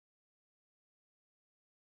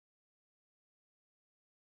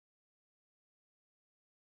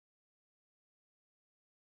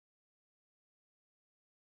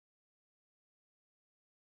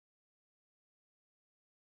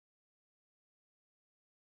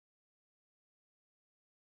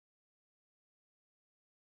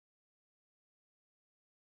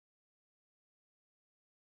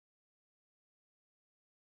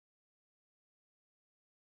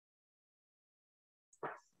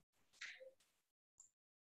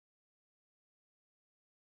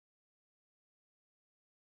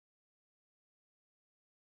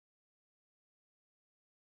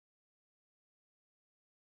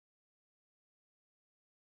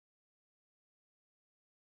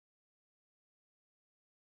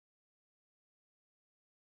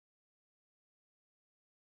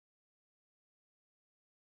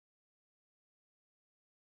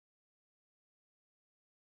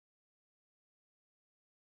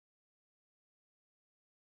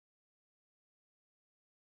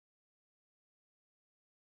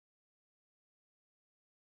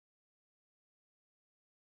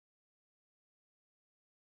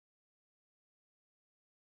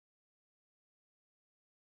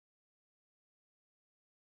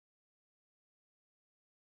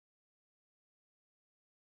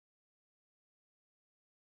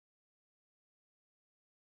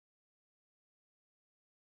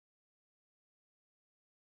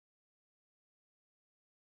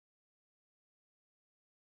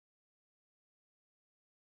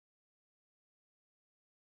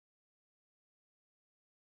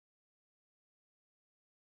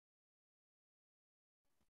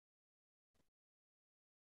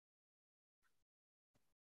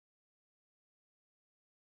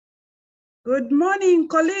Good morning,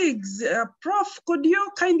 colleagues. Prof, could you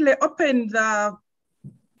kindly open the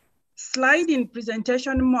slide in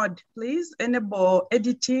presentation mode, please? Enable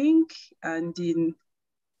editing and in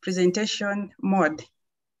presentation mode.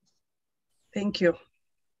 Thank you.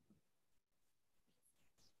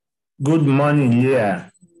 Good morning,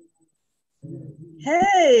 Leah.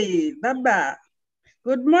 Hey, Baba.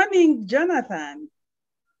 Good morning, Jonathan.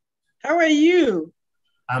 How are you?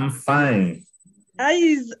 I'm fine. How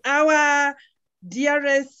is our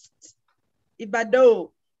dearest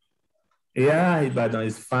Ibado? Yeah, Ibadan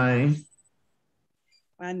is fine.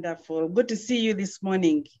 Wonderful. Good to see you this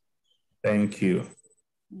morning. Thank you.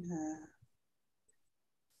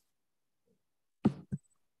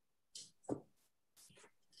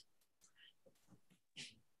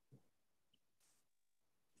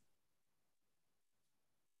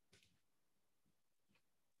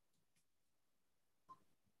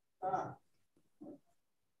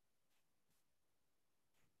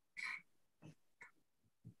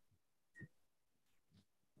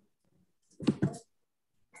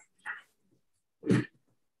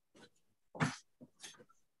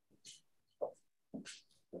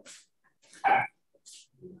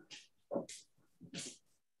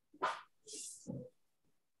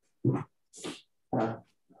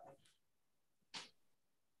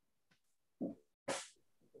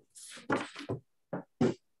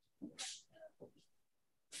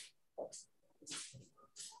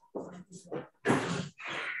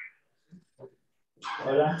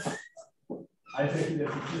 Hola.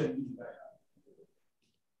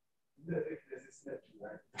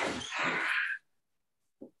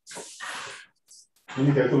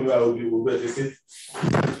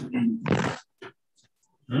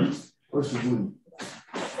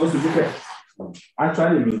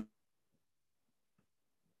 Actually,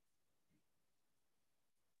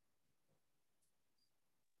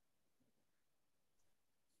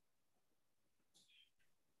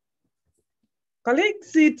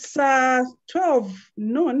 Colleagues, it's 12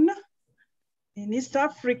 noon in East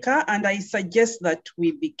Africa, and I suggest that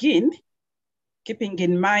we begin, keeping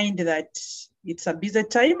in mind that it's a busy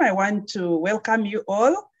time. I want to welcome you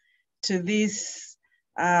all to this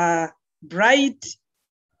bright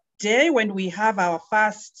day when we have our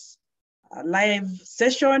first live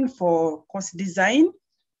session for course design.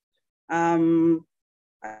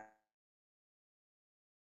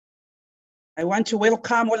 I want to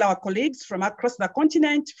welcome all our colleagues from across the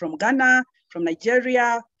continent, from Ghana, from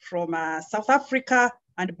Nigeria, from South Africa,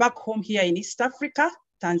 and back home here in East Africa,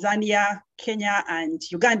 Tanzania, Kenya, and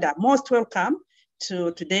Uganda. Most welcome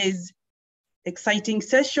to today's exciting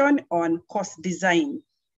session on course design.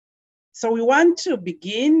 So we want to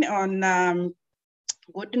begin on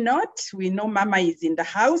good note. We know Mama is in the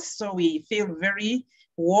house, so we feel very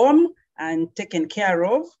warm and taken care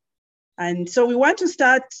of. And so we want to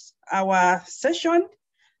start our session.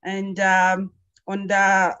 And on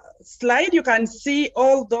the slide, you can see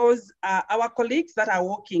all those, our colleagues that are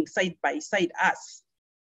working side by side us.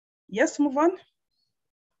 Yes, move on.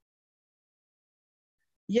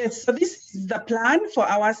 Yes, so this is the plan for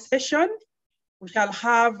our session. We shall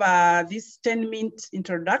have this 10-minute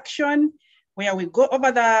introduction where we go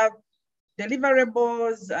over the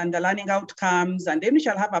deliverables and the learning outcomes, and then we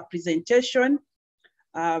shall have a presentation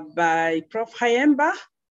by Prof. Hayemba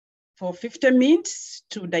for 50 minutes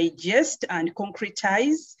to digest and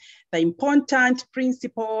concretize the important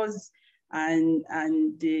principles and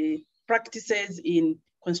the practices in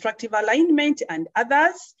constructive alignment and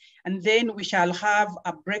others. And then we shall have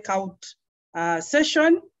a breakout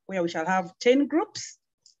session where we shall have 10 groups,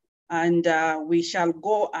 and we shall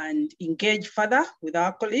go and engage further with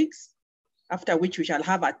our colleagues, after which we shall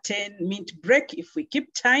have a 10-minute break if we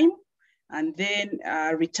keep time, and then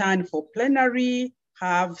return for plenary,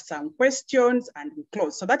 have some questions, and we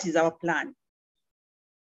close. So that is our plan.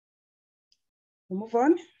 We'll move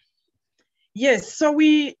on. Yes, so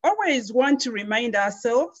we always want to remind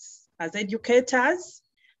ourselves as educators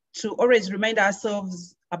to always remind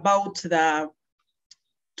ourselves about the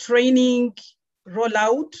training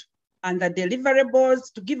rollout and the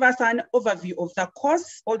deliverables to give us an overview of the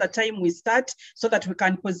course all the time we start, so that we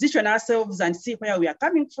can position ourselves and see where we are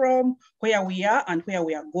coming from, where we are, and where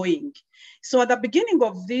we are going. So at the beginning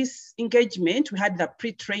of this engagement, we had the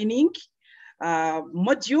pre-training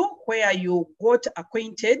module where you got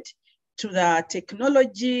acquainted to the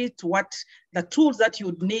technology, to what the tools that you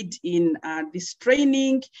would need in this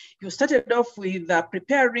training. You started off with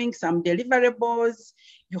preparing some deliverables.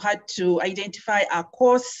 You had to identify a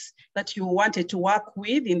course that you wanted to work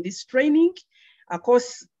with in this training, a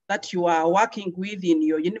course that you are working with in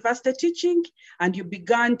your university teaching, and you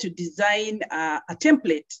began to design a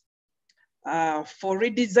template for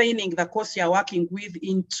redesigning the course you're working with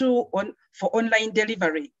for online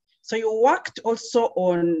delivery. So you worked also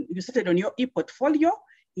you started on your e-portfolio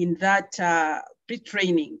in that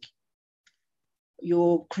pre-training.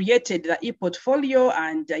 You created the e-portfolio,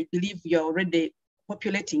 and I believe you're already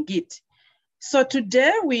populating it. So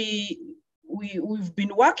today we've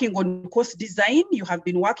been working on course design. You have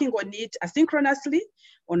been working on it asynchronously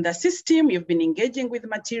on the system. You've been engaging with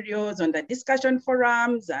materials on the discussion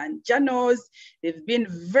forums and journals. There's been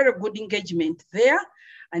very good engagement there.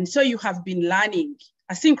 And so you have been learning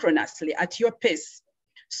asynchronously at your pace.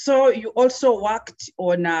 So you also worked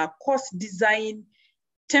on a course design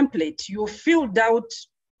template. You filled out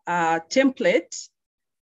a template,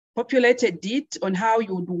 populated it on how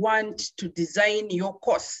you would want to design your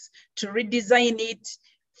course, to redesign it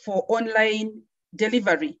for online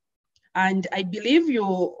delivery. And I believe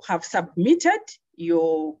you have submitted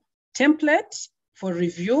your template for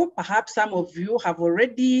review. Perhaps some of you have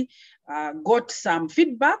already got some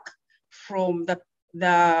feedback from the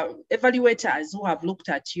evaluators who have looked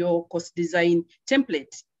at your course design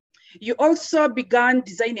template. You also began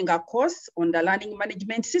designing a course on the learning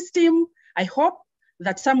management system. I hope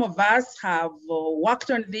that some of us have worked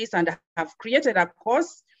on this and have created a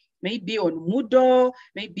course, maybe on Moodle,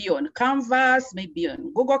 maybe on Canvas, maybe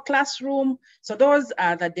on Google Classroom. So those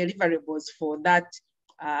are the deliverables for that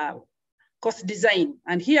course design.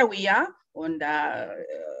 And here we are on the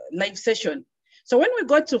live session. So when we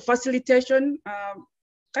go to facilitation,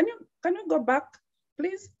 can you go back,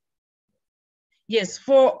 please? Yes,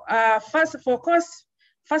 for course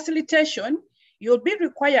facilitation, you'll be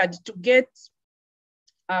required to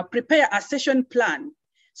prepare a session plan.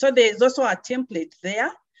 So there's also a template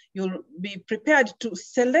there. You'll be prepared to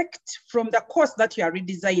select from the course that you are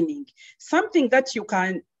redesigning, something that you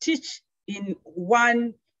can teach in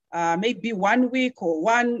maybe 1 week or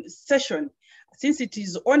one session. Since it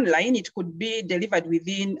is online, it could be delivered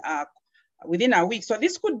within a week. So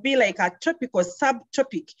this could be like a topic or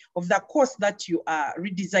subtopic of the course that you are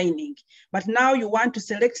redesigning. But now you want to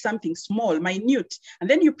select something small, minute, and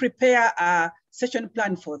then you prepare a session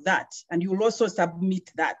plan for that, and you will also submit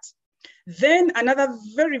that. Then another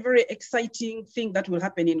very, very exciting thing that will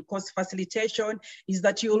happen in course facilitation is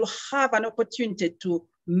that you'll have an opportunity to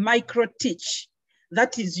micro-teach.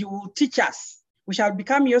 That is, you will teach us. We shall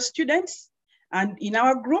become your students. And in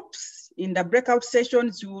our groups, in the breakout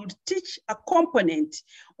sessions, you will teach a component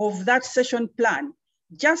of that session plan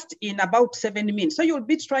just in about 7 minutes. So you'll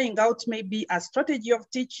be trying out maybe a strategy of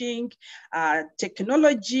teaching,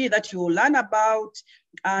 technology that you will learn about,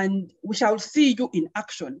 and we shall see you in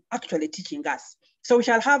action, actually teaching us. So we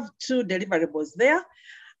shall have 2 deliverables there.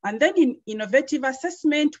 And then in innovative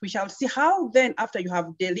assessment, we shall see how then after you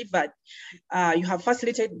have delivered, you have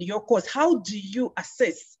facilitated your course, how do you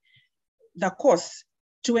assess the course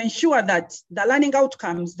to ensure that the learning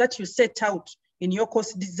outcomes that you set out in your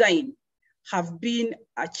course design have been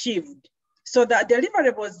achieved. So the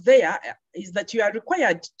deliverables there is that you are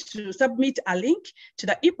required to submit a link to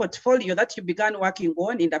the e-portfolio that you began working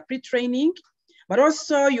on in the pre-training, but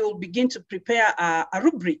also you'll begin to prepare a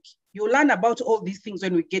rubric. You'll learn about all these things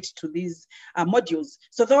when we get to these modules.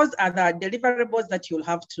 So those are the deliverables that you'll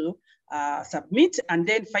have to submit. And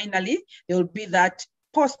then finally, there will be that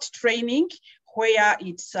post-training where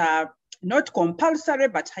it's not compulsory,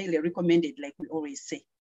 but highly recommended, like we always say.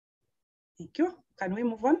 Thank you. Can we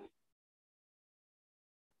move on?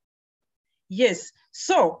 Yes,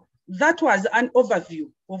 so that was an overview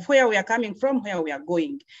of where we are coming from, where we are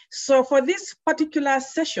going. So for this particular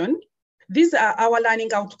session, these are our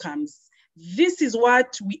learning outcomes. This is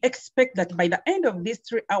what we expect that by the end of these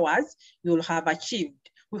 3 hours, you'll have achieved.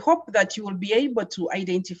 We hope that you will be able to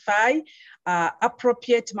identify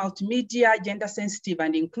appropriate multimedia, gender sensitive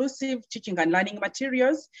and inclusive teaching and learning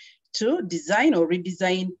materials to design or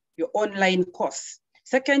redesign your online course.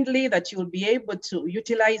 Secondly, that you'll be able to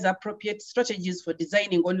utilize appropriate strategies for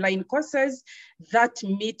designing online courses that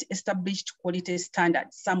meet established quality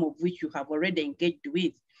standards, some of which you have already engaged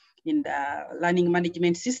with in the learning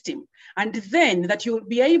management system. And then that you'll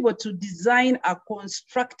be able to design a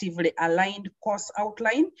constructively aligned course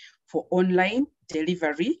outline for online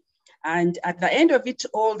delivery. And at the end of it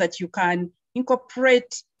all, that you can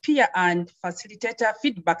incorporate peer and facilitator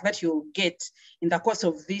feedback that you'll get in the course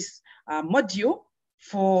of this module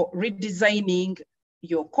for redesigning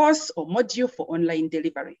your course or module for online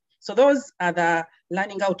delivery. So those are the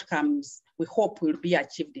learning outcomes we hope will be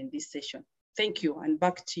achieved in this session. Thank you, and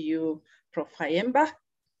back to you, Prof. Hayemba,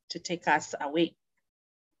 to take us away.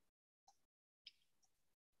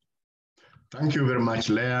 Thank you very much,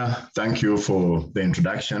 Leah. Thank you for the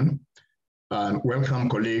introduction. And welcome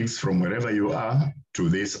colleagues from wherever you are to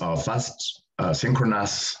this, our first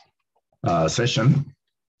Synchronous session.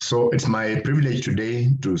 So it's my privilege today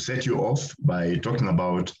to set you off by talking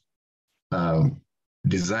about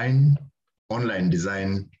design, online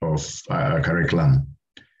design of curriculum.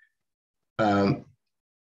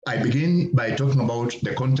 I begin by talking about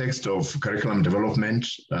the context of curriculum development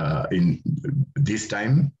in this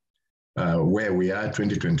time, where we are,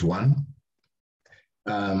 2021.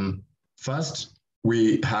 First,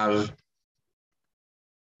 we have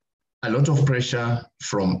a lot of pressure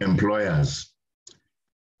from employers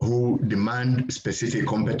who demand specific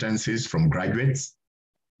competencies from graduates.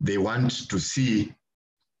 They want to see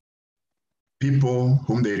people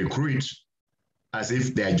whom they recruit as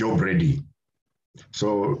if they are job ready.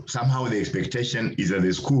 So somehow the expectation is that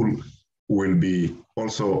the school will be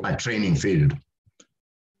also a training field.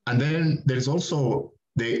 And then there is also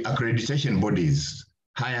the accreditation bodies,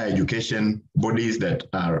 higher education bodies that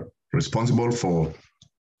are responsible for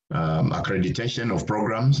accreditation of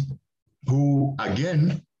programs, who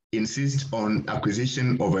again insist on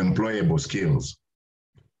acquisition of employable skills.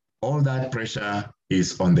 All that pressure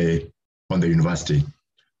is on the university.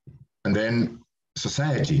 And then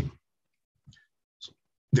society,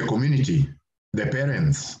 the community, the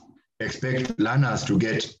parents expect learners to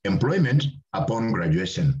get employment upon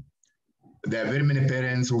graduation. There are very many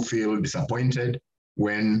parents who feel disappointed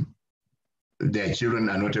when their children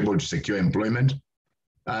are not able to secure employment.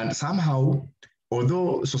 And somehow,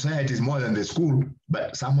 although society is more than the school,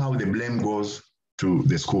 but somehow the blame goes to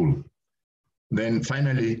the school. Then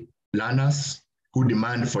finally, learners who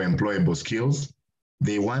demand for employable skills,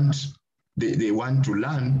 they want to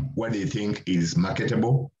learn what they think is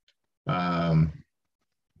marketable.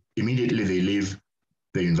 Immediately they leave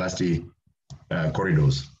the university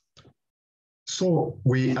corridors. So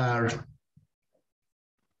we are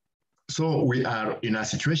in a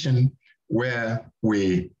situation where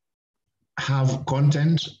we have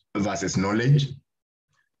content versus knowledge.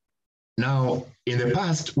 Now, in the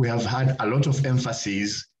past, we have had a lot of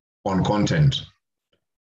emphasis on content,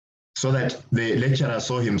 so that the lecturer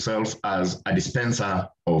saw himself as a dispenser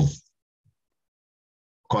of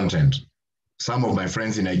content. Some of my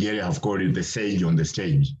friends in Nigeria have called it the sage on the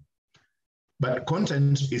stage. But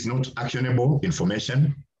content is not actionable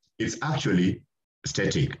information. It's actually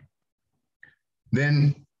static.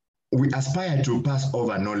 Then we aspire to pass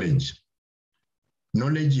over knowledge.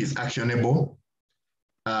 Knowledge is actionable.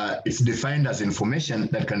 It's defined as information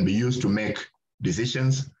that can be used to make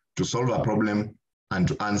decisions, to solve a problem, and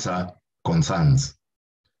to answer concerns.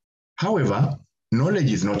 However,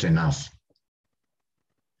 knowledge is not enough.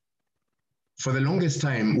 For the longest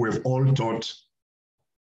time, we've all taught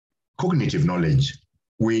cognitive knowledge.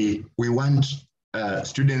 We want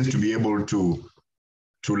students to be able to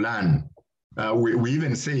learn. We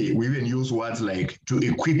even use words like to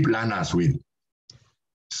equip learners with.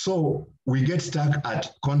 So we get stuck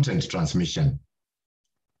at content transmission.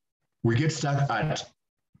 We get stuck at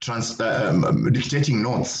dictating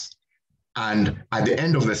notes. And at the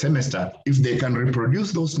end of the semester, if they can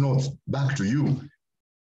reproduce those notes back to you,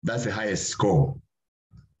 that's the highest score.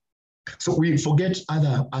 So we forget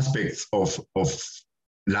other aspects of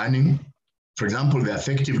learning. For example, the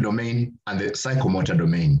affective domain and the psychomotor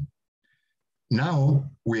domain. Now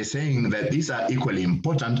we're saying that these are equally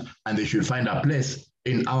important and they should find a place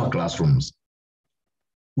in our classrooms.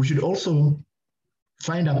 We should also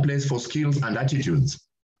find a place for skills and attitudes.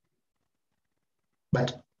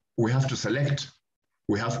 But we have to select.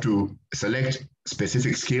 We have to select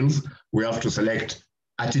specific skills. We have to select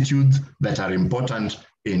attitudes that are important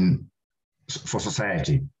for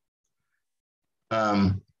society.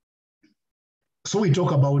 So we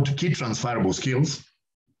talk about key transferable skills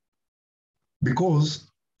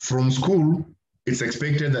because from school, it's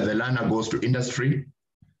expected that the learner goes to industry,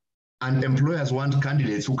 and employers want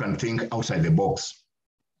candidates who can think outside the box.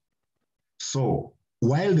 So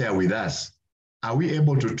while they're with us, are we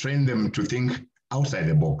able to train them to think outside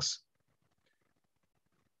the box?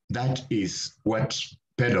 That is what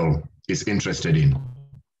PedaL is interested in.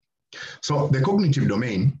 So the cognitive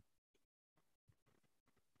domain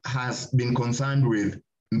has been concerned with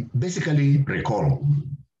basically recall.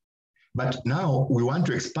 But now we want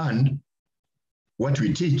to expand what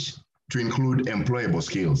we teach to include employable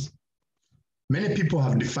skills. Many people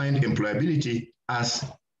have defined employability as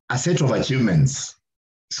a set of achievements,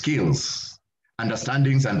 skills,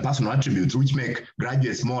 understandings, and personal attributes which make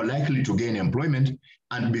graduates more likely to gain employment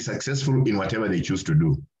and be successful in whatever they choose to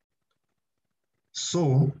do.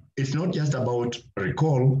 So it's not just about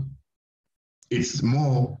recall, it's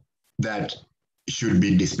more that should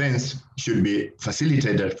be dispensed, should be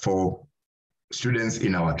facilitated for students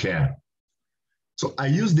in our care. So I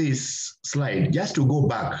use this slide just to go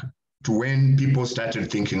back to when people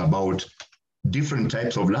started thinking about different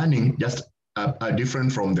types of learning, just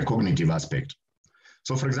different from the cognitive aspect.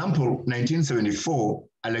 So for example, 1974,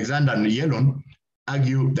 Alexander and Yellon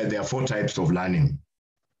argued that there are 4 types of learning,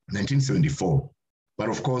 1974. But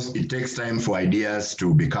of course, it takes time for ideas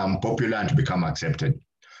to become popular and to become accepted.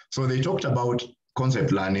 So they talked about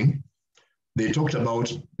concept learning. They talked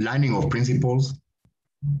about learning of principles,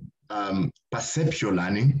 perceptual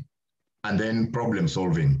learning, and then problem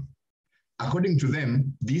solving. According to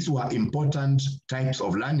them, these were important types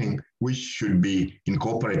of learning which should be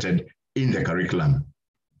incorporated in the curriculum.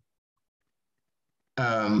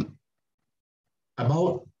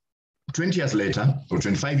 About 20 years later, or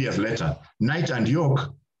 25 years later, Knight and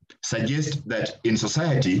York suggest that in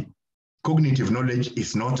society, cognitive knowledge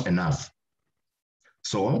is not enough.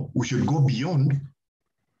 So we should go beyond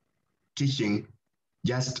teaching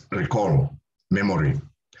just recall, memory.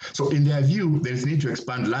 So in their view, there is need to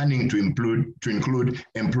expand learning to include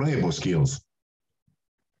employable skills.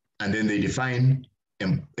 And then they define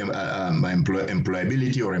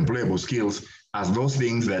employability or employable skills as those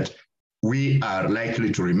things that we are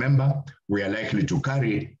likely to remember, we are likely to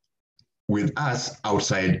carry with us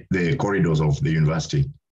outside the corridors of the university.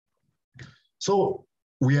 So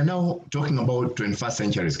we are now talking about 21st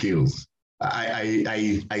century skills.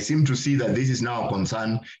 I seem to see that this is now a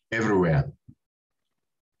concern everywhere.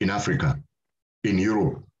 In Africa, in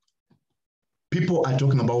Europe, people are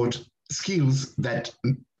talking about skills that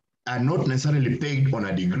are not necessarily pegged on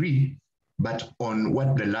a degree, but on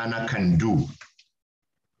what the learner can do.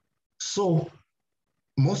 So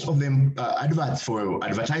most of them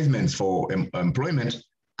advertisements for employment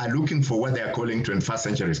are looking for what they are calling 21st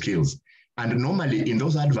century skills. And normally in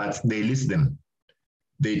those adverts, they list them.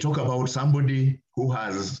 They talk about somebody who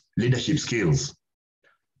has leadership skills,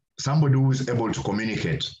 somebody who is able to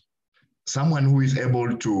communicate, someone who is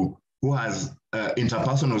able to, who has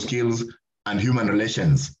interpersonal skills and human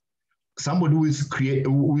relations, somebody who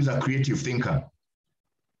is a creative thinker.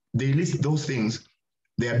 They list those things,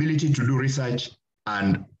 the ability to do research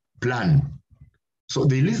and plan. So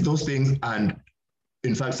they list those things, and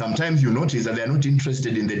in fact, sometimes you notice that they're not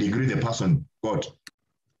interested in the degree the person got.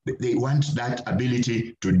 They want that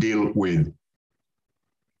ability to deal with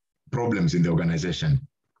problems in the organization.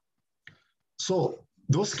 So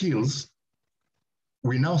those skills,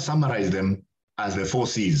 we now summarize them as the 4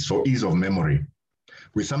 C's for ease of memory.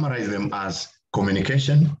 We summarize them as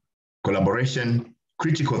communication, collaboration,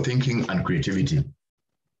 critical thinking, and creativity.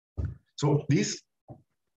 So these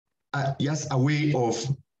are just a way of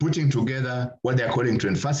putting together what they're calling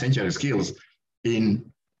 21st century skills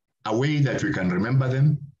in a way that we can remember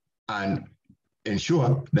them and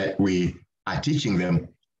ensure that we are teaching them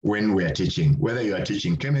when we are teaching. Whether you are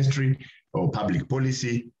teaching chemistry or public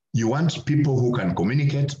policy, you want people who can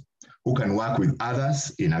communicate, who can work with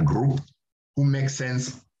others in a group, who make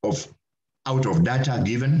sense out of data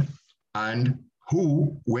given, and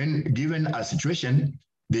who, when given a situation,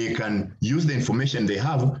 they can use the information they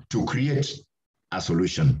have to create a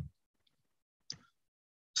solution.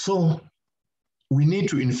 So we need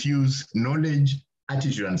to infuse knowledge,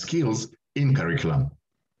 attitude, and skills in curriculum,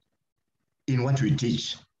 in what we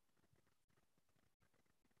teach.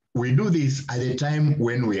 We do this at a time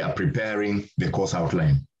when we are preparing the course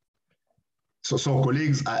outline. So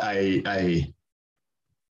colleagues, I'm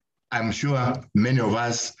sure many of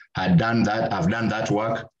us have done that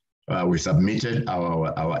work. We submitted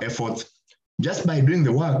our efforts. Just by doing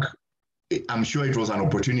the work, I'm sure it was an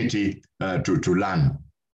opportunity to learn.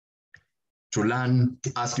 To learn,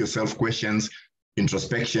 to ask yourself questions,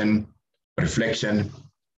 introspection, reflection.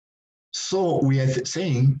 So we are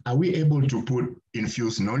saying, are we able to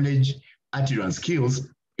infuse knowledge, attitude, and skills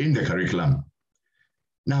in the curriculum?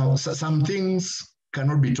 Now, some things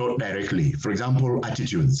cannot be taught directly. For example,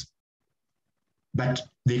 attitudes, but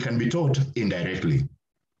they can be taught indirectly.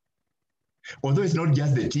 Although it's not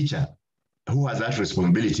just the teacher who has that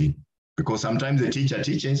responsibility, because sometimes the teacher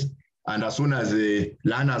teaches, and as soon as the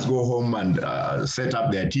learners go home and set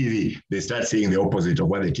up their TV, they start seeing the opposite of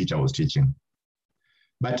what the teacher was teaching.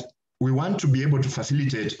 But we want to be able to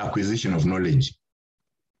facilitate acquisition of knowledge.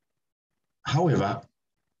 However,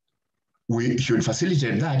 we should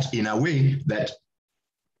facilitate that in a way that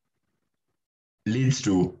leads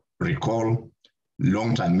to recall,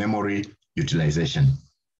 long-term memory, utilization.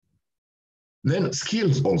 Then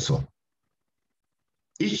skills also.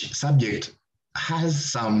 Each subject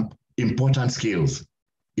has some important skills.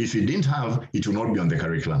 If you didn't have, it will not be on the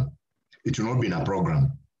curriculum. It will not be in a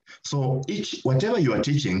program. So whatever you are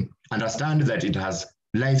teaching, understand that it has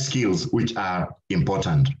life skills which are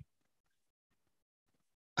important.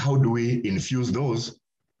 How do we infuse those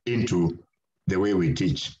into the way we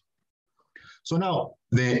teach? So now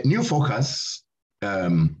the new focus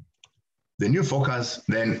then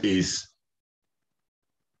is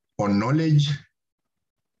on knowledge,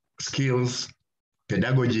 skills,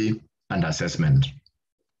 pedagogy, and assessment.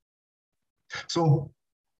 So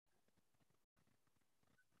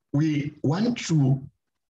we want to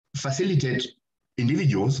facilitate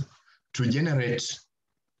individuals to generate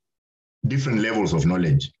different levels of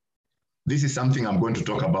knowledge. This is something I'm going to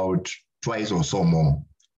talk about twice or so more.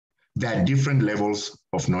 There are different levels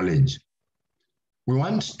of knowledge. We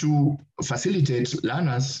want to facilitate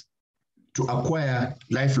learners to acquire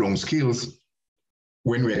lifelong skills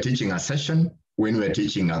when we are teaching a session, when we are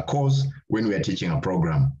teaching a course, when we are teaching a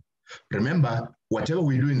program. Remember, whatever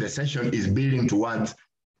we do in the session is building towards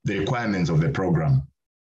the requirements of the program.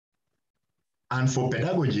 And for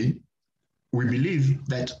pedagogy, we believe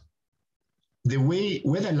that the way,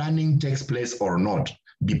 whether learning takes place or not,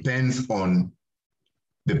 depends on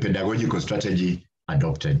the pedagogical strategy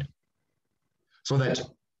adopted. So that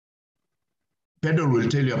PedaL will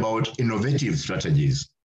tell you about innovative strategies.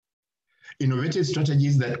 Innovative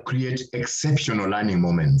strategies that create exceptional learning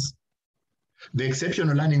moments. The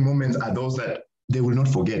exceptional learning moments are those that they will not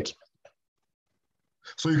forget.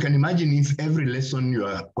 So you can imagine if every lesson you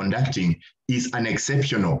are conducting is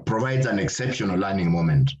provides an exceptional learning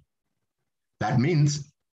moment. That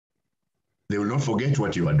means they will not forget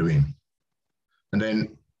what you are doing. And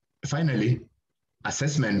then finally,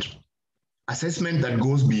 assessment. Assessment that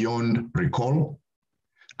goes beyond recall.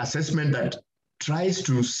 Assessment that tries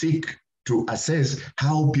to seek to assess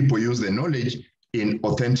how people use the knowledge in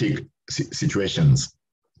authentic situations,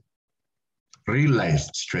 real life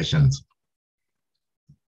situations.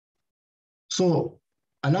 So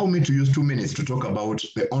allow me to use 2 minutes to talk about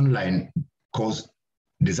the online course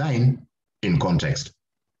design in context.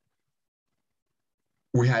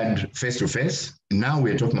 We had face-to-face, now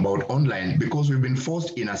we're talking about online because we've been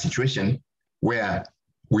forced in a situation where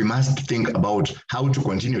we must think about how to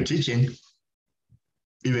continue teaching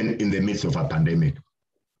even in the midst of a pandemic.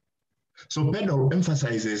 So PedaL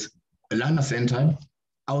emphasizes a learner-centered,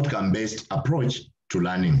 outcome-based approach to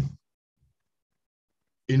learning.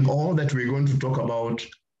 In all that we're going to talk about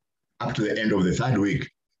up to the end of the 3rd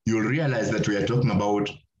week, you'll realize that we are talking about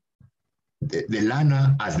the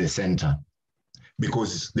learner as the center.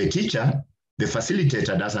 Because the teacher, the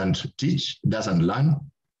facilitator doesn't teach, doesn't learn.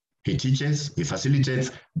 He teaches, he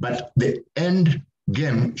facilitates, but the end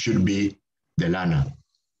game should be the learner.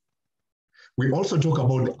 We also talk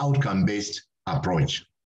about the outcome-based approach.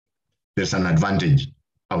 There's an advantage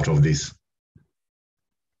out of this.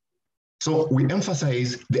 So we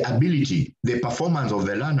emphasize the ability, the performance of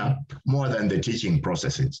the learner more than the teaching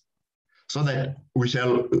processes, so that we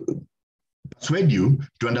shall persuade you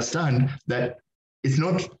to understand that it's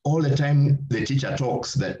not all the time the teacher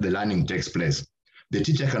talks that the learning takes place. The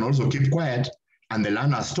teacher can also keep quiet and the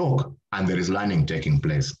learners talk and there is learning taking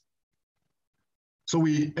place. So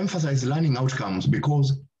we emphasize learning outcomes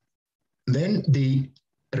because then they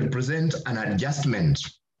represent an adjustment,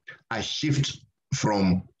 a shift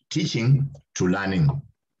from teaching to learning.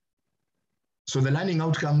 So the learning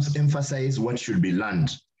outcomes emphasize what should be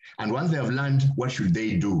learned. And once they have learned, what should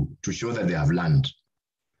they do to show that they have learned?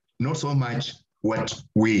 Not so much what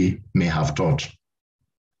we may have taught.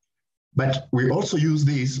 But we also use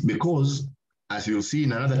this because, as you'll see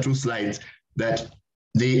in another 2 slides, that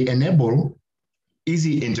they enable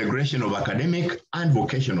easy integration of academic and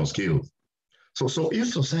vocational skills. So if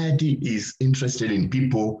society is interested in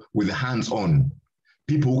people with hands-on,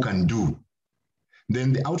 people who can do,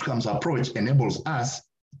 then the outcomes approach enables us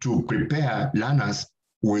to prepare learners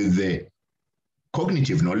with the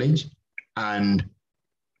cognitive knowledge and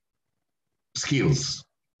skills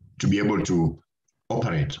to be able to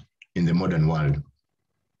operate in the modern world.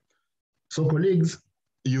 So colleagues,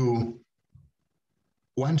 you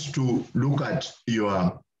want to look at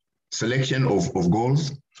your selection of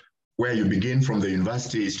goals, where you begin from the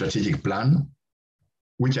university strategic plan,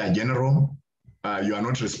 which are general. You are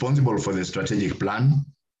not responsible for the strategic plan.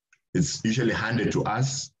 It's usually handed to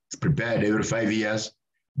us. It's prepared every 5 years.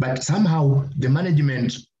 But somehow the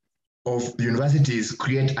management of the universities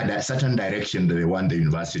create a certain direction that they want the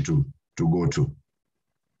university to go to.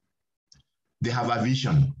 They have a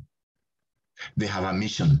vision. They have a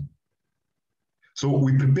mission. So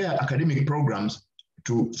we prepare academic programs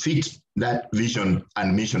to fit that vision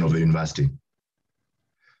and mission of the university.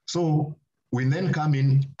 So we then come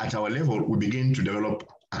in at our level, we begin to develop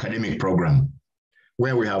academic program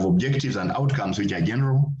where we have objectives and outcomes which are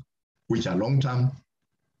general, which are long-term,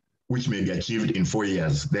 which may be achieved in 4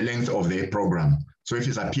 years, the length of the program. So if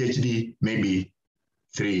it's a PhD, maybe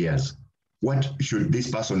 3 years. What should this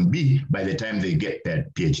person be by the time they get their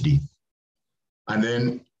PhD? And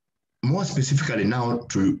then more specifically now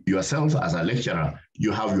to yourself as a lecturer,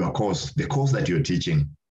 you have your course, the course that you're teaching.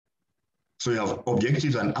 So you have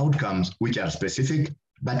objectives and outcomes which are specific,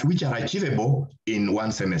 but which are achievable in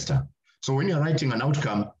 1 semester. So when you're writing an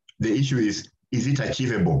outcome, the issue is it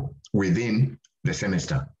achievable within the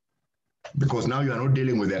semester? Because now you are not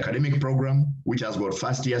dealing with the academic program, which has got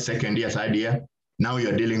first year, second year, third year. Now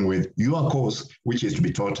you're dealing with your course, which is to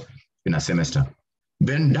be taught in a semester.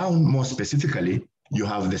 Then down more specifically, you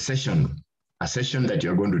have the session, a session that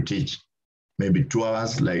you're going to teach. Maybe 2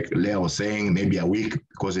 hours, like Leah was saying, maybe a week,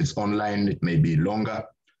 because it's online, it may be longer.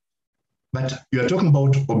 But you're talking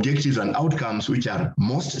about objectives and outcomes which are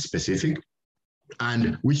most specific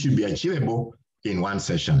and which should be achievable in 1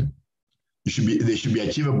 session. They should be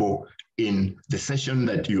achievable in the session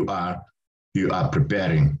that you are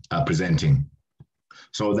presenting.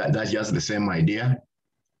 So that's just the same idea.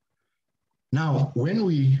 Now, when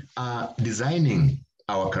we are designing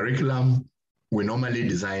our curriculum, we normally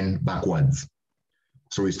design backwards.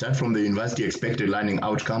 So we start from the university expected learning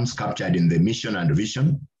outcomes captured in the mission and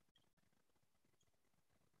vision,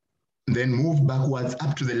 then move backwards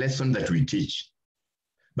up to the lesson that we teach.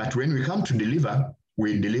 But when we come to deliver,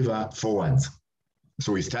 we deliver forwards.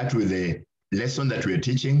 So we start with the lesson that we're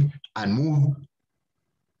teaching and move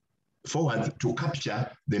forward to capture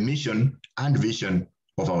the mission and vision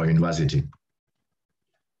of our university.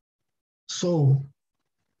 So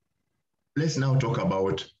let's now talk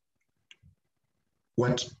about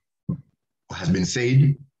what has been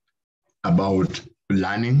said about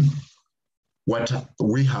learning, what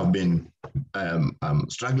we have been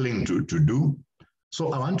struggling to do.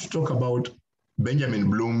 So I want to talk about Benjamin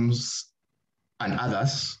Bloom's and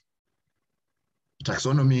others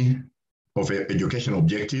taxonomy of education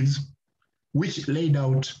objectives, which laid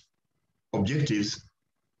out objectives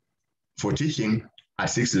for teaching at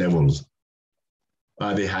 6 levels.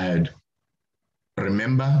 They had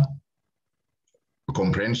remember,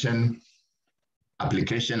 comprehension,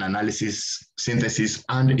 application, analysis, synthesis,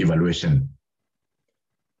 and evaluation.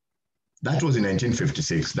 That was in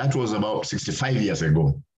 1956. That was about 65 years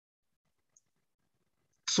ago.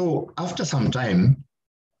 So after some time,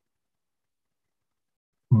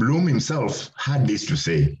 Bloom himself had this to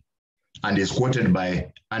say, and is quoted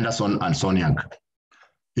by Anderson and Soniak.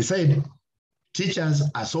 He said, teachers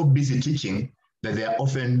are so busy teaching that they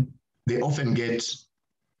often get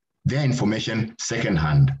their information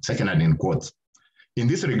secondhand in quotes. In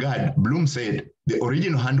this regard, Bloom said the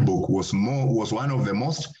original handbook was one of the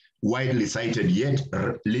most widely cited yet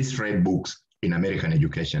least read books in American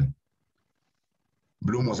education.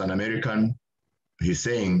 Bloom was an American. He's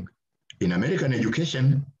saying in American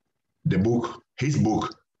education, his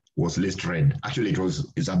book was least read. Actually,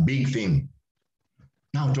 it's a big thing.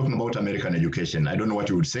 Now talking about American education, I don't know what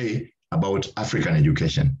you would say about African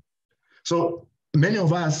education. So many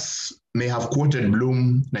of us may have quoted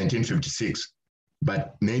Bloom 1956,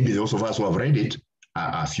 but maybe those of us who have read it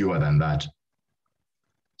are fewer than that.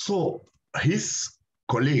 So his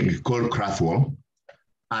colleague called Crathwell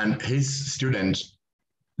and his student,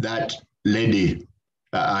 that lady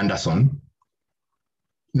Anderson,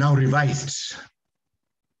 now revised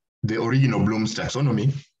the original Bloom's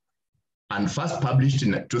taxonomy and first published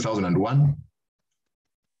in 2001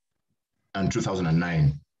 and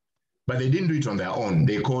 2009. But they didn't do it on their own.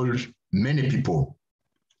 They called many people,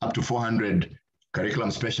 up to 400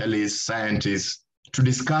 curriculum specialists, scientists, to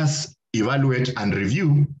discuss, evaluate, and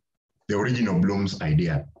review the original Bloom's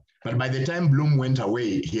idea. But by the time Bloom went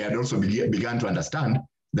away, he had also begun to understand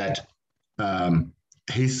that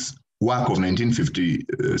his work of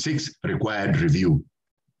 1956 required review.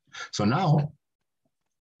 So now,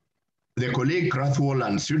 the colleague Crathwell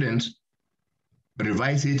and student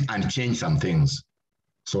revise it and change some things.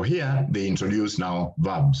 So here they introduce now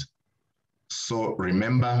verbs. So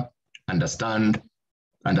remember, understand,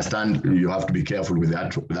 you have to be careful with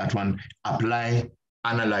that one, apply,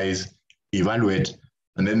 analyze, evaluate,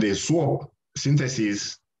 and then they swap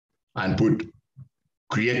synthesis and put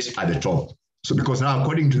create at the top. So because now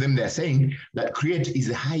according to them, they're saying that create is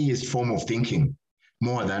the highest form of thinking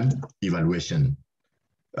more than evaluation.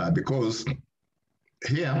 Because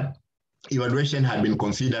here, evaluation had been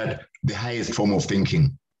considered the highest form of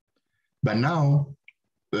thinking. But now,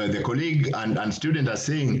 the colleague and student are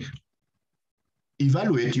saying,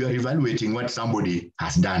 evaluate, you are evaluating what somebody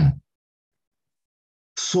has done.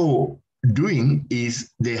 So doing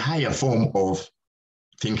is the higher form of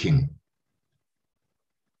thinking.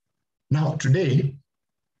 Now, today,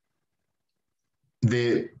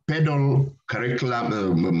 The PedaL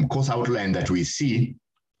curriculum course outline that we see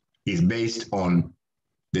is based on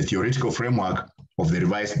the theoretical framework of the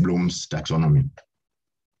revised Bloom's taxonomy.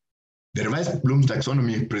 The revised Bloom's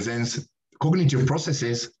taxonomy presents cognitive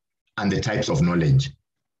processes and the types of knowledge.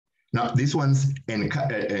 Now, these ones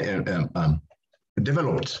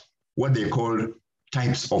developed what they call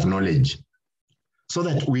types of knowledge, so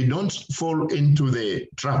that we don't fall into the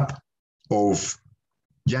trap of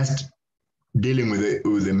just dealing with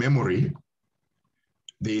the memory.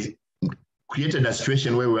 They created a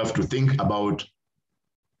situation where we have to think about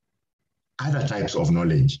other types of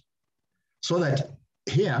knowledge. So that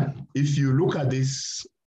here, if you look at this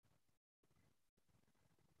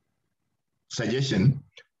suggestion,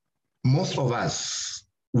 most of us,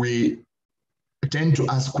 we tend to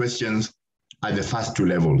ask questions at the first two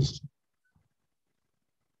levels.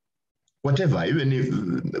 Whatever, even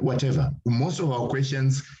if, whatever, most of our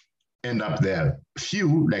questions end up there.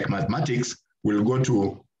 Few, like mathematics, will go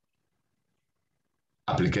to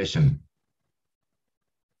application.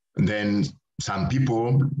 And then some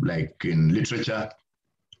people, like in literature,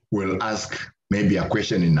 will ask maybe a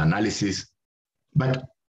question in analysis. But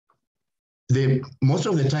most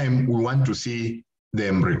of the time, we want to see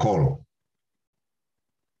them recall.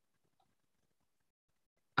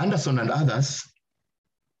 Anderson and others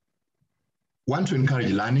want to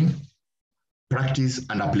encourage learning, practice,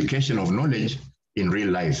 and application of knowledge in real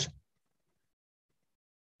life.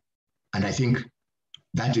 And I think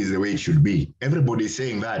that is the way it should be. Everybody is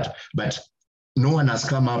saying that, but no one has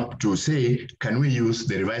come up to say, can we use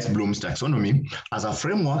the revised Bloom's taxonomy as a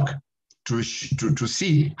framework to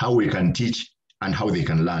see how we can teach and how they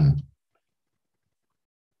can learn?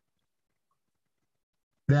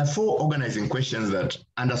 There are 4 organizing questions that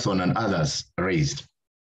Anderson and others raised.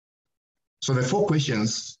 So the 4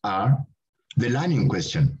 questions are the learning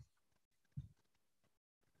question.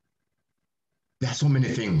 There are so many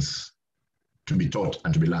things to be taught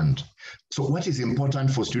and to be learned. So what is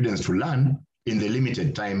important for students to learn in the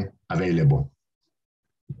limited time available?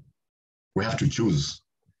 We have to choose.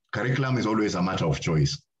 Curriculum is always a matter of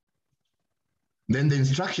choice. Then the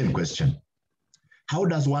instruction question. How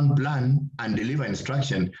does one plan and deliver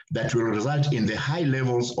instruction that will result in the high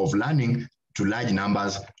levels of learning to large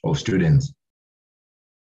numbers of students?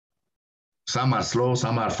 Some are slow,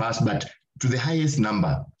 some are fast, but to the highest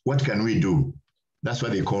number, what can we do? That's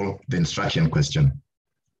what they call the instruction question.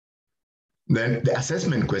 Then the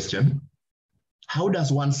assessment question. How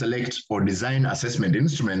does one select or design assessment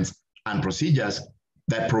instruments and procedures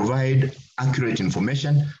that provide accurate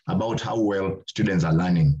information about how well students are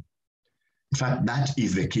learning? In fact, that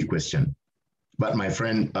is the key question. But my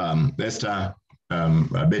friend Esther,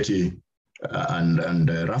 Betty, and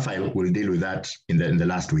Raphael will deal with that in the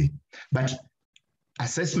last week. But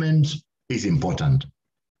assessment is important.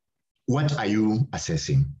 What are you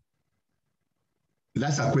assessing?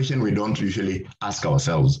 That's a question we don't usually ask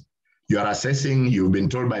ourselves. You are assessing, you've been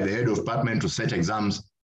told by the head of department to set exams,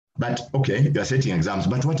 but okay, you're setting exams,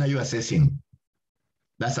 but what are you assessing?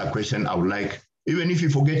 That's a question I would like, even if you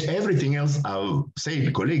forget everything else I've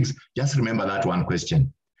said, colleagues, just remember that one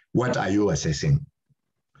question. What are you assessing?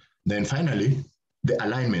 Then finally, the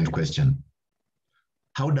alignment question.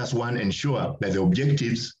 How does one ensure that the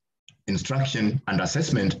objectives, instruction, and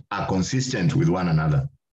assessment are consistent with one another?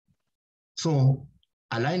 So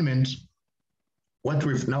alignment, what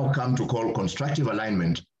we've now come to call constructive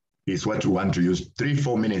alignment, is what we want to use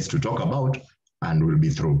 3-4 minutes to talk about, and we'll be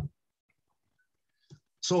through.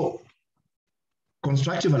 So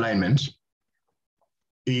constructive alignment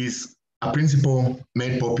is a principle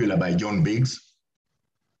made popular by John Biggs,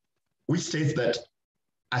 which states that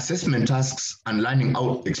assessment tasks and learning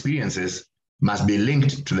out experiences must be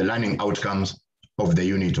linked to the learning outcomes of the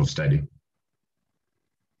unit of study.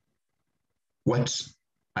 What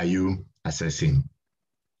are you assessing?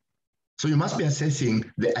 So you must be assessing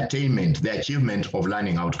the attainment, the achievement of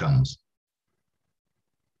learning outcomes.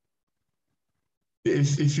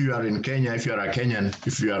 If you are in Kenya, if you are a Kenyan,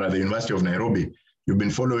 if you are at the University of Nairobi, you've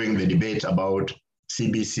been following the debate about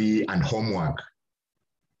CBC and homework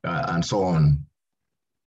and so on.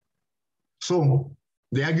 So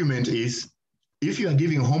the argument is, if you are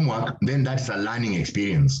giving homework, then that's a learning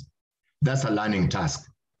experience. That's a learning task.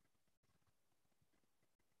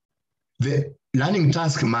 The learning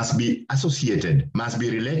task must be associated, must be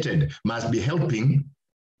related, must be helping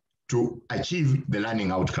to achieve the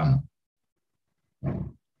learning outcome.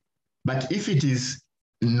 But if it is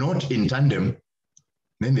not in tandem,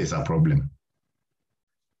 then there's a problem.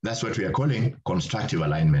 That's what we are calling constructive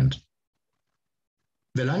alignment.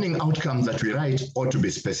 The learning outcomes that we write ought to be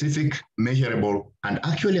specific, measurable, and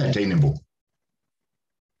actually attainable.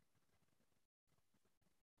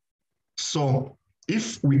 So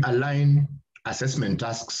if we align assessment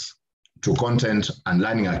tasks to content and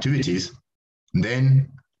learning activities, then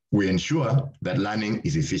we ensure that learning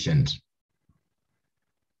is efficient.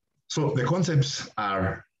 So the concepts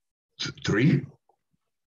are three.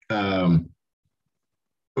 Two,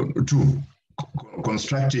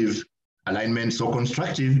 constructive alignment. So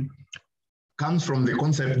constructive comes from the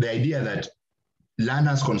concept, the idea that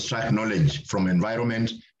learners construct knowledge from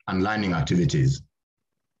environment and learning activities.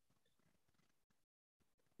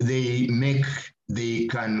 They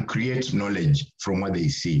can create knowledge from what they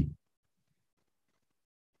see.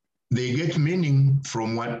 They get meaning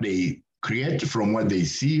from what they create, from what they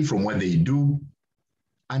see, from what they do.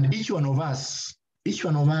 And each one of us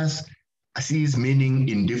sees meaning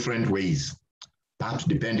in different ways, perhaps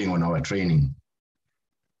depending on our training.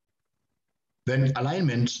 Then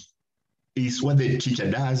alignment is what the teacher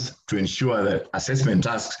does to ensure that assessment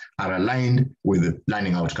tasks are aligned with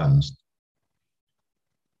learning outcomes.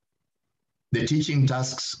 The teaching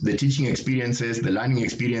tasks, the teaching experiences, the learning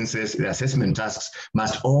experiences, the assessment tasks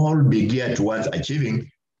must all be geared towards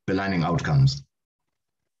achieving the learning outcomes.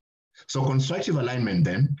 So constructive alignment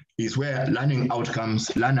then is where learning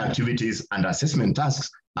outcomes, learning activities, and assessment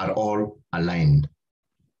tasks are all aligned.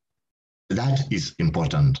 That is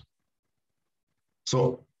important.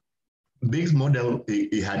 So Big's model,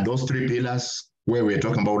 it had those three pillars where we're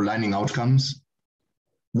talking about learning outcomes.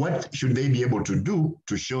 What should they be able to do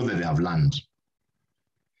to show that they have learned?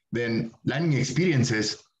 Then learning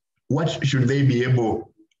experiences, what should they be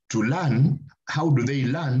able to learn? How do they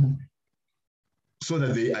learn so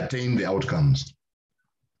that they attain the outcomes?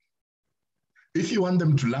 If you want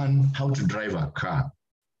them to learn how to drive a car,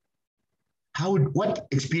 what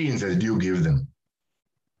experiences do you give them?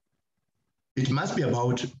 It must be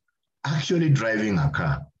about actually driving a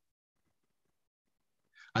car.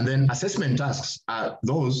 And then assessment tasks are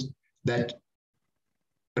those that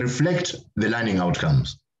reflect the learning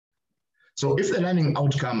outcomes. So if the learning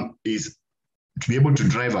outcome is to be able to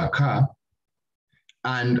drive a car,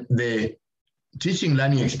 and the teaching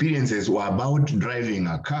learning experiences were about driving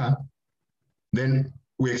a car, then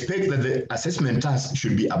we expect that the assessment task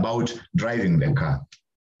should be about driving the car.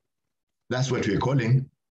 That's what we're calling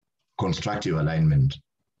constructive alignment.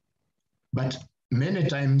 But many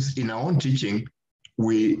times in our own teaching,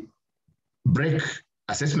 we break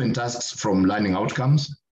assessment tasks from learning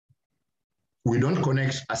outcomes. We don't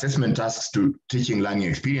connect assessment tasks to teaching learning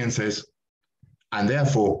experiences, and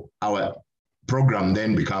therefore our program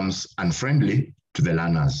then becomes unfriendly to the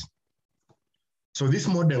learners. So this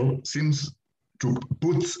model seems to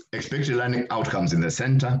put expected learning outcomes in the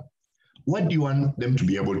center. What do you want them to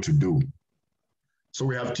be able to do? So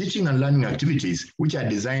we have teaching and learning activities which are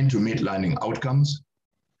designed to meet learning outcomes.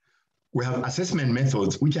 We have assessment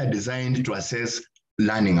methods which are designed to assess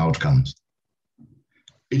learning outcomes.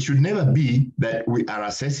 It should never be that we are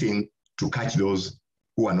assessing to catch those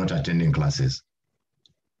who are not attending classes.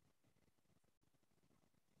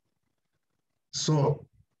 So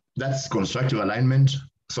that's constructive alignment.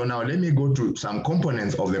 So now let me go to some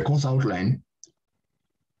components of the course outline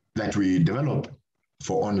that we develop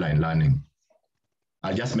for online learning.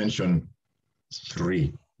 I'll just mention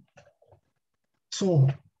three. So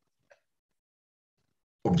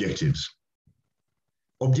objectives.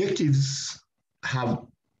 Objectives have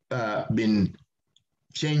been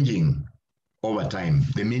changing over time,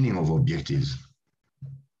 the meaning of objectives.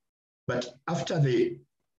 But after the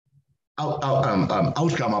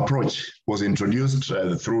outcome approach was introduced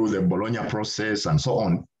through the Bologna process and so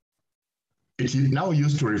on, it is now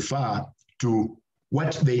used to refer to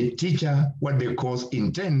what the teacher, what the course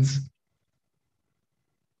intends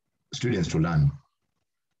students to learn.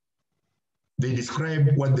 They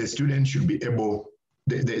describe what the student should be able,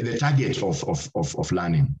 the target of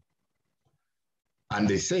learning. And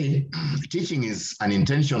they say teaching is an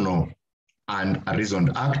intentional and a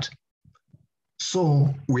reasoned act.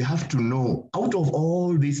 So we have to know, out of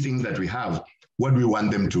all these things that we have, what we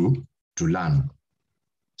want them to learn.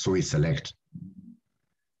 So we select.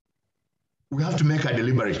 We have to make a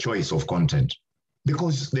deliberate choice of content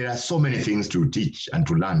because there are so many things to teach and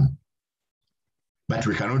to learn. But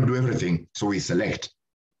we cannot do everything, so we select.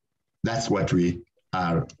 That's what we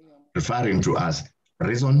are referring to as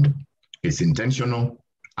reasoned, it's intentional,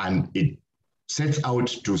 and it sets out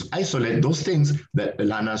to isolate those things that the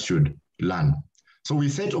learners should learn. So we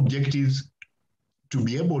set objectives to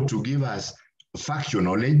be able to give us factual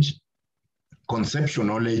knowledge, conceptual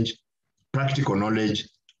knowledge, practical knowledge,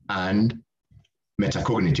 and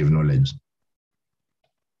metacognitive knowledge.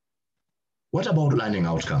 What about learning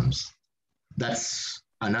outcomes? That's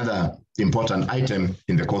another important item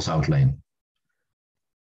in the course outline.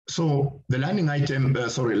 So the learning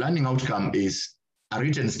outcome is a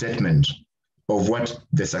written statement of what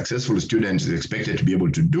the successful student is expected to be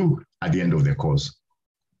able to do at the end of the course.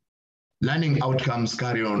 Learning outcomes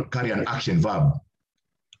carry an action verb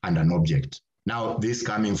and an object. Now, this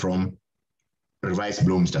coming from revised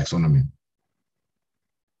Bloom's taxonomy.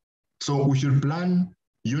 So we should plan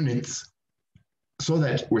units so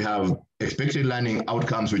that we have expected learning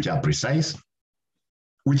outcomes which are precise,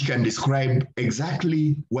 which can describe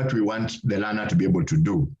exactly what we want the learner to be able to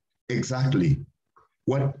do. Exactly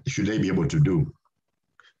what should they be able to do?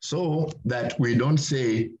 So that we don't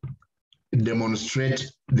say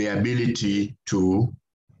demonstrate the ability to,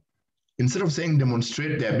 instead of saying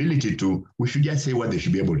demonstrate the ability to, we should just say what they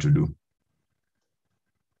should be able to do.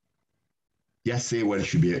 Just say what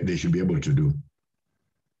they should be able to do.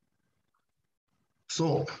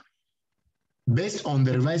 So based on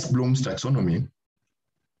the revised Bloom's taxonomy,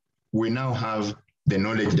 we now have the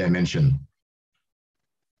knowledge dimension.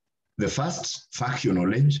 The first, factual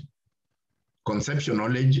knowledge, conceptual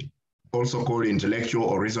knowledge, also called intellectual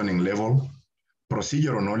or reasoning level,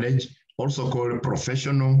 procedural knowledge, also called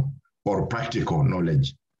professional or practical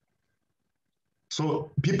knowledge.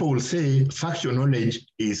 So people will say factual knowledge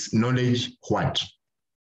is knowledge what?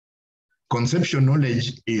 Conceptual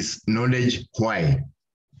knowledge is knowledge why.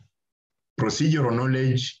 Procedural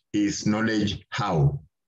knowledge is knowledge how.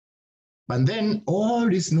 But then all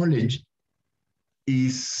this knowledge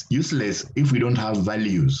is useless if we don't have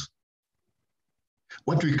values.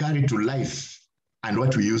 What we carry to life and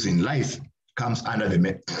what we use in life comes under the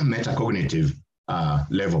metacognitive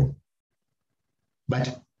level.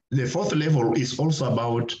 But the fourth level is also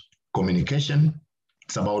about communication.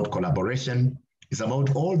 It's about collaboration. It's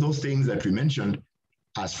about all those things that we mentioned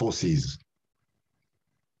as 4 C's.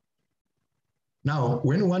 Now,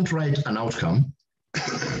 when we want to write an outcome,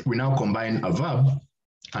 we now combine a verb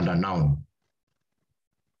and a noun.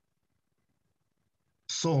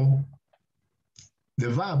 So the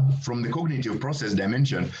verb from the cognitive process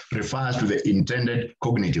dimension refers to the intended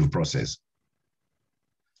cognitive process.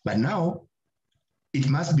 But now it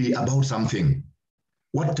must be about something.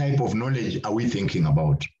 What type of knowledge are we thinking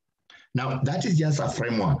about? Now that is just a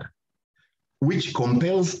framework which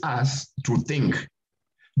compels us to think,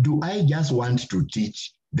 do I just want to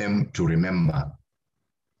teach them to remember?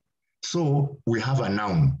 So we have a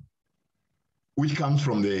noun which comes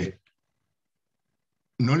from the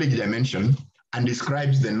knowledge dimension and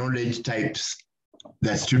describes the knowledge types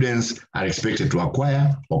that students are expected to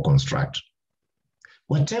acquire or construct.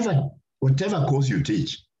 Whatever course you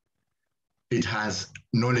teach, it has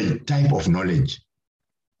knowledge, type of knowledge.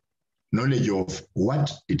 Knowledge of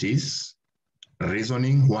what it is,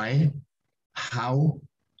 reasoning, why, how,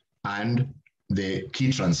 and the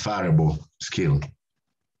key transferable skill.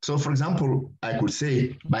 So for example, I could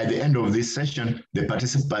say by the end of this session, the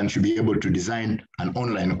participant should be able to design an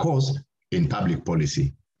online course in public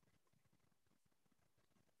policy.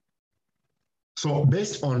 So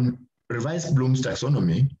based on revised Bloom's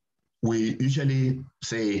taxonomy, we usually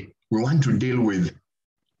say we want to deal with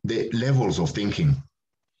the levels of thinking.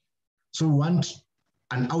 So we want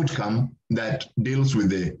an outcome that deals with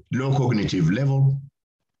the low cognitive level,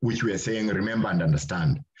 which we are saying remember and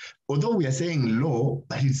understand. Although we are saying low,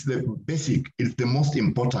 but it's the basic, it's the most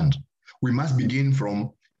important. We must begin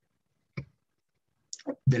from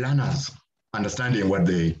the learners understanding what's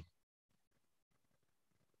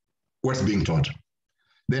being taught.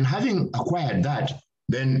 Then having acquired that,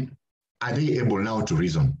 then are they able now to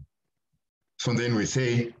reason? So then we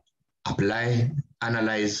say apply,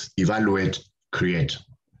 analyze, evaluate, create.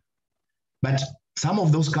 But some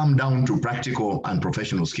of those come down to practical and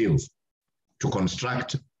professional skills, to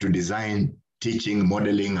construct, to design, teaching,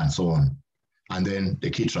 modeling, and so on. And then the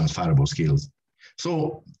key transferable skills.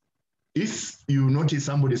 So if you notice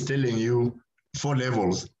somebody's telling you 4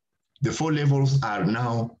 levels, the 4 levels are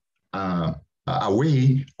now a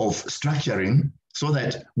way of structuring so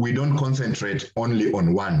that we don't concentrate only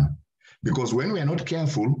on one. Because when we are not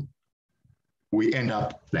careful, we end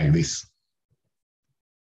up like this.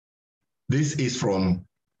 This is from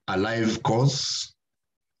a live course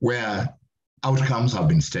where outcomes have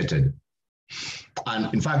been stated.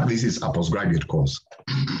 And in fact, this is a postgraduate course.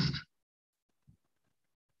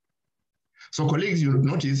 So colleagues, you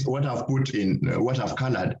notice what I've put in, what I've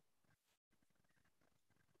colored.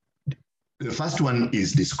 The first one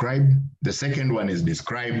is describe. The second one is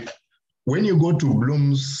describe. When you go to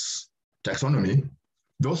Bloom's taxonomy,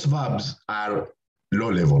 those verbs are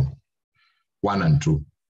low level, 1 and 2.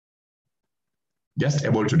 Just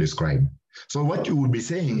able to describe. So what you would be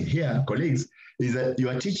saying here, colleagues, is that you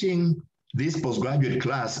are teaching this postgraduate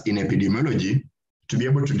class in epidemiology to be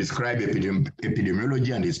able to describe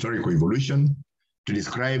epidemiology and historical evolution, to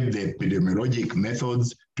describe the epidemiologic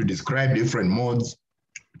methods, to describe different modes,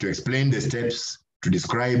 to explain the steps, to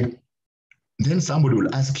describe. Then somebody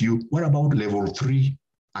will ask you, what about level 3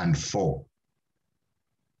 and 4?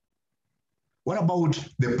 What about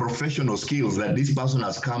the professional skills that this person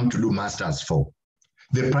has come to do masters for?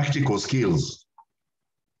 The practical skills.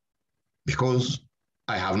 Because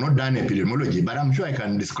I have not done epidemiology, but I'm sure I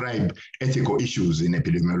can describe ethical issues in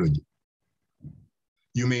epidemiology.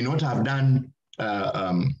 You may not have done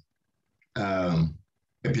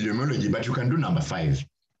epidemiology, but you can do number 5.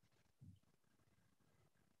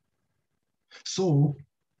 So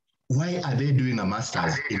why are they doing a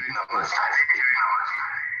master's?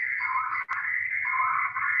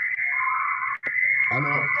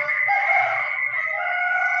 Hello.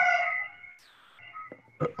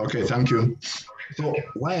 Okay, thank you. So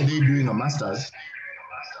why are they doing a master's?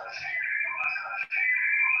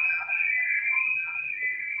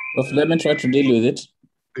 Let me try to deal with it.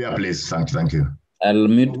 Yeah, please. Thank you. I'll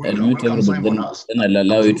mute everybody, then I'll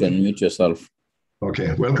allow you to unmute yourself.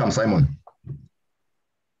 Okay, welcome, Simon.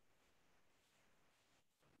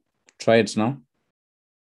 Try it now.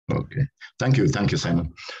 Okay, thank you,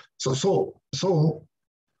 Simon. So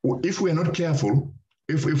if we are not careful,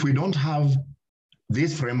 if we don't have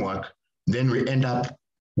this framework, then we end up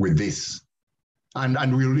with this,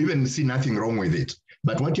 and we'll even see nothing wrong with it.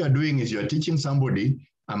 But what you're doing is you're teaching somebody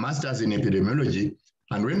a master's in epidemiology,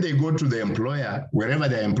 and when they go to the employer, wherever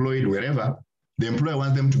they're employed, wherever, the employer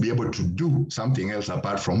wants them to be able to do something else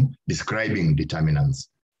apart from describing determinants.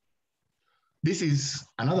 This is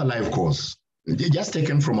another live course, just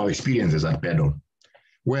taken from our experiences at PedaL,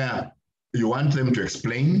 where you want them to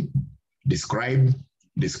explain, describe,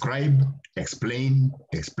 explain,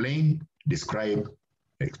 describe,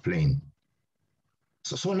 explain.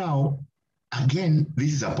 So now, again,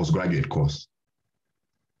 this is a postgraduate course.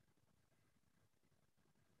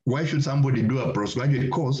 Why should somebody do a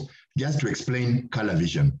postgraduate course just to explain color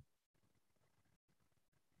vision?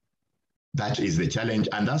 That is the challenge,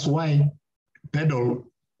 and that's why PedaL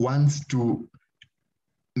wants to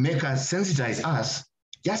make us, sensitize us,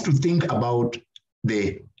 just to think about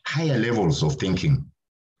the higher levels of thinking.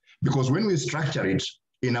 Because when we structure it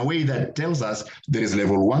in a way that tells us there is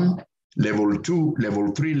level 1, level 2,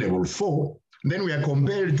 level 3, level 4, then we are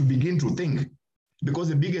compelled to begin to think, because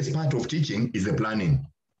the biggest part of teaching is the planning.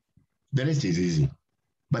 The rest is easy.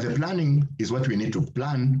 But the planning is what we need to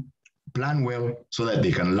plan well, so that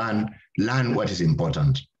they can learn what is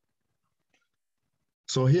important.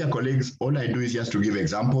 So here, colleagues, all I do is just to give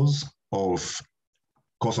examples of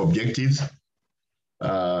course objectives.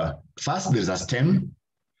 First, there's a STEM.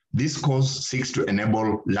 This course seeks to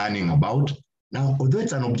enable learning about. Now, although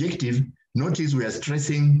it's an objective, notice we are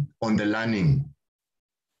stressing on the learning,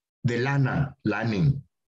 the learner learning.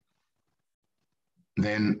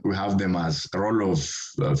 Then we have them as a role of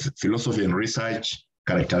philosophy and research,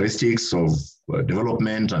 characteristics of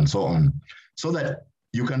development, and so on. So that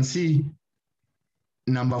you can see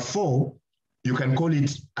number 4, you can call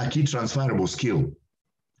it a key transferable skill.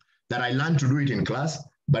 That I learned to do it in class,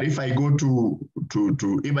 but if I go to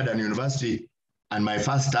Ibadan University and my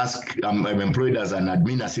first task, I'm employed as an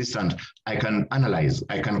admin assistant, I can analyze,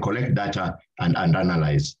 I can collect data and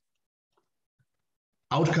analyze.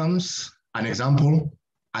 Outcomes, an example,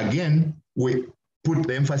 again, we put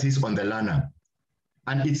the emphasis on the learner.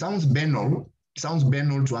 And it sounds banal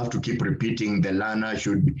to have to keep repeating the learner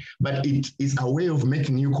should be, but it is a way of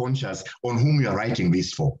making you conscious on whom you're writing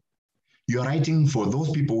this for. You're writing for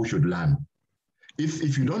those people who should learn.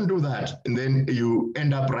 If you don't do that, and then you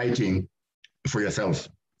end up writing for yourself,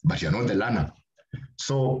 but you're not the learner.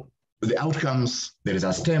 So the outcomes, there is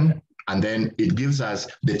a STEM, and then it gives us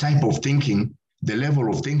the type of thinking, the level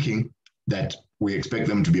of thinking that we expect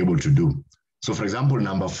them to be able to do. So for example,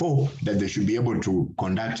 number 4, that they should be able to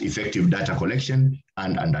conduct effective data collection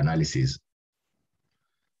and analysis.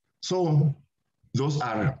 So those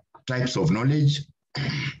are types of knowledge: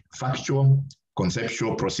 factual,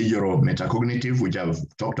 conceptual, procedural, metacognitive, which I've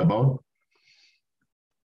talked about.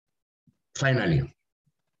 Finally,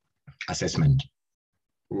 assessment.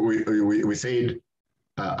 We said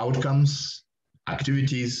outcomes,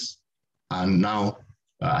 activities, and now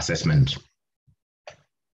assessment.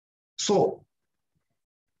 So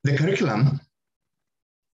the curriculum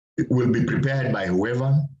will be prepared by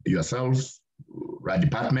whoever, yourself, a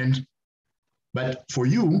department. But for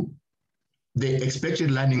you, the expected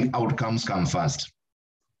learning outcomes come first.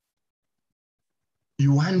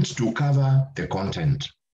 You want to cover the content.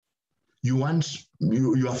 You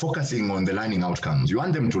are focusing on the learning outcomes. You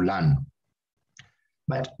want them to learn.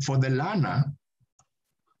 But for the learner,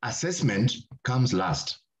 assessment comes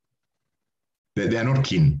last. They are not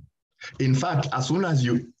keen. In fact, as soon as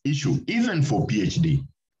you issue, even for PhD,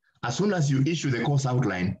 as soon as you issue the course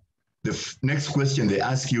outline, the next question they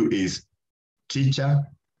ask you is, teacher,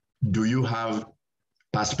 do you have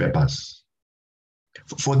past papers?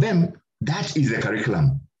 For them, that is the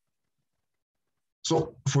curriculum.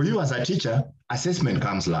 So for you as a teacher, assessment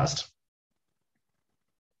comes last.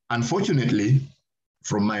 Unfortunately,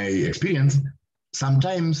 from my experience,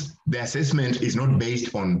 sometimes the assessment is not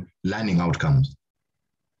based on learning outcomes.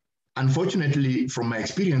 Unfortunately, from my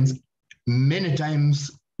experience, many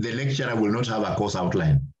times the lecturer will not have a course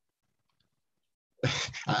outline.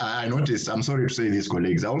 I noticed, I'm sorry to say this,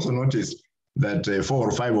 colleagues, I also noticed that 4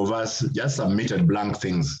 or 5 of us just submitted blank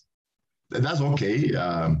things. That's okay,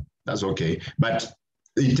 But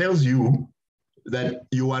it tells you that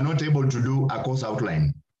you are not able to do a course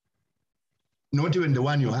outline, not even the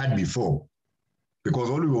one you had before, because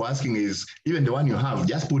all we were asking is, even the one you have,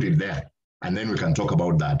 just put it there, and then we can talk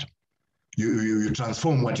about that. You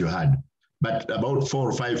transform what you had. But about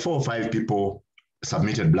 4 or 5 people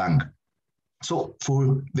submitted blank. So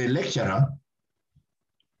for the lecturer,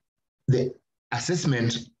 the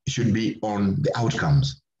assessment should be on the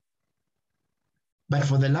outcomes. But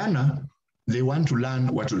for the learner, they want to learn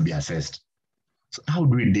what will be assessed. So how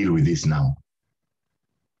do we deal with this now?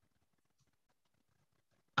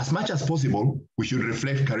 As much as possible, we should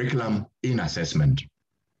reflect curriculum in assessment.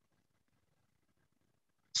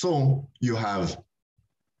 So you have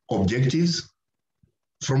objectives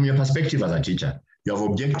from your perspective as a teacher. You have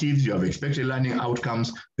objectives, you have expected learning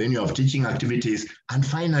outcomes, then you have teaching activities, and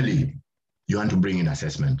finally, you want to bring in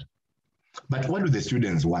assessment. But what do the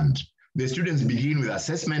students want? The students begin with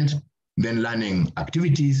assessment, then learning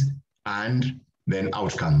activities, and then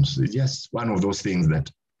outcomes. It's just one of those things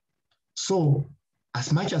that. So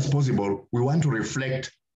as much as possible, we want to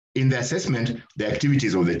reflect in the assessment the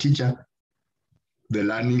activities of the teacher, the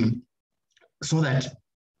learning, so that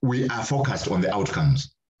we are focused on the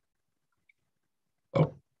outcomes.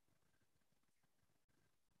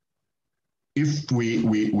 If we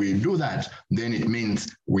do that, then it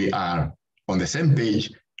means we are on the same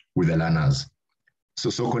page with the learners.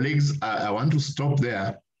 So colleagues, I want to stop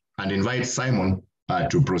there and invite Simon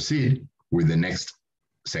to proceed with the next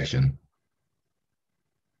section.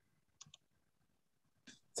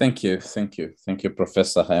 Thank you,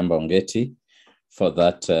 Professor Hayamba-Ongeti, for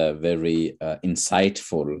that very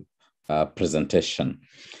insightful presentation.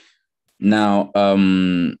 Now,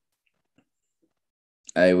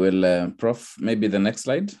 I will, Prof, maybe the next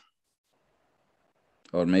slide,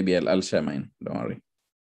 or maybe I'll share mine, don't worry.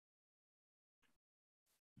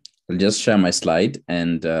 I'll just share my slide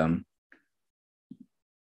and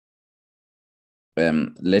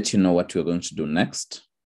let you know what we're going to do next.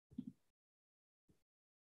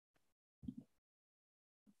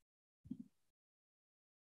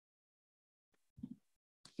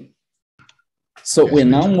 So we're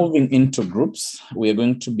now moving into groups. We are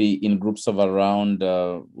going to be in groups of around,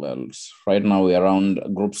 well, right now we're around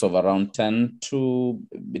groups of around 10 to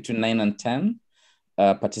between 9 and 10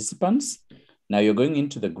 participants. Now you're going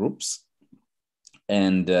into the groups,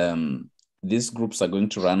 and these groups are going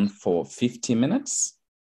to run for 50 minutes.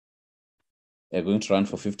 They're going to run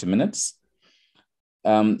for 50 minutes.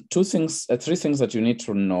 Three things that you need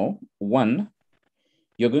to know. One,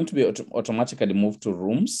 you're going to be automatically moved to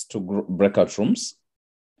rooms, to breakout rooms.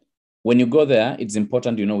 When you go there, it's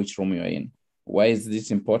important you know which room you're in. Why is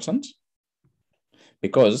this important?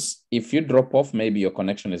 Because if you drop off, maybe your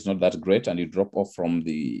connection is not that great and you drop off from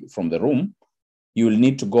the room, you will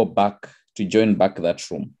need to go back to join back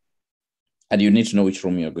that room. And you need to know which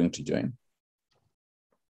room you're going to join.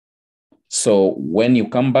 So when you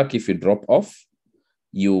come back, if you drop off,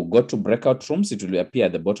 you go to breakout rooms, it will appear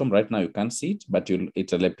at the bottom. Right now, you can't see it, but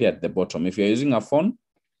it will appear at the bottom. If you're using a phone,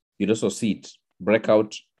 you'll also see it,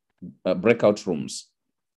 breakout rooms.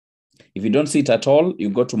 If you don't see it at all, you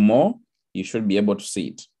go to more, you should be able to see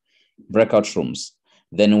it, breakout rooms.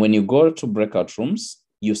 Then when you go to breakout rooms,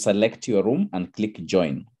 you select your room and click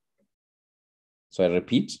join. So I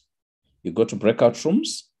repeat, you go to breakout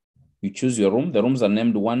rooms, you choose your room. The rooms are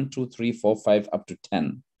named 1, 2, 3, 4, 5, up to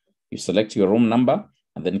 10. You select your room number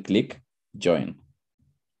and then click join.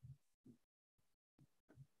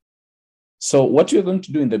 So what we're going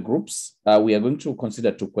to do in the groups, we are going to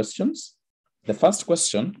consider 2 questions. The first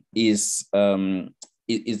question is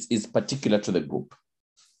particular to the group.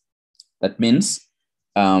 That means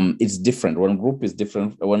it's different. One group is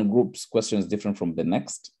different. One group's question is different from the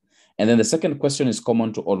next. And then the second question is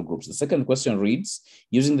common to all groups. The second question reads,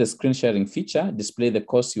 using the screen sharing feature, display the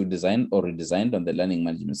course you designed or redesigned on the learning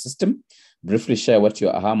management system. Briefly share what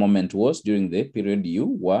your aha moment was during the period you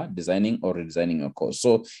were designing or redesigning your course.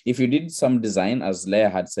 So if you did some design, as Leah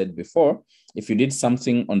had said before, if you did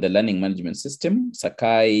something on the learning management system,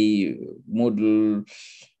 Sakai, Moodle,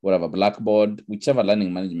 whatever, Blackboard, whichever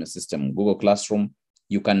learning management system, Google Classroom,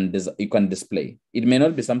 you can display. It may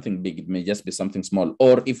not be something big, it may just be something small.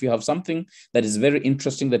 Or if you have something that is very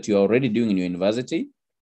interesting that you're already doing in your university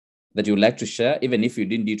that you would like to share, even if you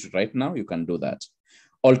didn't do it right now, you can do that.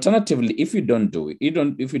 Alternatively, if you don't do it,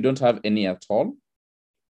 if you don't have any at all,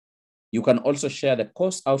 you can also share the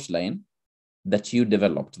course outline that you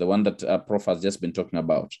developed, the one that Prof has just been talking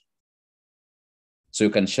about. So you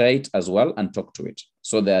can share it as well and talk to it.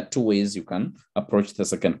 So there are two ways you can approach the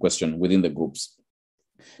second question within the groups.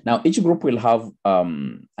 Now, each group will have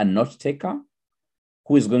a note taker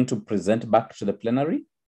who is going to present back to the plenary.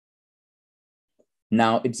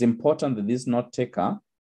 Now, it's important that this note taker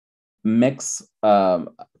makes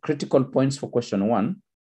critical points for question 1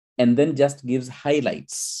 and then just gives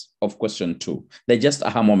highlights of question 2. They're just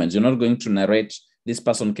aha moments. You're not going to narrate, this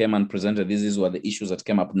person came and presented, these were the issues that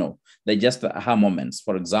came up. No, they're just aha moments.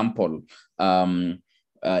 For example,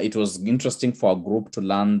 it was interesting for a group to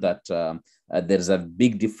learn that there's a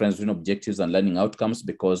big difference between objectives and learning outcomes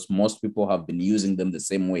because most people have been using them the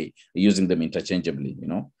same way, using them interchangeably,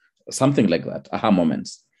 something like that, aha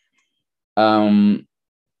moments.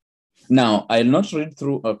 Now, I'll not read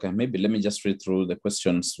through, okay, maybe let me just read through the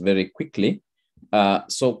questions very quickly.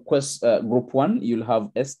 So group 1, you'll have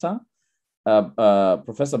Esther,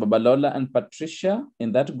 Professor Babalola, and Patricia.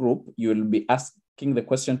 In that group, you will be asking the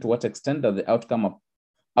question, to what extent does the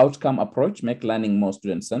outcome approach make learning more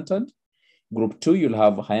student-centered? Group 2, you'll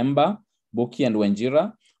have Haemba, Buki, and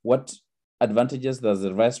Wenjira. What advantages does the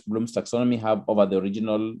revised Bloom's taxonomy have over the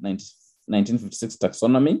original 1956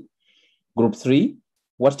 taxonomy? Group 3,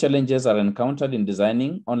 what challenges are encountered in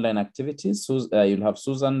designing online activities? So you'll have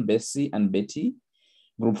Susan, Bessie, and Betty.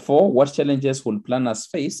 Group 4, what challenges will planners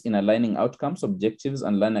face in aligning outcomes, objectives,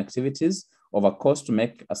 and learning activities of a course to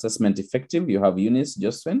make assessment effective? You have Eunice,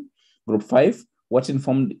 Josephine. Group 5, what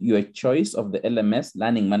informed your choice of the LMS,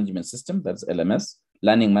 Learning Management System, that's LMS,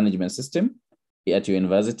 Learning Management System at your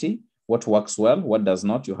university? What works well, what does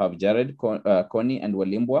not? You have Jared, Connie, and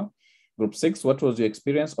Walimbwa. Group 6, what was your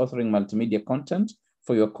experience authoring multimedia content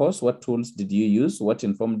for your course? What tools did you use? What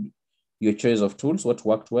informed your choice of tools? What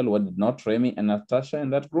worked well, what did not? Remy and Natasha in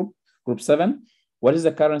that group. Group 7, what is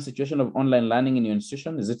the current situation of online learning in your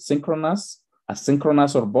institution? Is it synchronous,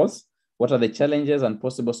 asynchronous, or both? What are the challenges and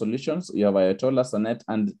possible solutions? You have Ayatollah, Sanet,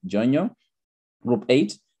 and Jonyo. Group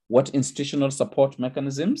 8, what institutional support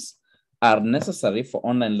mechanisms are necessary for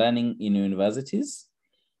online learning in universities?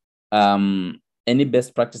 Any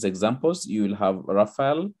best practice examples? You will have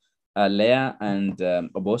Raphael, Leah, and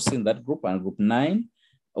Obosi in that group. And group 9,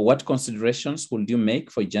 what considerations would you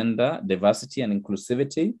make for gender diversity and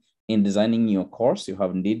inclusivity in designing your course? You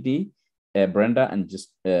have Ndidi, Brenda, and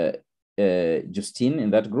Justine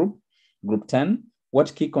in that group. Group 10,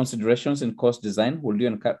 what key considerations in course design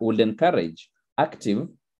would encourage active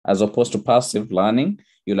as opposed to passive learning?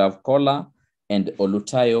 You'll have Kola and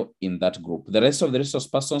Olutayo in that group. The rest of the resource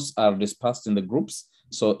persons are dispersed in the groups.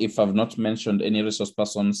 So if I've not mentioned any resource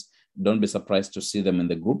persons, don't be surprised to see them in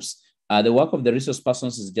the groups. The work of the resource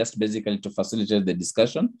persons is just basically to facilitate the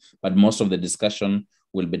discussion, but most of the discussion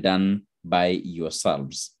will be done by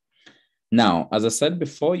yourselves. Now, as I said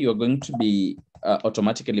before, you're going to be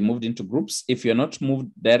automatically moved into groups. If you're not moved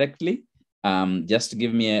directly, just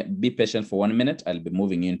be patient for 1 minute. I'll be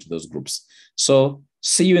moving you into those groups. So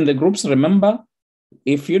see you in the groups. Remember,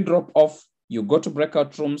 if you drop off, you go to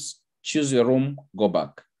breakout rooms, choose your room, go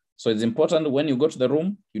back. So it's important when you go to the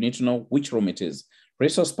room, you need to know which room it is.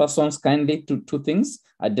 Resource persons kindly do 2 things: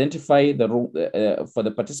 identify the room for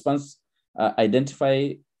the participants,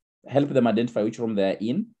 help them identify which room they're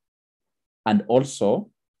in. And also,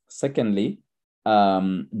 secondly,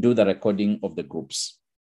 do the recording of the groups.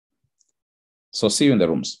 So see you in the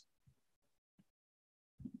rooms.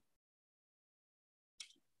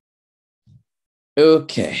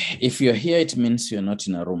 Okay, if you're here, it means you're not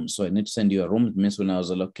in a room. So I need to send you a room. It means when I was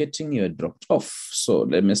allocating, you're dropped off. So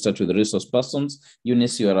let me start with the resource persons.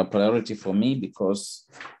 Eunice, you are a priority for me because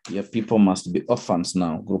your people must be orphans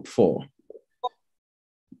now. Group 4.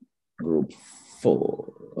 Group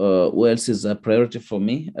 4. Who else is a priority for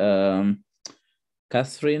me?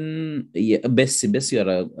 Catherine, yeah, Bessie, Bessie,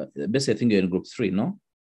 I think you're in group 3, no?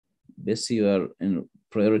 Bessie, you are in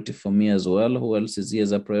priority for me as well. Who else is here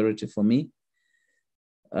as a priority for me?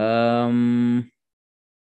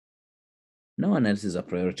 No one else is a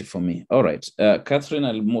priority for me. All right. Catherine,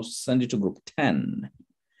 I'll send you to group 10.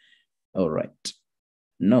 All right.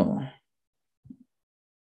 No.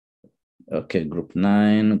 Okay, group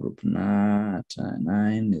 9. Group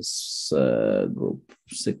 9 is group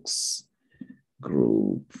 6.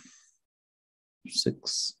 Group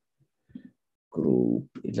 6. Group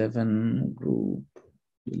 11. Group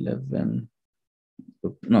 11.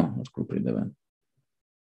 No, not group 11.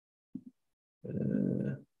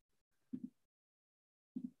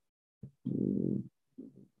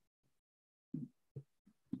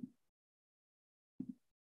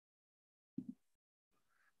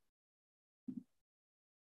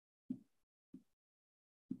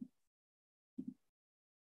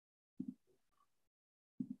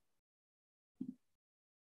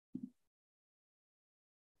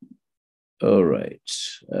 All right.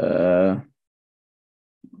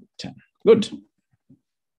 10. Good.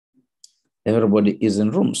 Everybody is in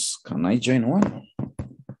rooms. Can I join one?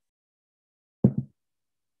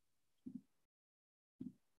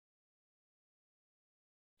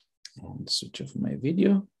 And switch off my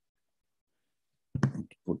video.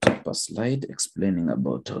 Put up a slide explaining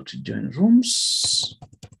about how to join rooms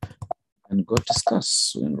and go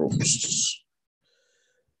discuss in rooms.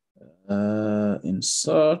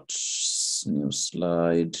 Insert, new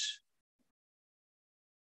slide,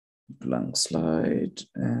 blank slide,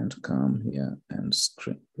 and come here and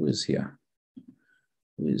screen. Who is here?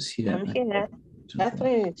 Who is here? I'm here.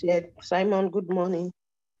 Catherine is here. Simon, good morning.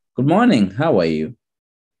 Good morning. How are you?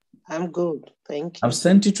 I'm good. Thank you. I've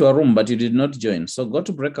sent you to a room, but you did not join. So go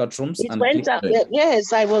to breakout rooms It and went click up. join.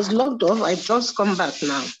 Yes, I was logged off. I've just come back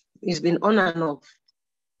now. It's been on and off.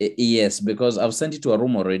 Yes, because I've sent you to a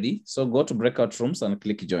room already. So go to breakout rooms and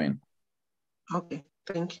click join. Okay,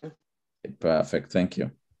 thank you. Perfect. Thank you.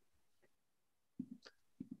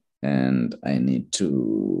 And I need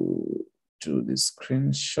to do the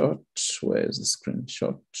screenshot. Where is the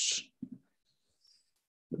screenshot?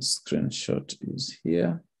 The screenshot is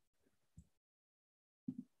here.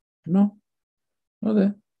 No, not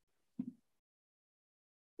there.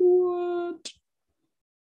 What?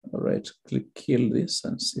 All right, click kill this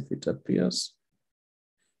and see if it appears.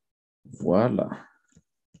 Voila.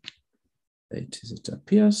 It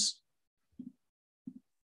appears.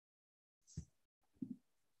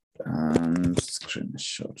 And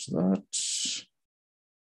screenshot that.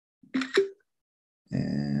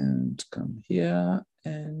 And come here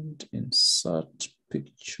and insert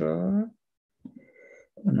picture.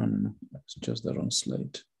 Oh, no, that's just the wrong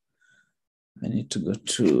slide. I need to go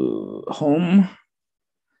to home,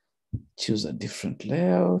 choose a different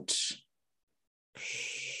layout,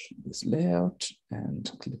 this layout,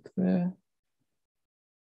 and click there.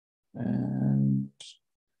 And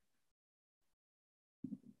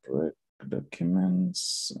break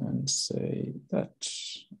documents and say that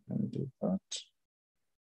and do that.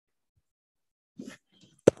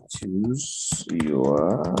 Choose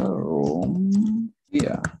your room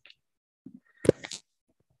here.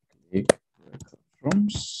 Click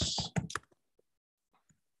rooms.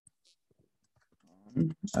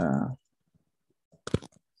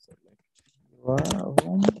 Select your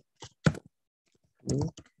room.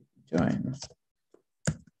 Click join.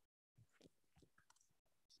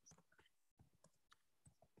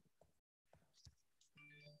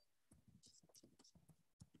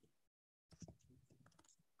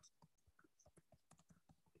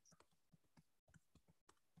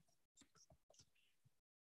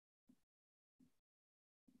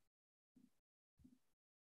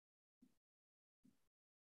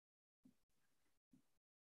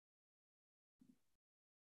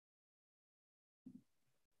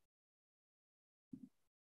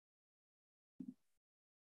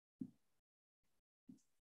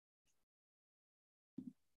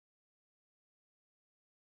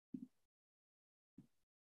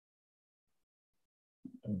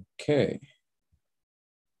 Okay.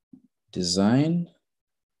 Design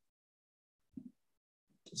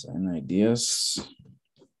ideas.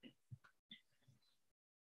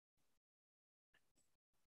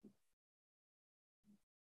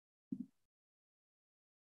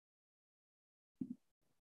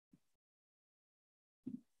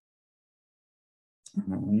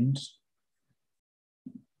 And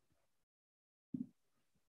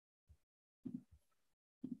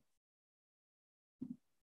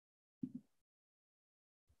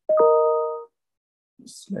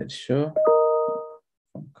slideshow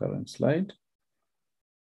from current slide.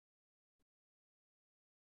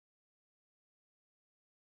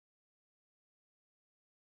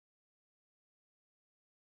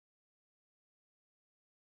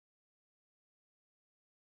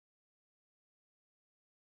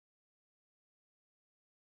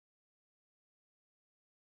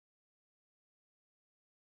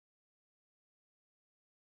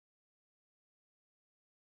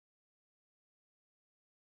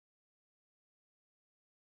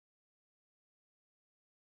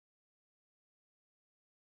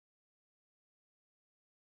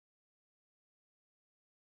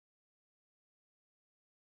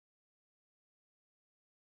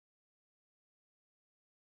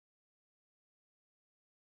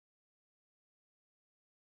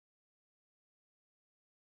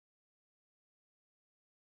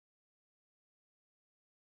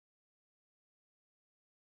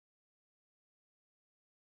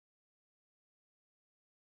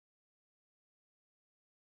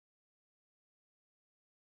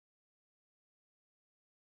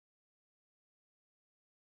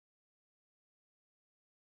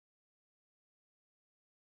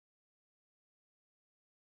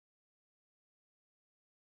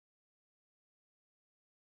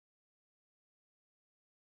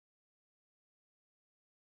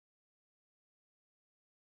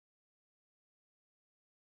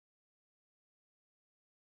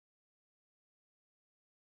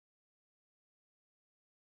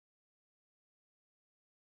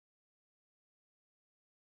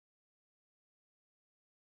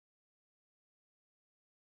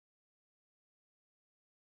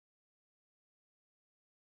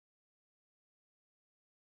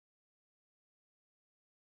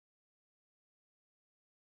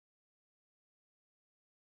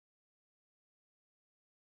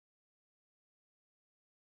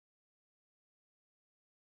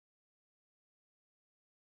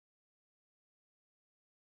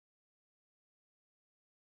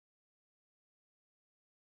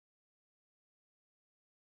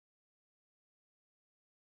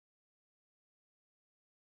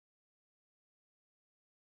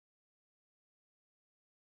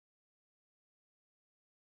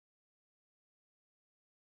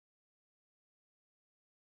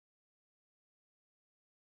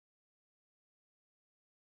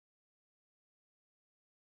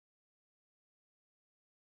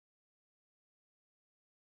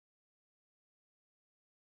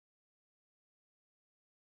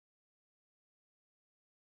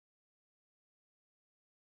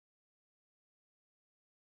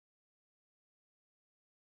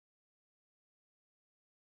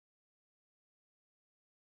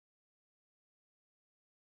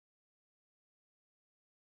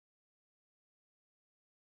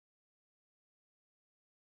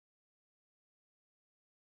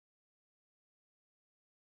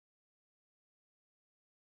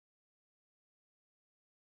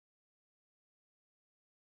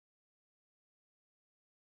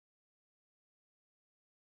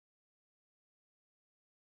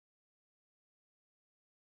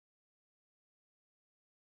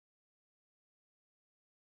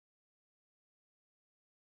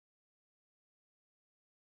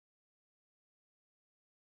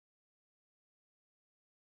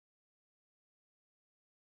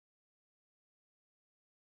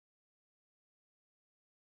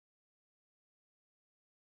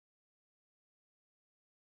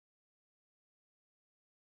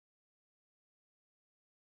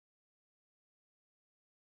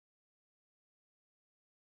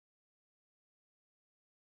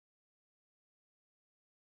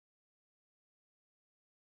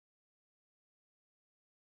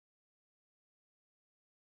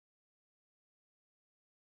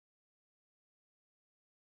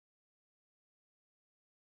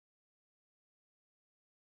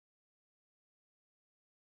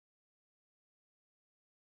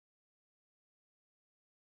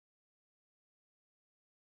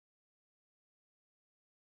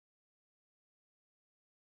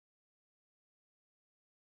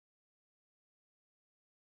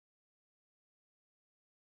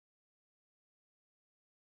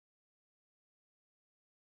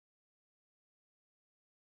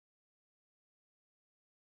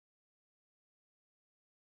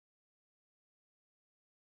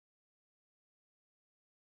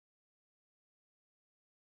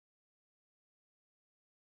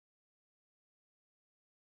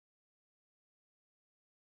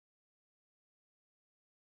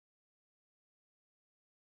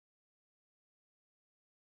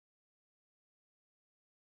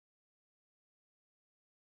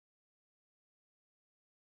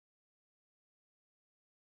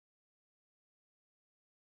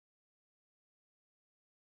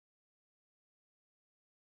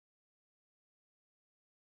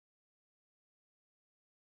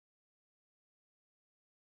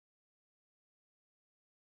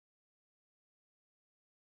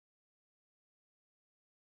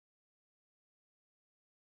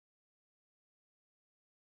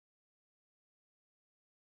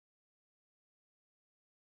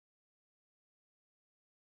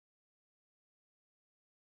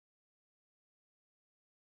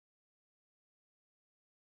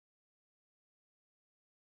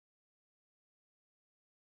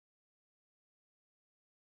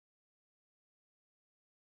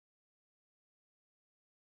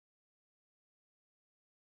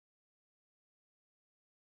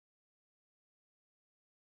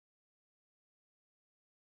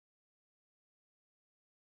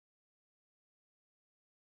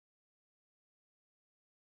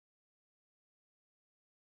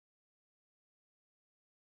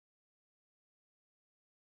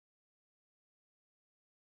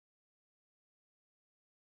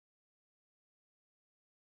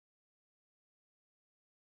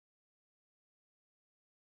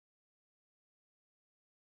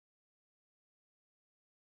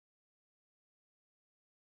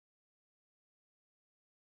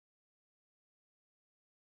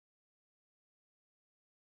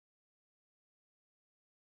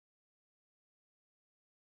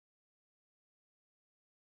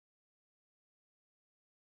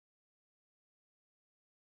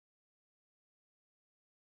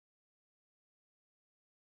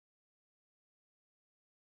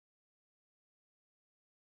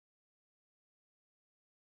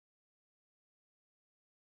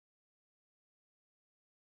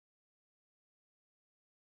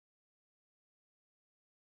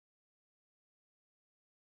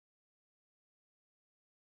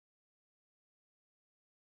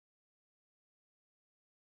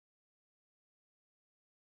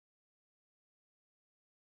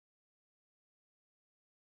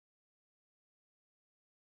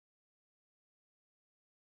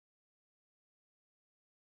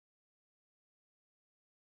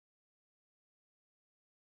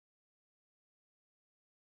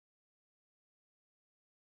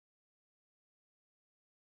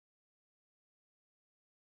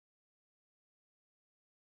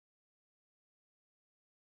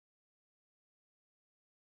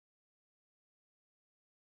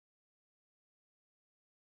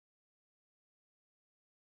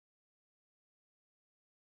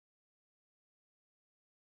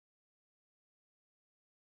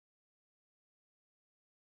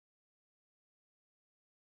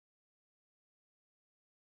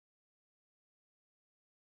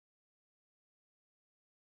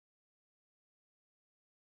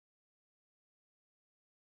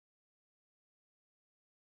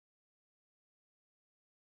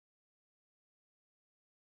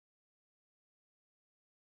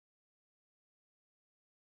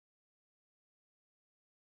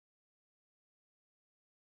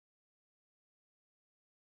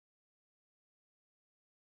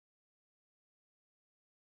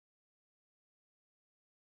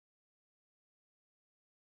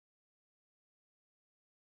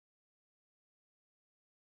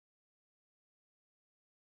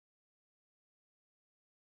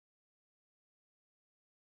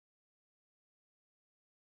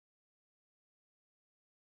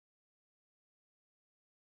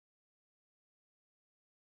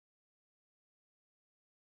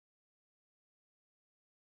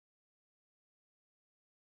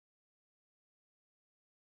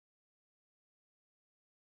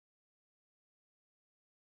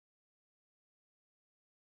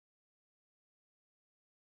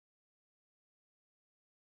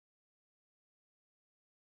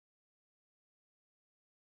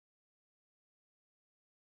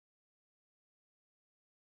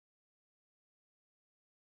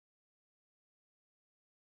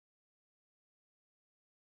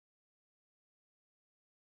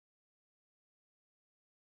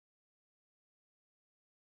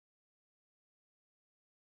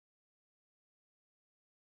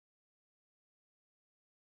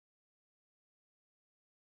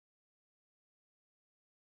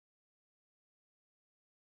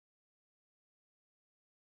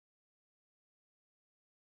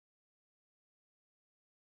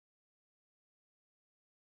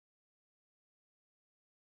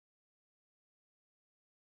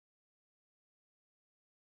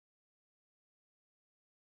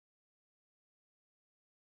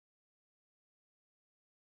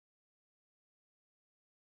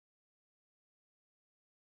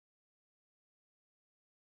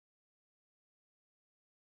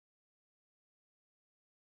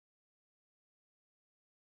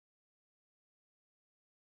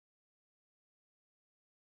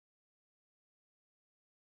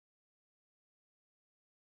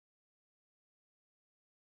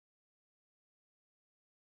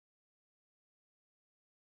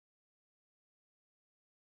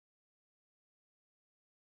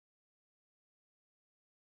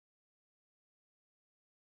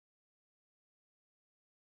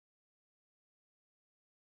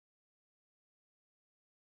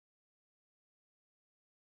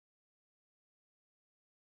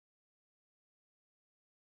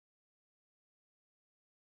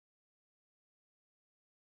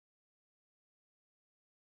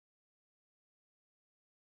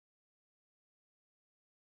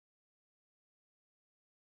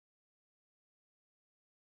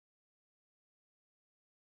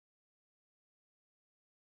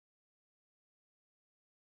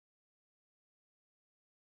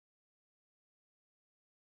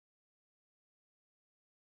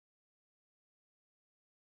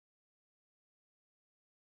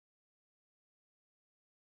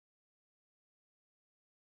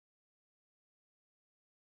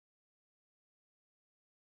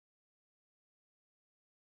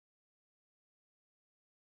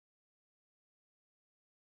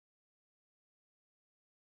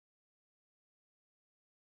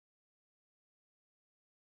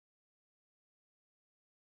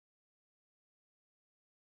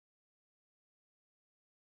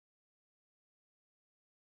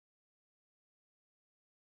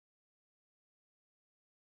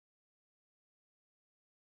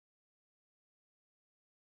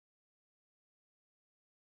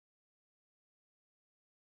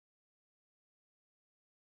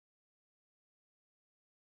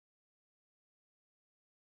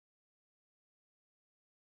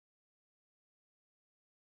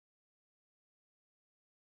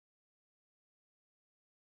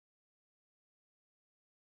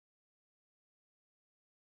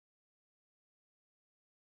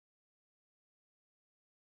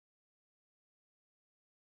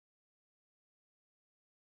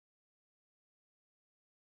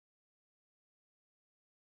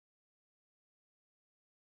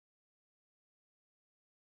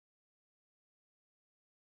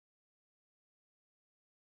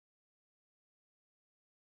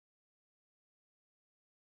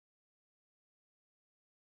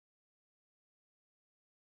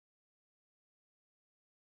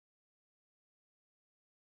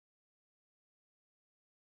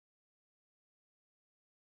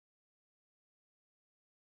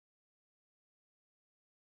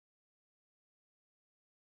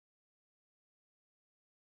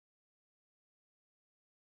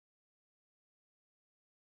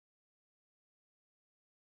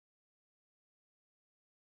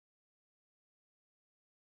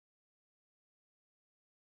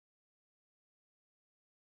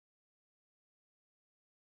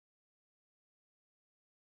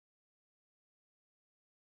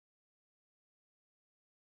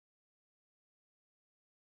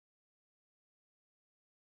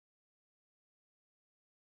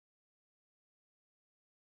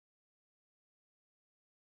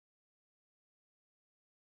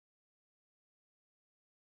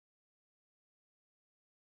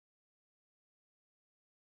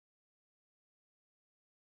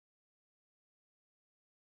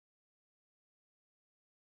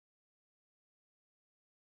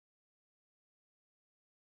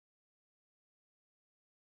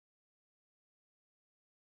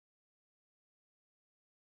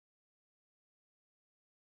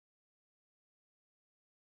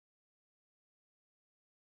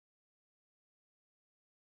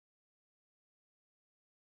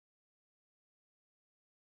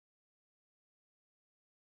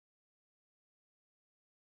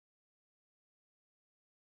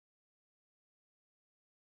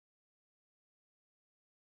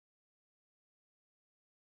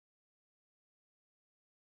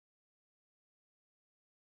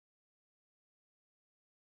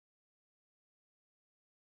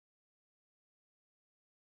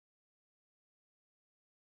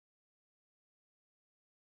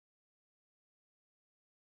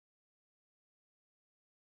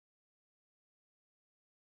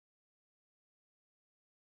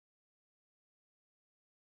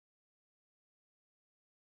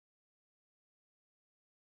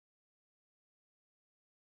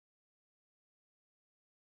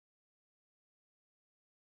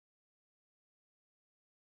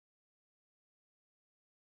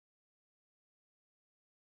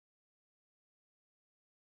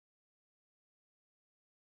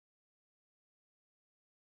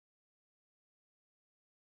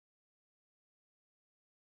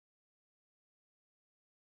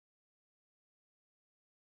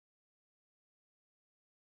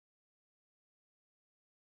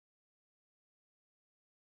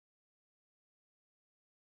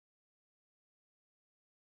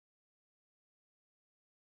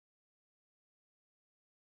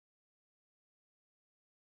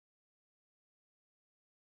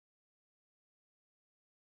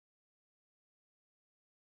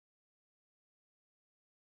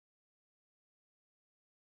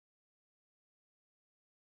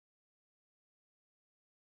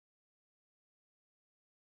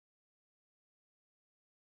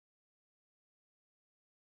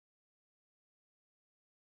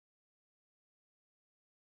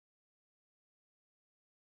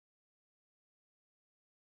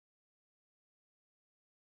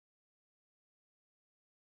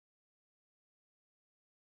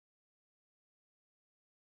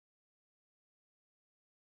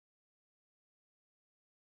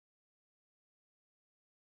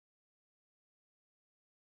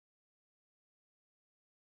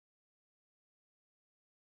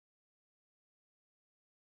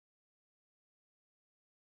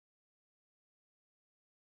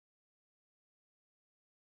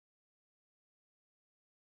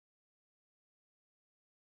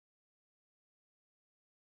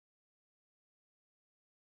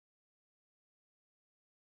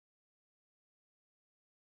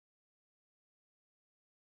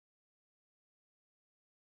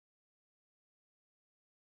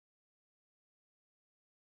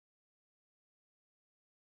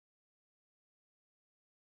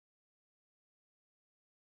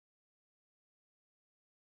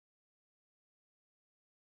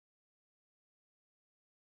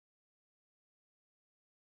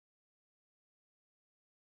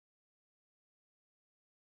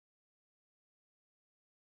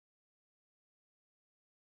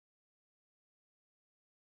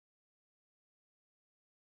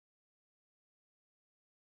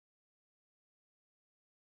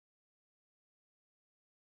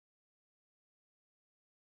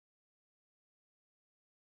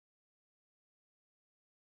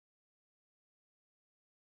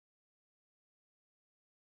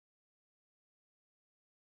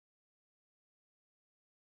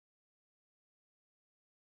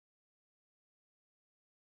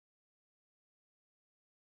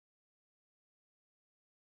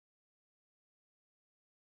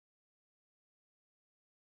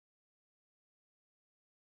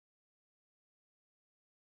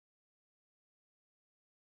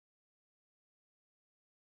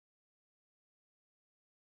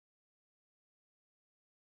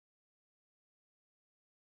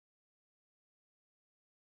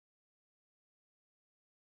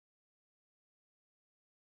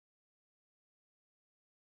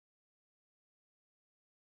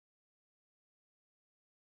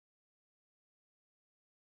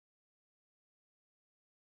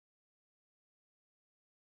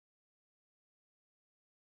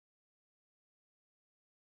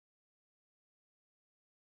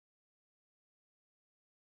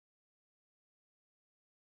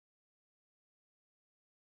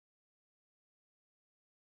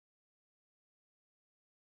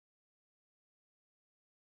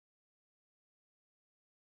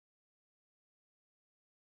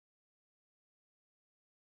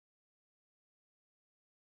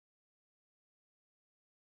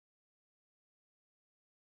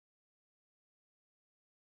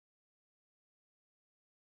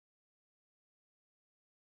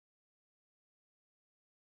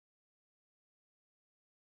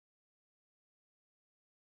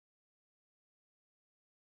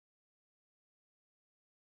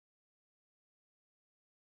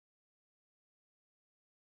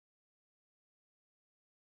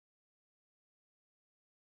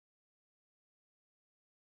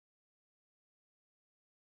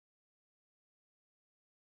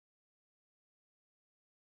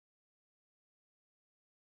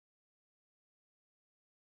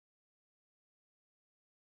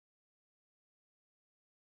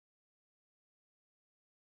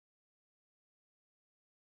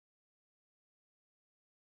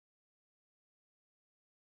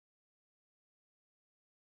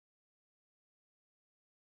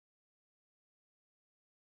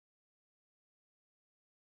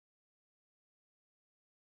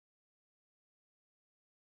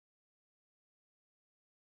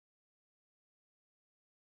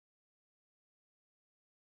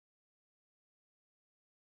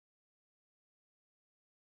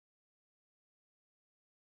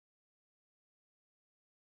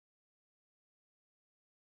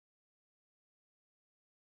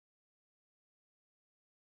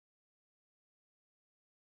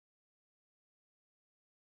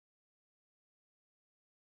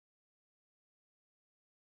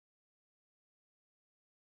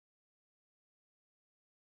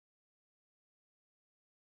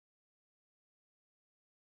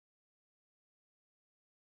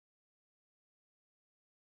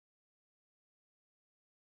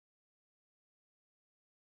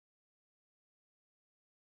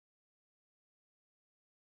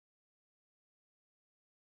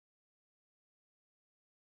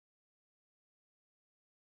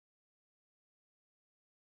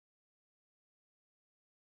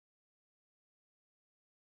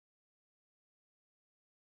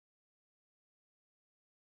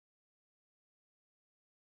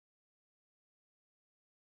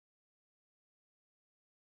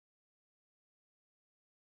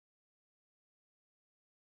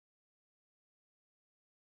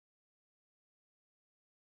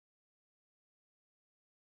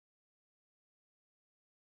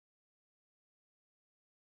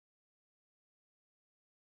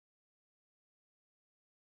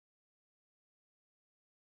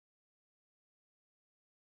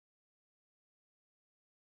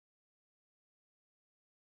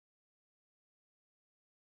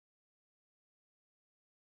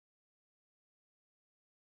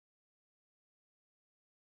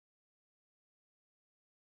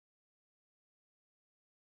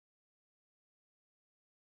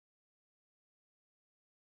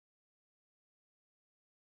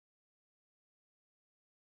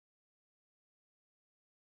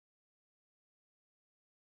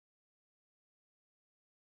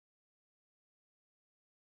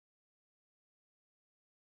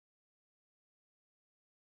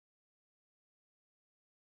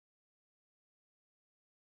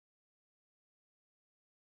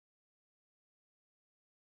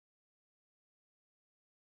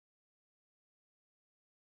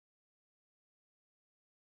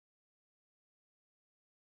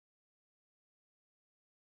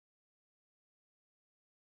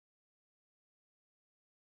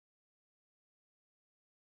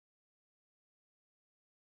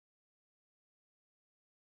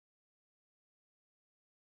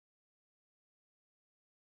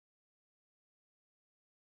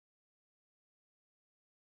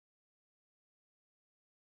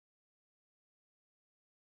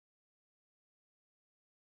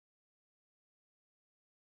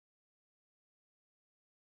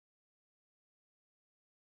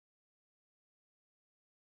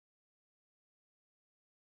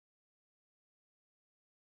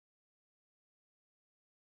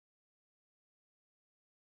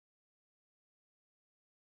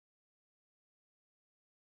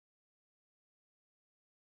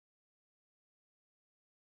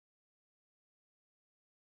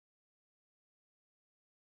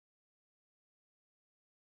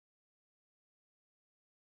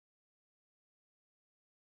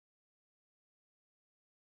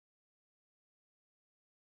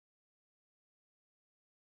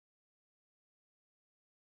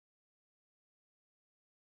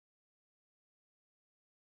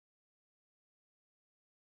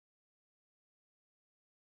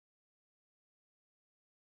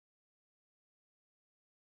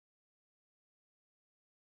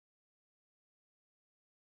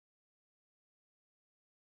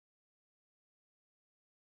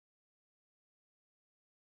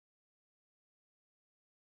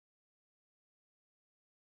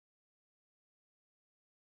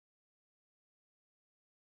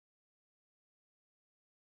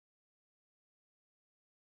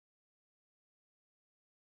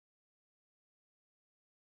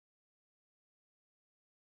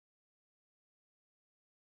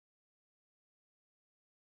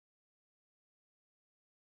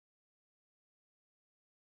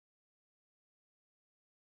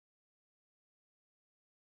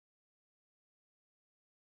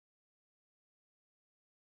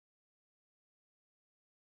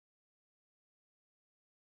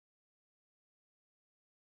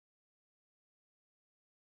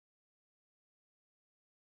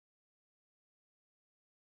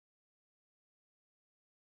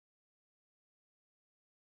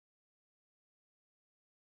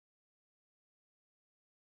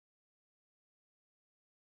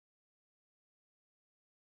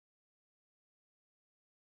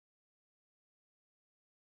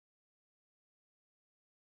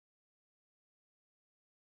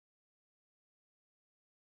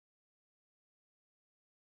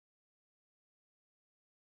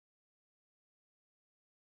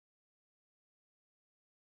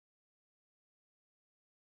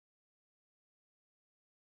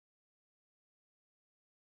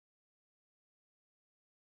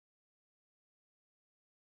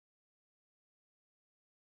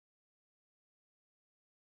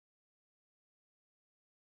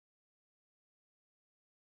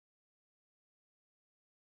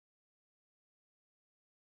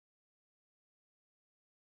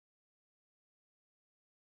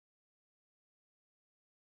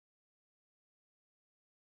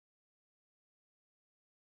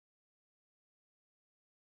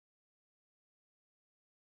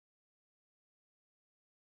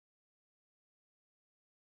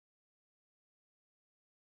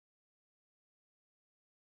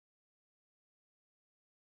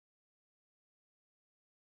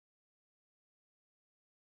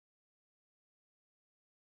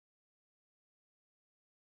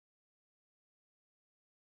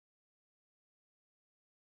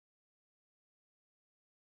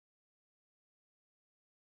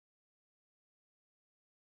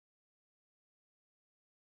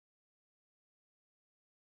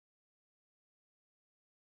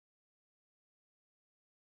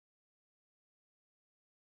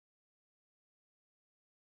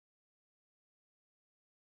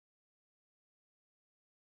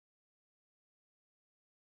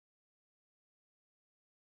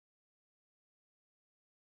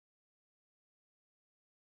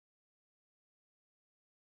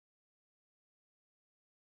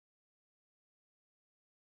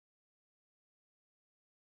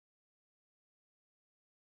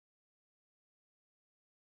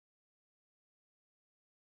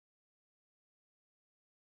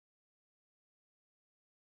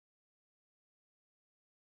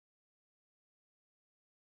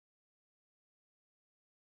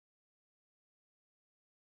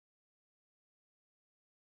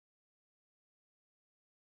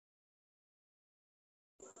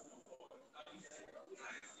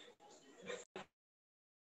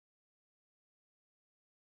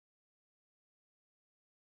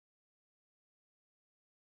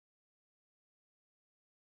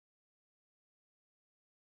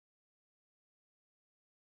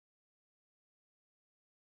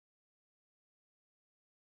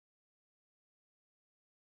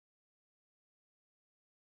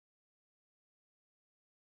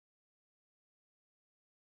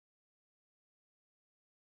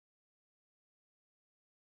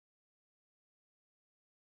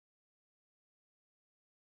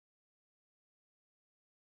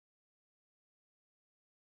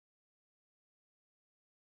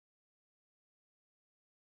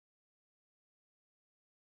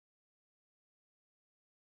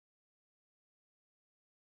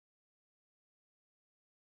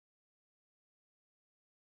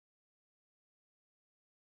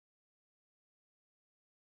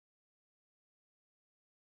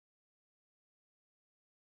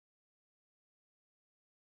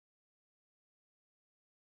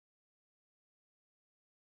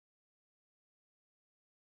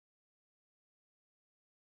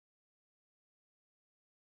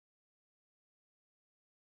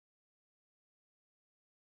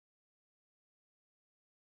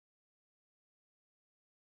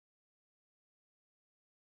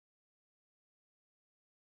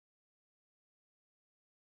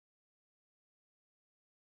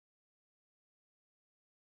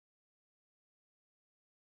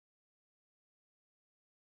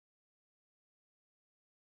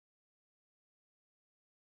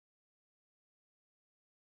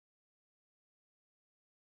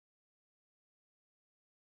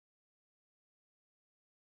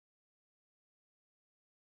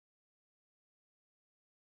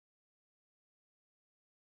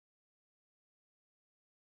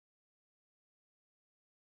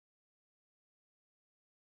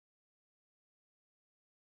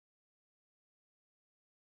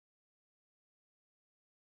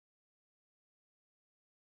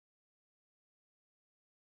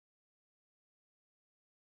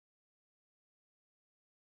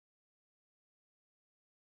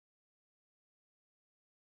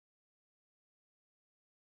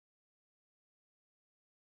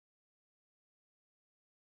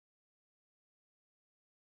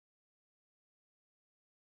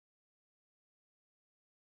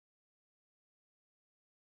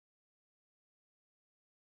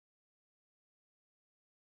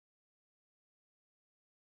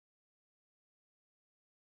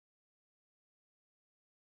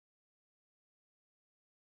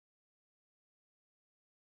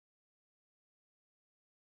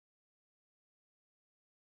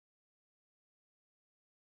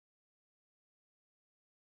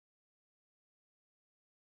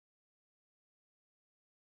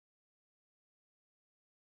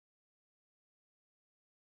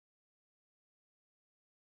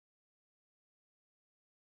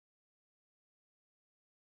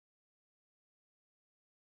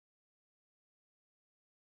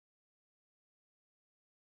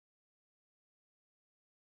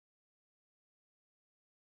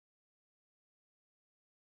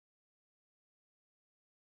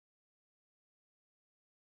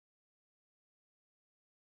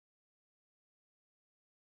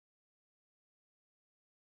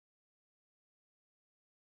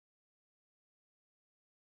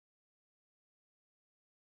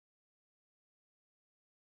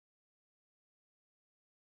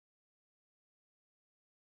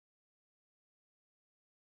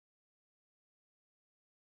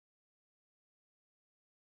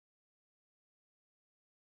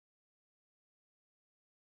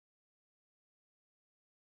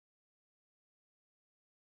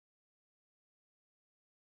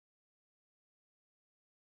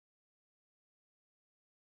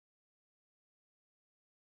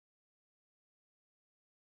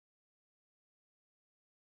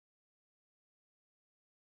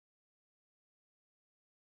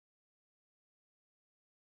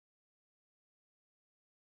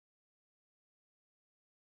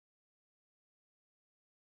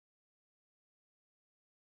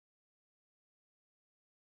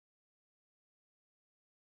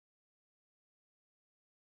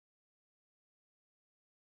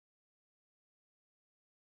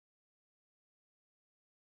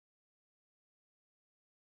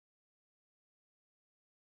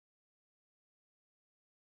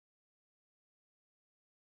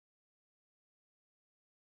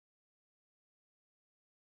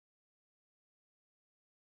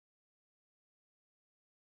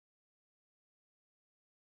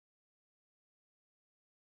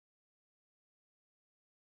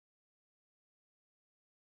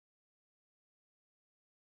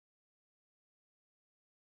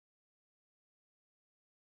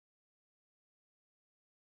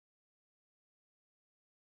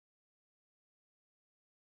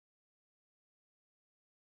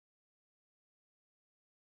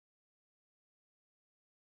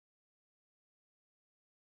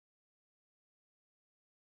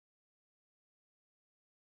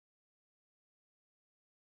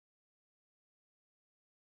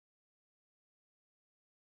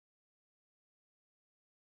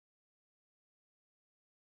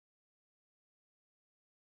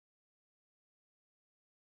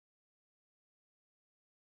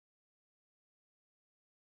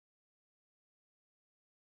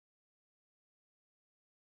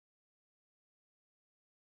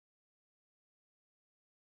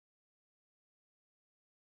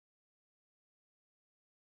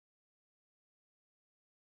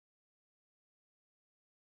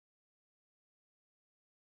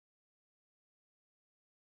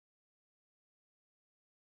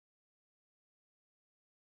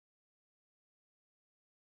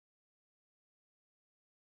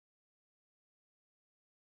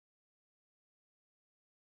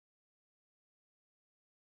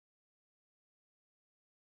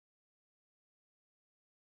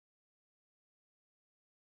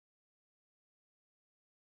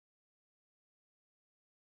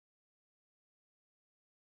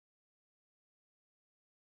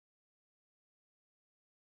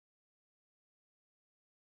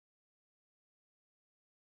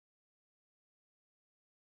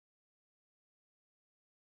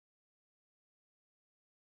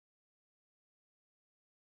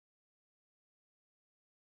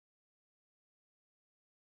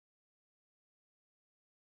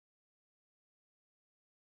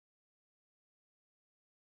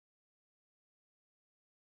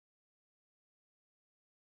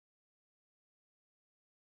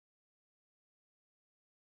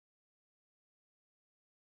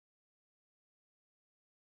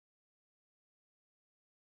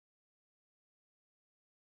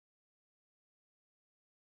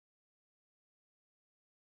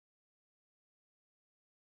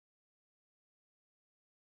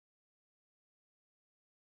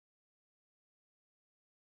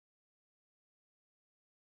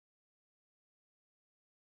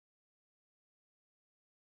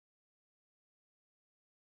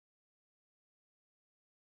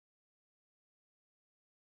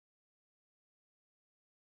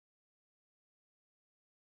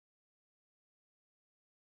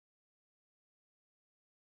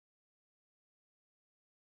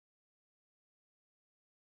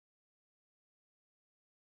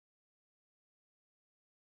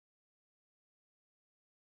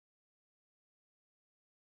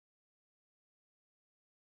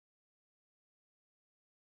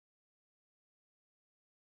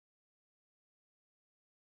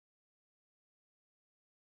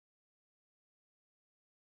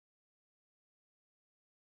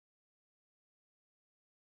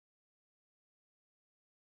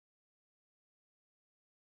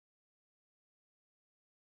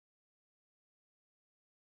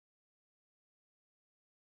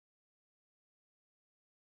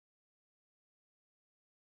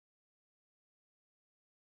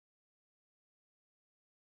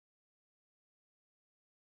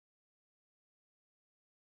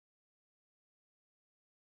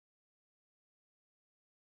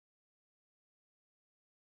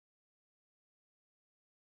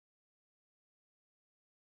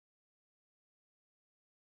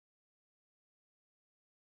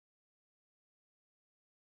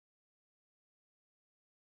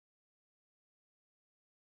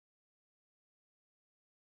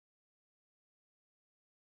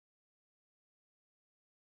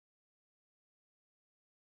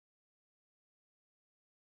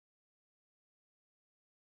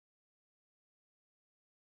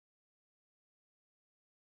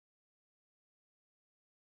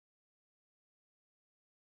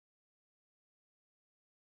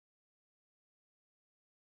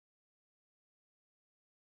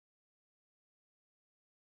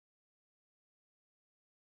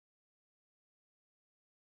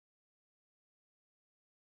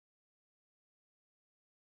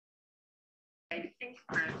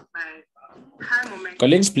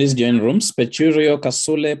 Colleagues, please join rooms. Pechurio,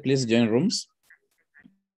 Kasule, please join rooms.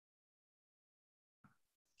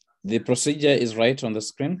 The procedure is right on the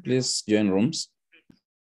screen. Please join rooms.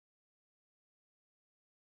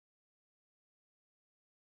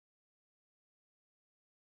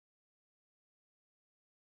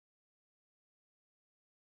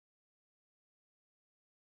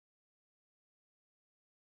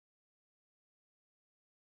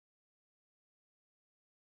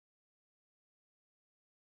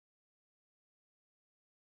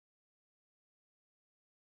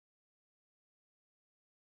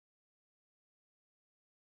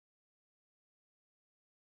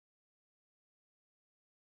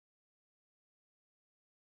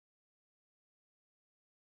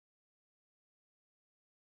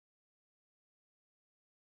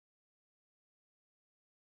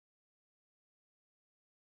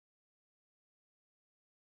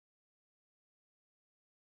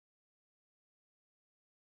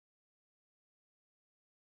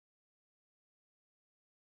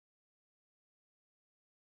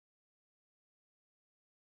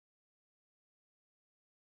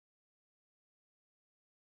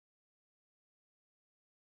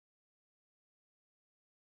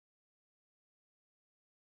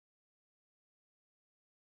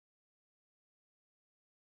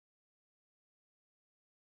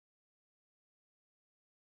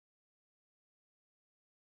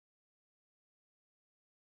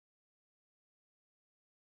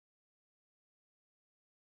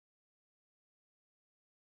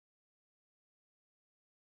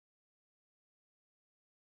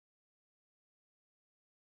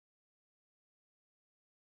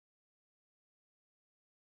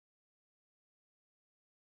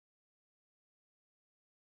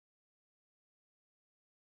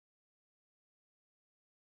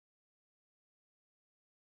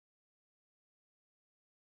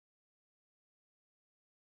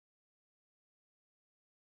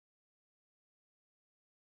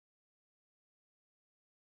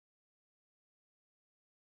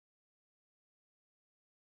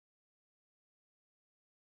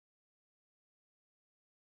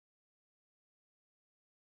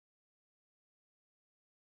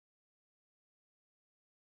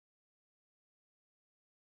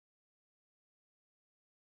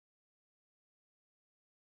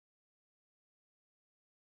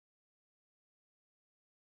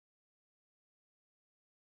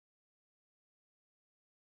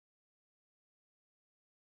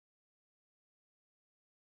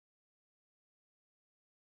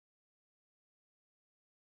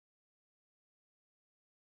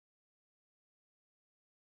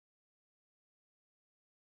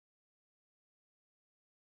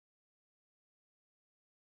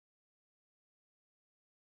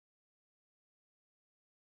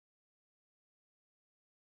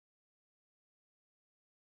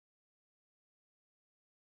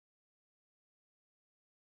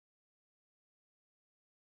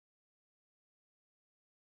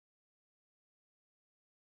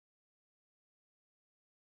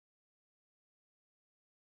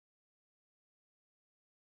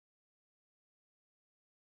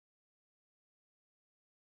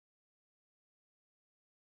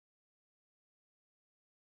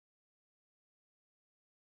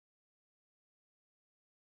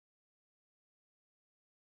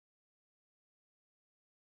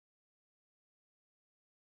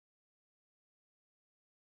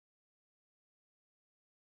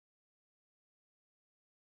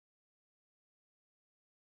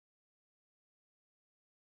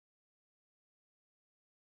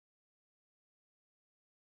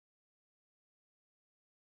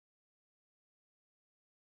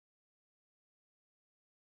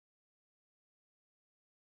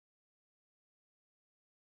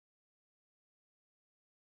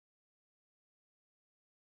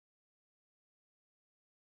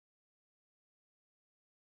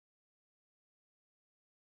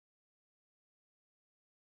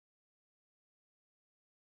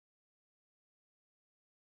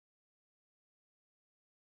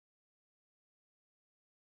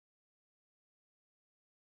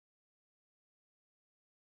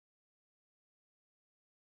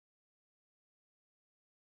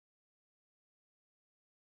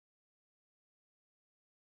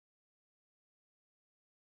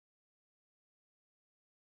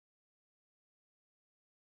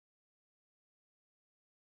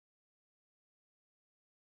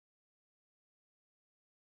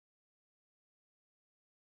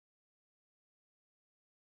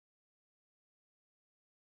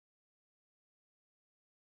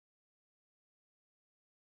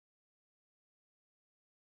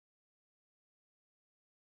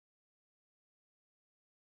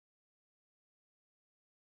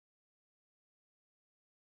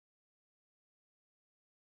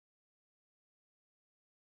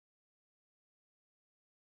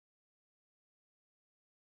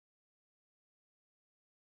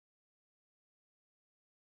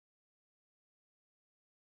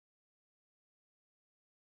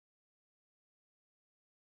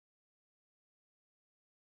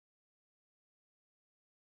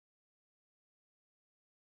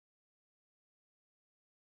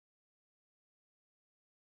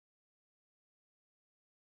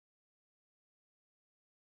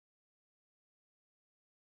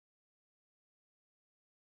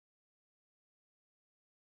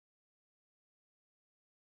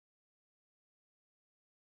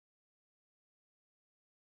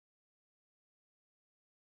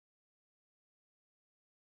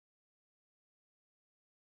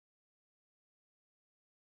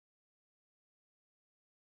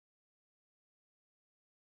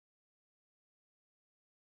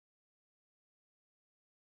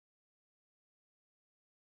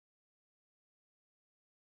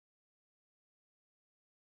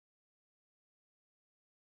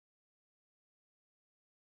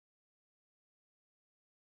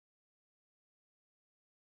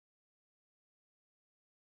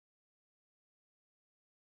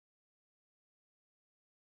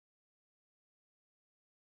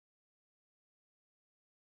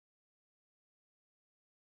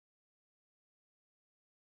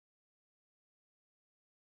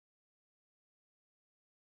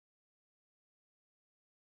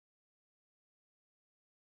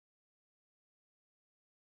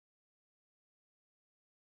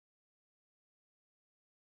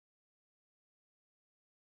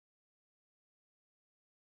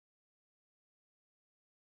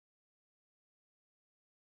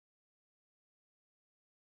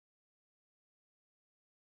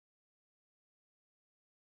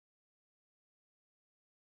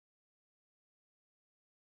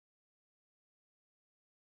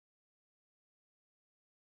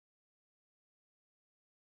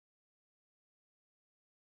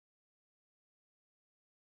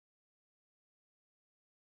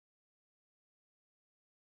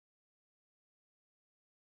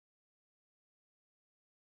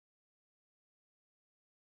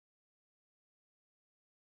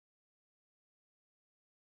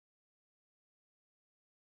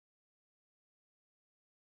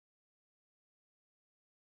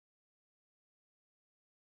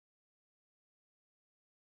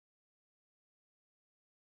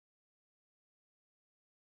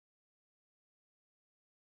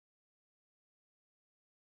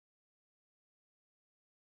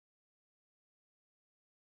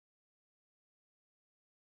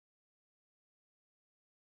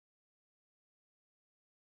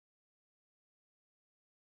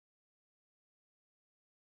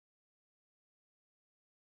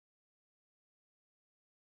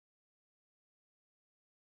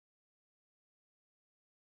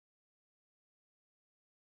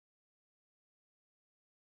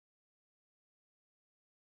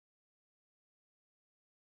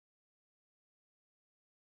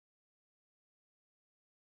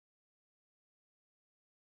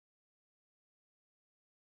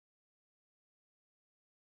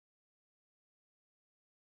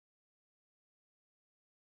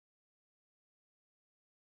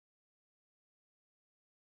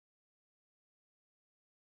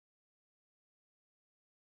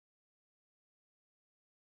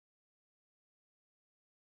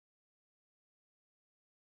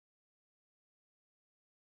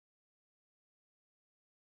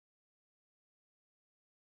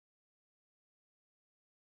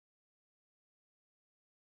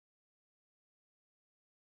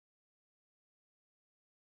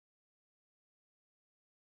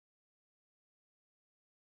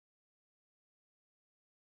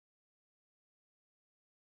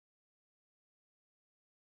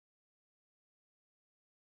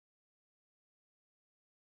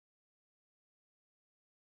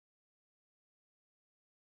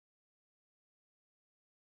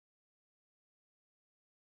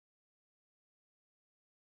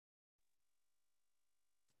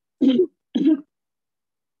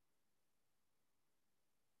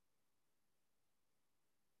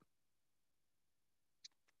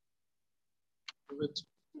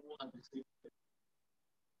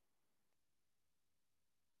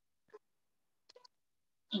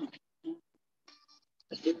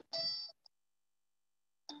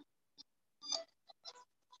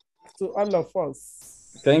 To all of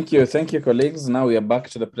us. Thank you, colleagues. Now we are back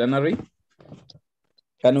to the plenary.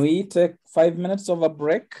 Can we take 5 minutes of a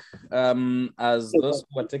break? As those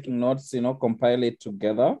who are taking notes, compile it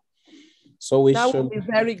together. So we That should would be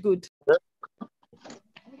very good.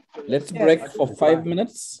 Let's break for 5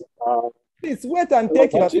 minutes. Please wait and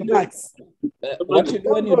take your snacks. What you do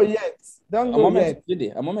when you go yet. Don't go yet.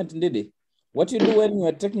 A moment, Ndidi. What you do when you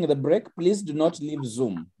are taking the break, please do not leave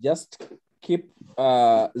Zoom. Just keep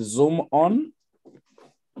Zoom on.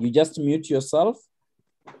 You just mute yourself,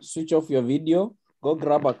 switch off your video, go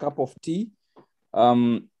grab a cup of tea.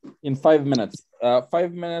 In 5 minutes.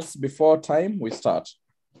 5 minutes before time, we start.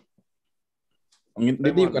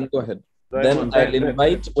 Ndidi, you can go ahead. Then I'll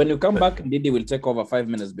invite, when you come back, Ndidi will take over 5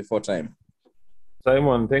 minutes before time.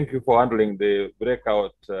 Simon, thank you for handling the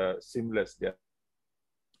breakout seamlessly.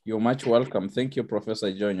 You're much welcome. Thank you,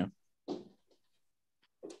 Professor Jonyo.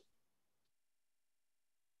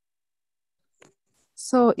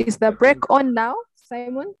 So is the break on now,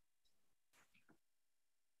 Simon?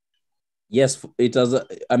 Yes, it has.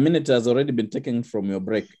 A minute has already been taken from your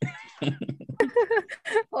break. Okay.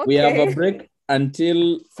 We have a break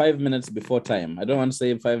until 5 minutes before time. I don't want to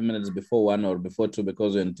say 5 minutes before 1 or before 2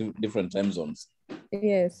 because we're in different time zones.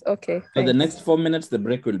 Yes, okay. So the next 4 minutes, the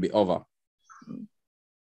break will be over.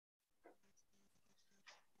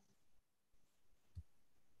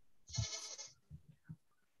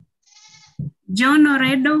 John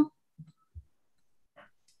Oredo,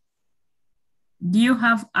 do you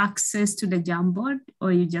have access to the Jamboard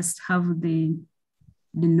or you just have the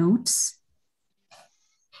notes?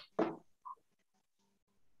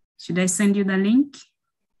 Should I send you the link?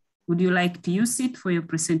 Would you like to use it for your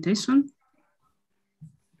presentation?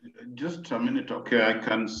 Just a minute, okay. I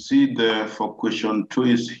can see for question 2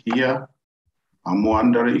 is here. I'm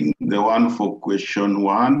wondering the one for question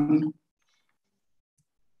 1.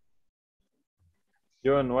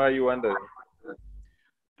 John, why are you wondering?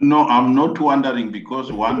 No, I'm not wondering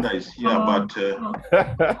because Wanda is here, but...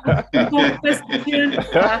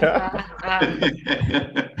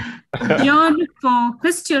 John, for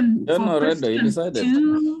question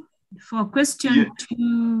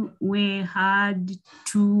 2, we had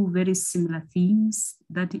 2 very similar themes.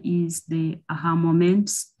 That is the aha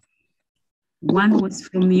moments. One was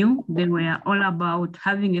from you. They were all about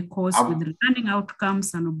having a course with learning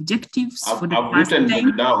outcomes and objectives for the first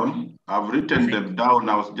time. I've written them down.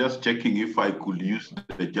 I was just checking if I could use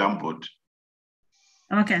the Jamboard.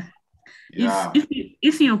 Okay. Yeah.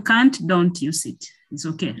 If you can't, don't use it. It's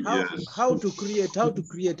okay. How to create?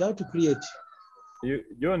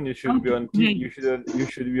 John, you should be on tea. You should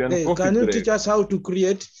be on coffee. Can you teach us how to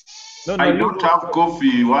create? No, I don't have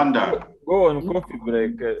coffee, Wanda. Go on coffee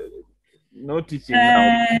break. No teaching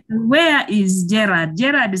now. Where is Gerard?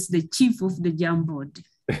 Gerard is the chief of the Jamboard.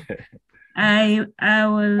 I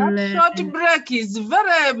will. That short break is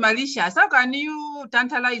very malicious. How can you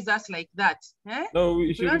tantalize us like that? Eh? No,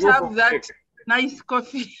 we should don't go have for that break. Nice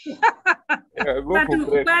coffee. Yeah,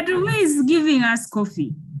 but who is giving us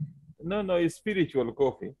coffee? No, it's spiritual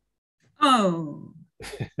coffee. Oh.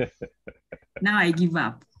 Now I give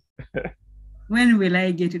up. When will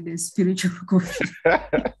I get the spiritual coffee?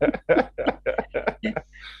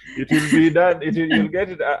 It will be done. You'll get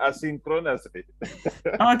it asynchronously.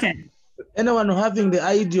 Okay. Anyone having the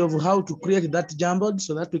idea of how to create that Jamboard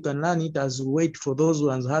so that we can learn it as we wait for those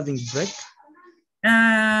ones having break?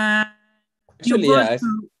 Actually,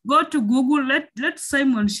 go to Google. Let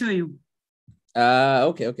Simon show you.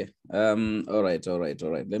 Okay. All right.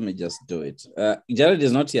 Let me just do it. Jared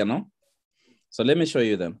is not here, no? So let me show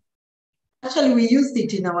you them. Actually, we used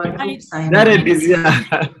it in our group. Jared is here.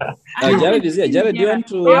 Jared is here. Jared, do you want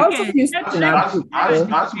to?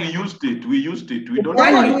 As we used it. We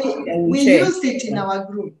don't. We used it in our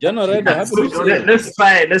group. John already.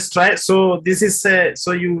 Let's try. So this is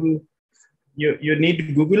so you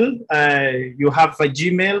need Google. You have a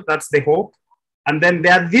Gmail. That's the hope. And then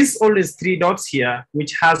there are these always 3 dots here,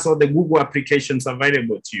 which has all the Google applications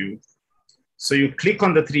available to you. So you click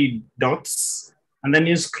on the 3 dots, and then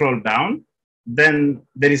you scroll down. Then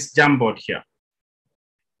there is Jamboard here.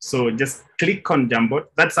 So just click on Jamboard.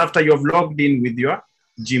 That's after you have logged in with your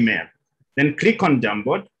Gmail. Then click on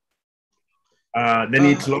Jamboard. Then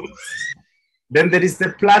it loads. Then there is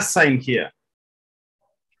the plus sign here.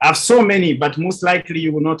 I have so many, but most likely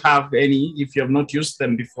you will not have any if you have not used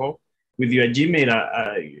them before with your Gmail.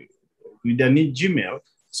 You don't need Gmail.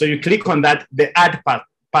 So you click on that, the add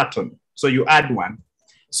button. So you add one.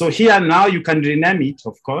 So here now you can rename it,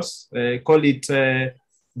 of course, call it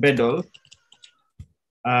PedaL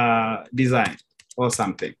design or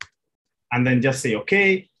something. And then just say,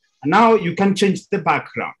 okay. And now you can change the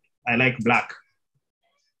background. I like black.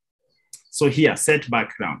 So here, set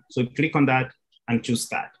background. So click on that and choose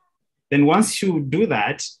that. Then once you do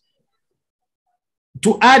that,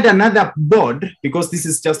 to add another board, because this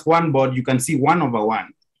is just one board, you can see 1/1.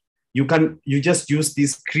 You just use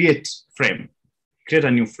this create frame, create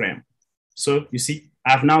a new frame. So you see,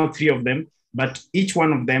 I have now 3 of them, but each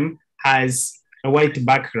one of them has a white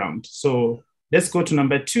background. So let's go to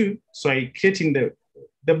number 2. So I creating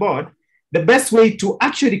the board. The best way to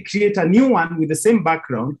actually create a new one with the same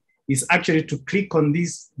background is actually to click on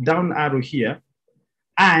this down arrow here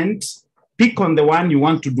and pick on the one you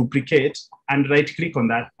want to duplicate and right click on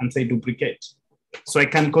that and say duplicate. So I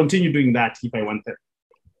can continue doing that if I wanted.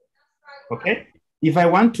 Okay. If I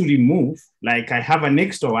want to remove, like I have an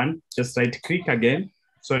extra one, just right click again,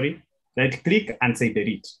 right click and say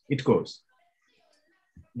delete. It goes,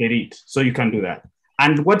 delete. So you can do that.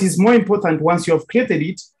 And what is more important, once you have created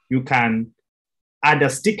it, you can add a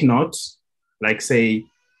stick note, like say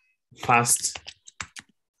first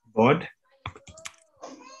board.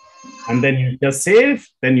 And then you just save,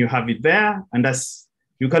 then you have it there. And that's,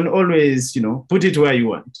 you can always, put it where you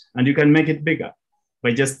want. And you can make it bigger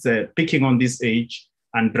by just picking on this edge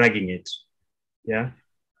and dragging it. Yeah.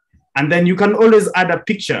 And then you can always add a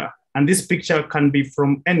picture. And this picture can be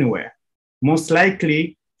from anywhere, most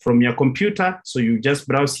likely from your computer. So you just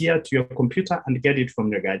browse here to your computer and get it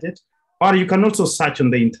from your gadget. Or you can also search on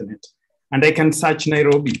the internet. And I can search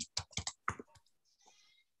Nairobi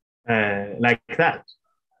like that.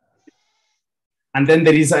 And then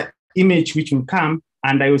there is an image which will come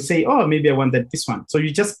and I will say, oh, maybe I wanted this one. So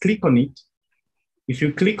you just click on it. If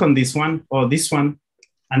you click on this one or this one,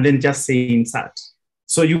 and then just say insert.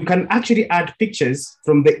 So you can actually add pictures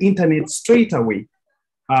from the internet straight away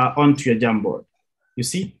onto your Jamboard. You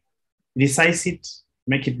see, resize it,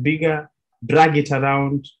 make it bigger, drag it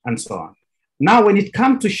around, and so on. Now, when it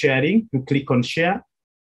comes to sharing, you click on share,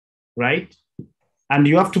 right? And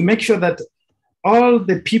you have to make sure that all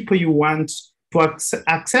the people you want to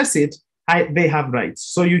access it, they have rights.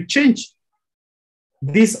 So you change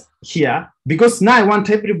this here, because now I want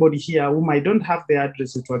everybody here whom I don't have the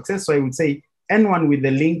address to access. So I would say anyone with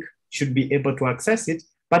the link should be able to access it,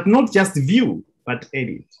 but not just view, but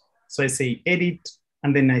edit. So I say edit,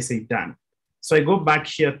 and then I say done. So I go back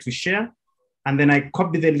here to share, and then I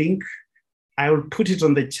copy the link. I will put it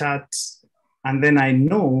on the chat, and then I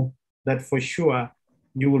know that for sure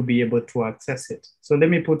you will be able to access it. So let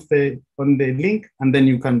me put on the link, and then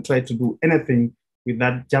you can try to do anything with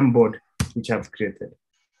that Jamboard which I've created.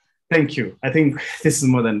 Thank you. I think this is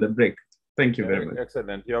more than the break. Thank you very much.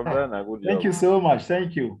 Excellent. You have done a good job. Thank you so much.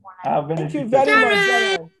 Thank you. Thank you very much,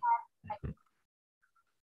 Jared.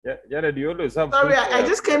 Yeah, Jared, you always have. Sorry, I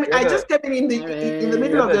just came in the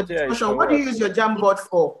middle of the discussion. What do you use your Jamboard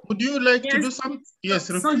for? Would you like to do something? Yes,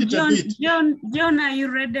 repeat John, a bit. John, are you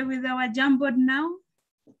ready with our Jamboard now?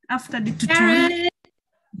 After the tutorial?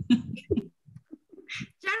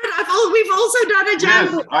 Jared, we've also done a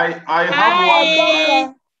Jamboard. Yes, I have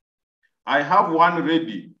one. I have one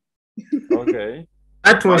ready. Okay.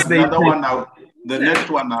 That was the other one. The next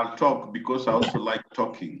one I'll talk because I also like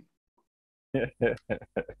talking.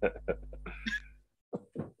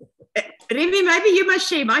 Remy, maybe you must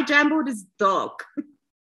share. My Jamboard is dark.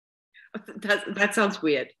 That sounds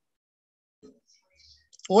weird.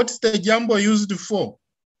 What's the Jamboard used for?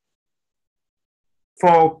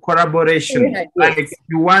 For collaboration. Yeah, like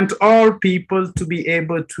you want all people to be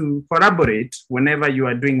able to collaborate whenever you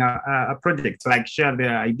are doing a project, like share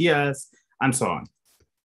their ideas and so on.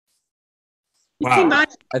 Wow.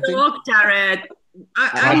 I think, Jared.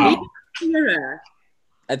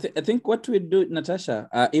 I think what we do, Natasha,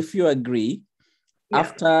 if you agree,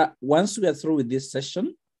 once we are through with this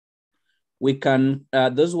session, we can,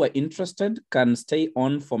 those who are interested can stay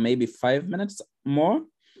on for maybe 5 minutes more.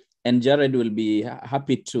 And Jared will be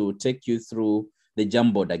happy to take you through the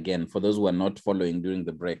Jamboard again for those who are not following during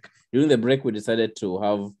the break. During the break, we decided to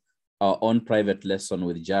have our own private lesson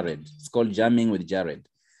with Jared. It's called Jamming with Jared.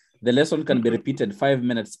 The lesson can be repeated 5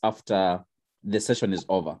 minutes after the session is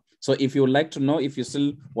over. So if you would like to know if you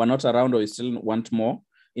still were not around or you still want more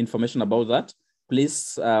information about that,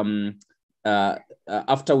 please,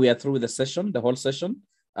 after we are through with the session, the whole session,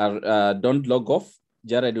 don't log off.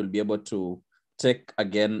 Jared will be able to take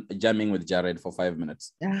again Jamming with Jared for 5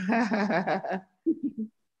 minutes. And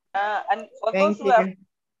for those who have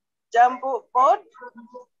Jamboard,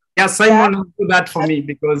 Yeah, Simon will do that for me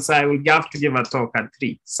because I will have to give a talk at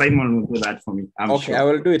 3. Simon will do that for me. I'm Okay, sure. I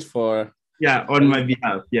will do it for. Yeah, on my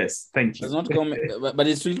behalf. Yes, thank you. It's not but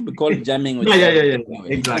it should be called jamming with. Yeah.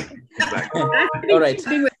 Exactly. All right.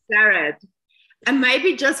 With Jared. And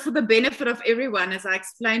maybe just for the benefit of everyone, as I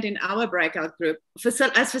explained in our breakout group,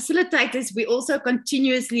 as facilitators, we also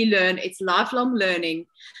continuously learn. It's lifelong learning.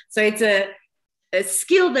 So it's a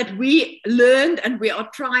skill that we learned and we are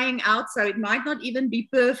trying out. So it might not even be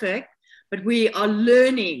perfect, but we are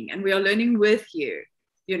learning and we are learning with you,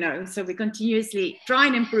 so we continuously try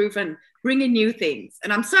and improve and bring in new things.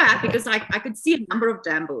 And I'm so happy because I could see a number of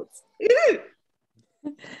jamboards.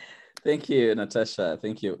 Thank you, Natasha.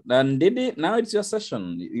 Thank you. And Ndidi, now it's your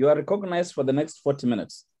session. You are recognized for the next 40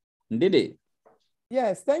 minutes. Ndidi.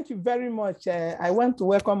 Yes, thank you very much. I want to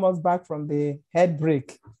welcome us back from the head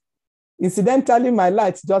break. Incidentally, my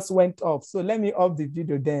lights just went off, so let me off the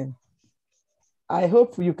video then. I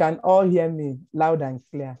hope you can all hear me loud and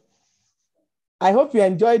clear. I hope you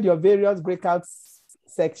enjoyed your various breakout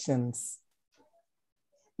sections.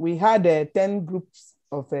 We had 10 groups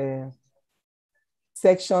of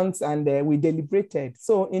sections and we deliberated.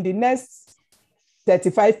 So in the next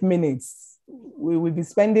 35 minutes, we will be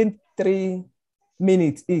spending 3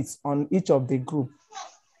 minutes each on each of the group.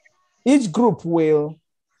 Each group will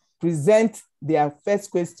present their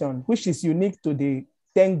first question, which is unique to the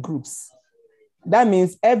 10 groups. That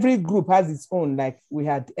means every group has its own, like we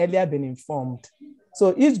had earlier been informed.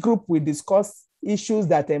 So each group will discuss issues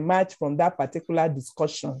that emerge from that particular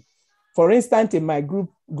discussion. For instance, in my group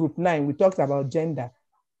 9, we talked about gender.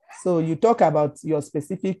 So you talk about your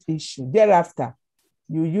specific issue. Thereafter,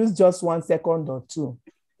 you use just 1 second or 2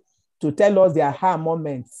 to tell us the aha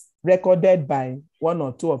moments recorded by 1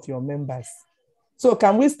 or 2 of your members. So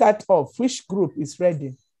can we start off? Which group is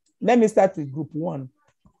ready? Let me start with group 1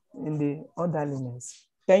 in the orderliness.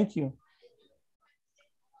 Thank you.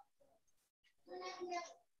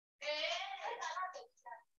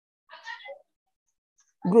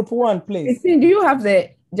 Group 1, please. Christine, do you have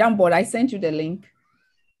the Jamboard? I sent you the link.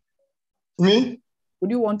 Me?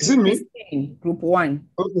 Would you want to? Is it me? Christine, group 1.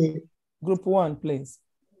 Okay. Group 1, please.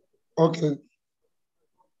 Okay.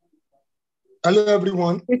 Hello,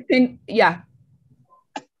 everyone. Christine, yeah.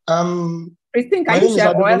 Christine, can you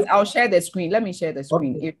share, or else I'll share the screen? Let me share the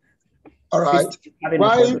screen. Okay. All right.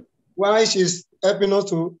 While she's helping us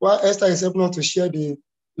to, while Esther is helping us to share the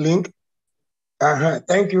link.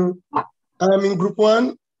 Thank you. In group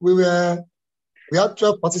 1, we had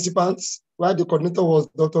 12 participants, while the coordinator was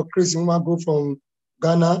Dr. Chris Umago from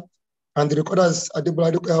Ghana, and the recorder is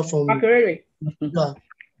Adebola Adekoya from Makerere. Yeah,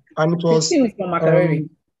 and it was from Makerere.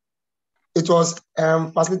 It was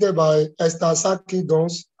facilitated by Esther Saki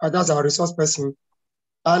Dons, and that's our resource person.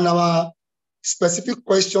 And our specific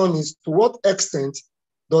question is, to what extent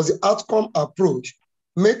does the outcome approach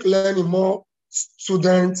make learning more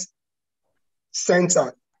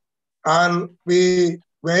student-centered? And we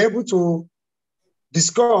were able to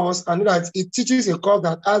discuss and that it teaches a course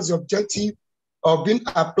that has the objective of being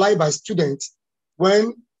applied by students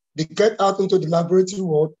when they get out into the laboratory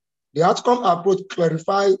world. The outcome approach clearly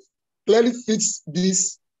fits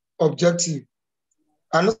this objective.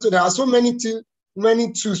 And also there are so many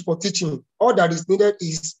tools for teaching. All that is needed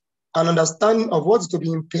is an understanding of what is to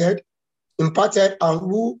be imparted, and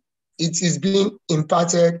who it is being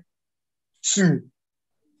imparted to.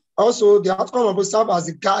 Also, the outcome will serve as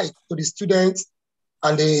a guide to the students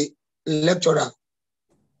and the lecturer.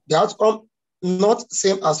 The outcome not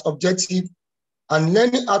same as objective, and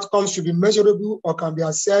learning outcomes should be measurable or can be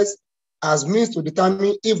assessed as means to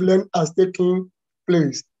determine if learning has taken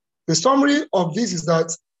place. The summary of this is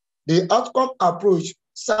that the outcome approach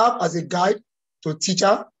serves as a guide to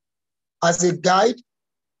teacher, as a guide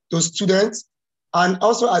to students, and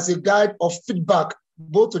also as a guide of feedback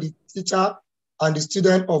both to the teacher and the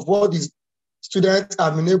student of what the students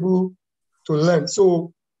have been able to learn.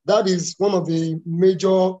 So that is one of the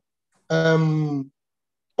major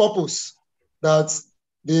purpose, that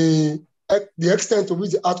the extent to which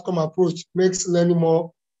the outcome approach makes learning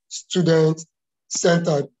more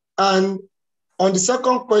student-centered. And on the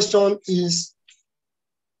second question is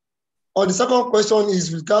with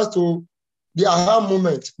regards to the aha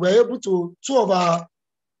moment. We're able to, two of our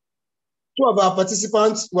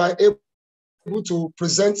participants were able to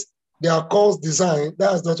present their course design.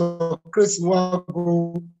 That's Dr. Chris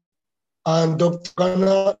Nwago and Dr.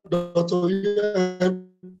 Ghana, Dr.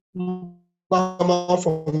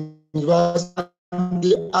 from university.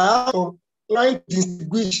 The aha line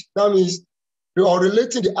distinguish, that means they are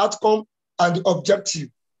relating the outcome and the objective.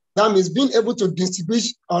 That means being able to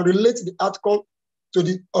distinguish and relate the outcome to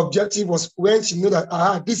the objective was when she knew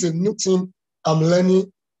that this is a new thing I'm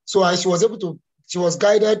learning. So she was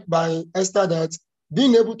guided by Esther that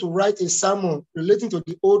being able to write a sermon relating to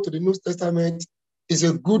the Old to the New Testament is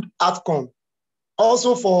a good outcome.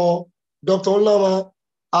 Also for Dr. Olama,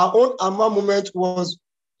 our own AMA moment was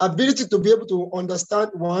ability to be able to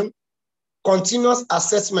understand one, continuous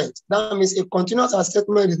assessment. That means a continuous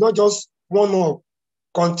assessment is not just one-off.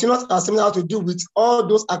 Continuous assessment has to do with all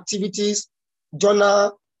those activities,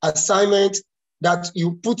 journal, assignment that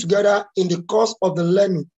you put together in the course of the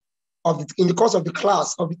learning, in the course of the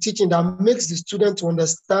class, of the teaching, that makes the student to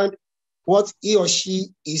understand what he or she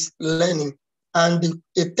is learning. And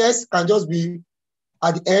a test can just be,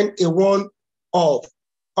 at the end, a one-off.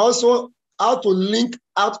 Also, how to link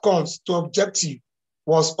outcomes to objective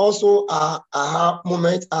was also a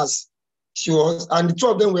moment as she was, and the two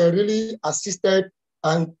of them were really assisted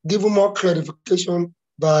and given more clarification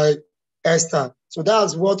by Esther. So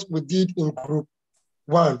that's what we did in group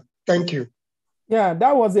 1. Thank you. Yeah,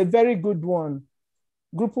 that was a very good one.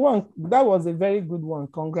 Group 1, that was a very good one.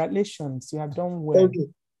 Congratulations, you have done well. Thank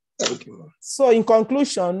you. Thank you. So in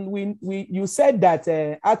conclusion, you said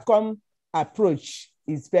that outcome approach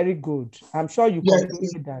is very good. I'm sure you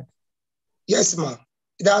concluded that. Yes, ma'am.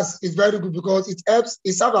 It's very good because it serves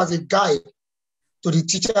as a guide to the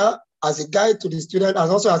teacher, as a guide to the student,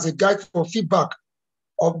 and also as a guide for feedback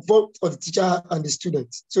of both for the teacher and the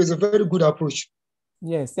student. So it's a very good approach.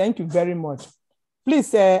 Yes, thank you very much.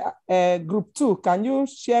 Please, group 2, can you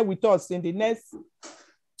share with us in the next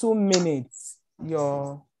 2 minutes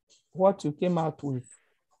what you came out with?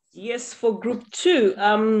 Yes, for group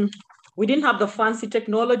 2, we didn't have the fancy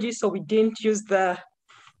technology, so we didn't use the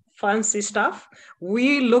fancy stuff.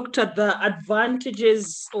 We looked at the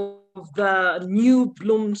advantages of the new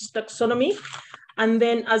Bloom's taxonomy. And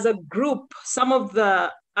then as a group, some of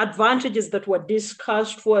the advantages that were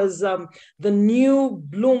discussed was the new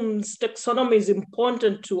Bloom's taxonomy is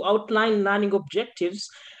important to outline learning objectives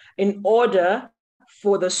in order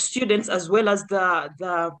for the students as well as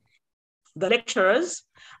the lecturers.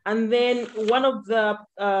 And then one of the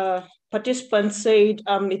participants said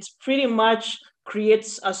it's pretty much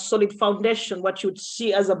creates a solid foundation, what you would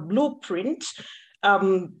see as a blueprint,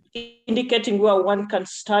 indicating where one can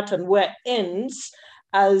start and where ends.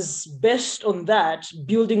 As based on that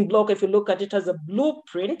building block, if you look at it as a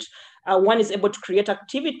blueprint, one is able to create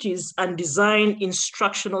activities and design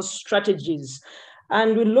instructional strategies.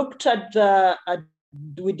 And we looked at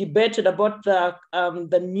we debated about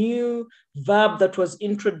the new verb that was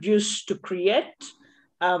introduced to create,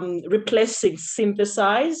 replacing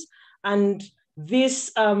synthesize. And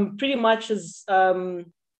this pretty much is,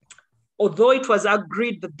 although it was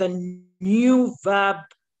agreed that the new verb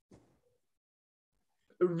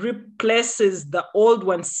replaces the old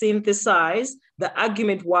one, synthesize, the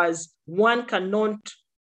argument was one cannot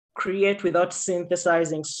create without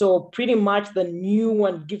synthesizing. So pretty much the new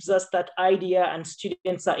one gives us that idea and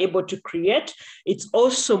students are able to create. It's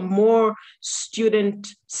also more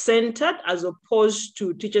student-centered as opposed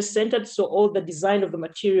to teacher-centered. So all the design of the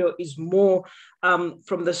material is more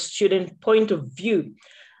from the student point of view.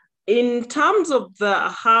 In terms of the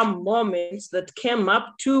aha moments that came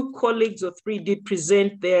up, 2 colleagues or 3 did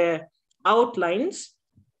present their outlines,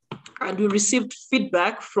 and we received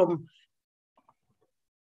feedback from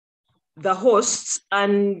the hosts,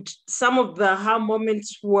 and some of the aha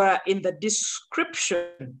moments were in the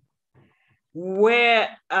description, where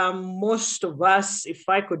most of us, if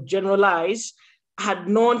I could generalize, had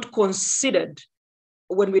not considered,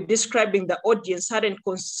 when we're describing the audience, hadn't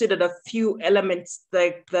considered a few elements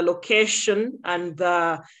like the location and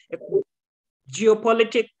the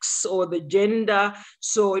geopolitics or the gender.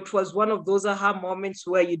 So it was one of those aha moments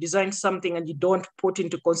where you design something and you don't put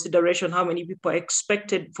into consideration how many people are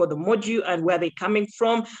expected for the module and where they're coming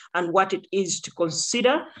from and what it is to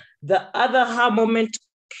consider. The other aha moment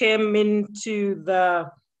came into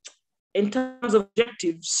in terms of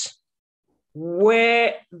objectives,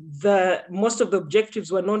 where most of the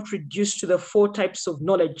objectives were not reduced to the 4 types of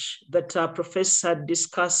knowledge that our professor had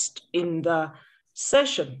discussed in the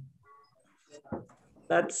session.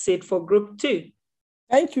 That's it for group 2.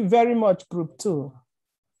 Thank you very much, group 2.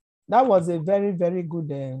 That was a very, very good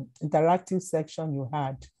interactive section you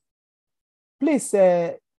had. Please,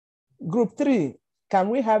 group 3, can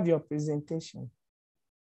we have your presentation?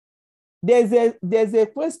 There's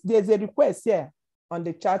a request here on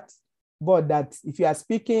the chat board that if you are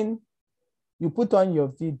speaking, you put on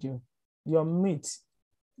your video, your mute.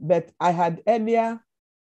 But I had earlier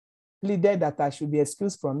pleaded that I should be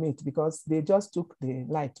excused from it because they just took the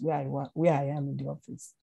light where I am in the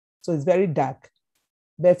office. So it's very dark.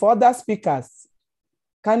 But for other speakers,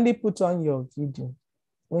 kindly put on your video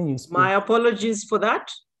when you speak. My apologies for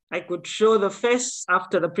that. I could show the face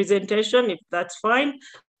after the presentation, if that's fine.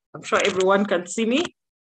 I'm sure everyone can see me.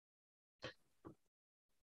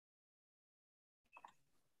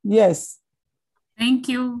 Yes. Thank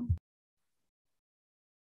you.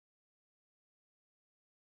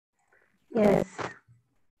 Yes.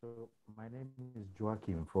 So my name is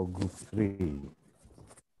Joachim for group 3.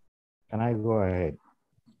 Can I go ahead?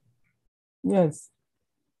 Yes.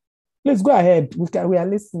 Please go ahead. We are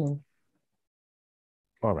listening.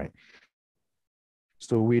 All right.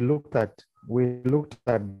 So we looked at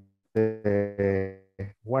the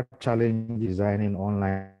what challenge designing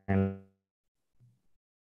online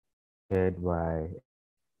by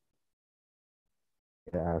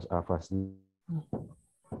as our first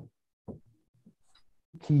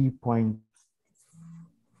key point.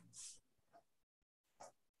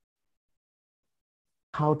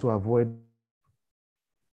 How to avoid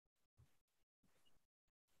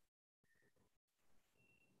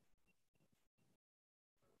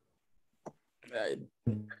I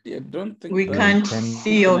don't think we can't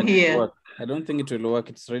see or hear. I don't think it will work.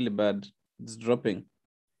 It's really bad. It's dropping.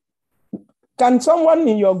 Can someone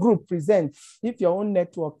in your group present if your own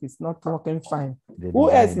network is not working fine? Who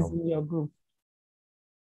else is in your group?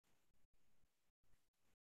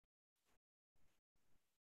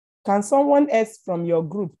 Can someone else from your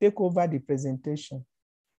group take over the presentation?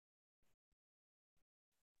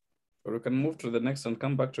 Or we can move to the next and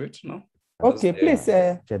come back to it, no? Okay, please.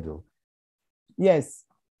 Schedule. Yes.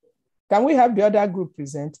 Can we have the other group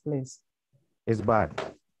present, please? It's bad.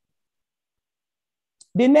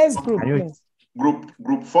 The next group, please.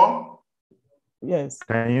 Group 4? Yes.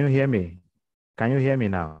 Can you hear me? Can you hear me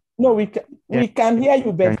now? No, we can hear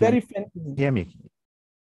you, but very faintly. Hear me?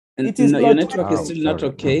 It is your network is still not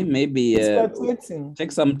okay. Maybe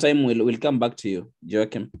take some time. We'll come back to you,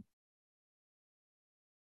 Joachim.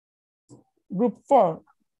 Group 4.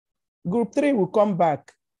 Group 3 will come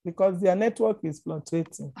back because their network is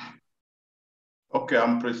fluctuating. Okay,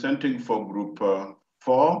 I'm presenting for group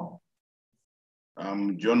 4.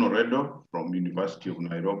 I'm John Oredo from University of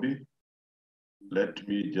Nairobi. Let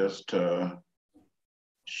me just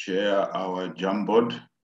share our Jamboard.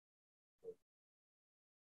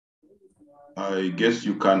 I guess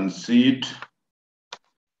you can see it.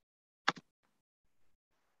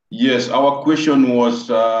 Yes, our question was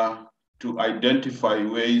to identify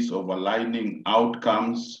ways of aligning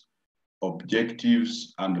outcomes,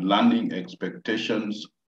 objectives, and learning expectations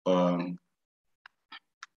of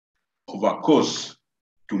a course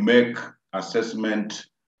to make assessment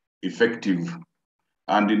effective.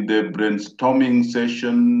 And in the brainstorming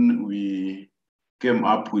session, we came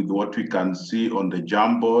up with what we can see on the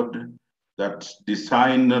Jamboard, that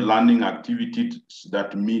design learning activities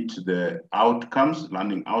that meet the outcomes,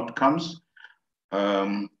 learning outcomes,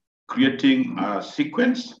 creating a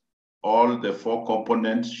sequence. All the 4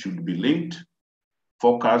 components should be linked.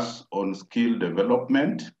 Focus on skill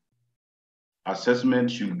development. Assessment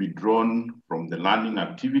should be drawn from the learning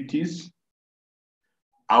activities.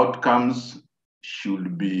 Outcomes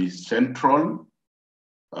should be central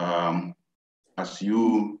as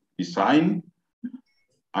you design.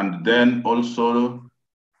 And then also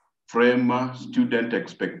frame student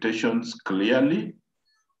expectations clearly.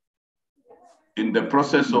 In the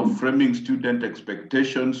process of framing student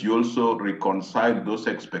expectations, you also reconcile those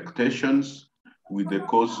expectations with the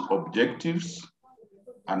course objectives.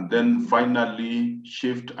 And then finally,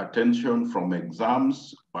 shift attention from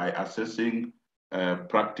exams by assessing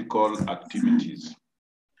practical activities.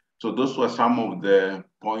 So those were some of the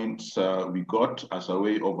points we got as a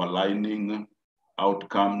way of aligning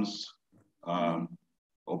outcomes,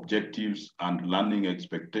 objectives, and learning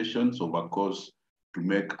expectations of a course to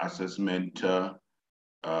make assessment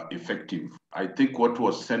effective. I think what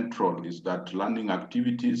was central is that learning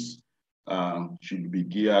activities should be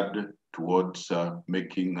geared towards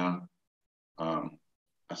making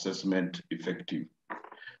assessment effective.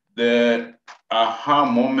 The aha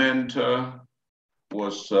moment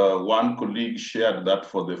was one colleague shared that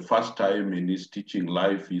for the first time in his teaching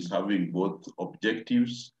life, he's having both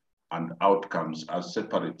objectives and outcomes as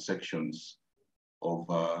separate sections of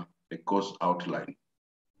the course outline.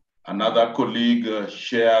 Another colleague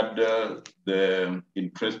shared the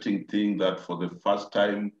interesting thing that for the first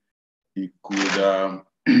time, he could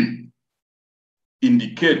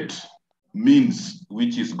indicate means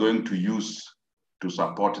which is going to use to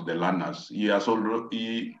support the learners. He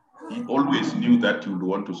always knew that he would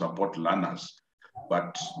want to support learners,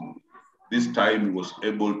 but this time he was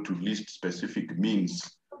able to list specific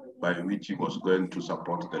means by which he was going to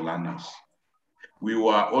support the learners. We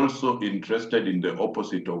were also interested in the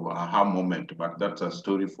opposite of aha moment, but that's a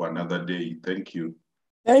story for another day. Thank you.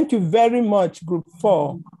 Thank you very much, Group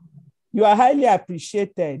 4. You are highly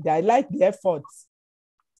appreciated. I like the efforts.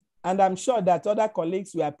 And I'm sure that other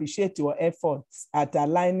colleagues will appreciate your efforts at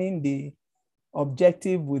aligning the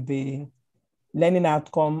objective with the learning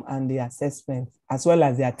outcome and the assessment, as well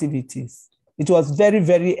as the activities. It was very,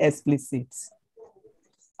 very explicit.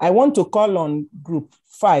 I want to call on Group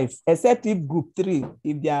 5, except if Group 3,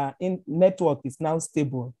 if their network is now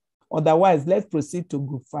stable. Otherwise, let's proceed to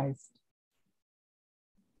Group 5.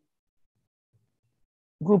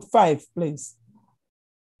 Group 5, please.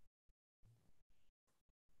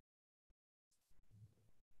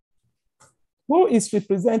 Who is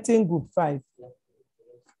representing Group 5?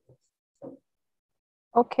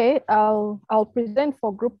 Okay, I'll present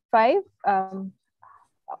for Group 5.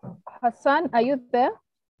 Hassan, are you there?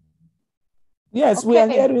 Yes, okay. We are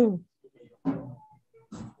hearing.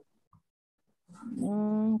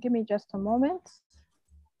 Give me just a moment.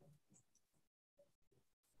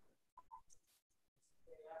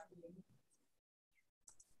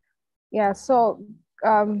 Yeah, so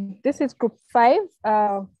this is Group 5.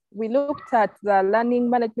 We looked at the learning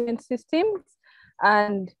management systems,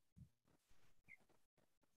 and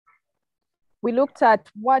we looked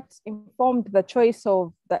at what informed the choice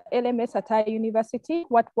of the LMS at our university,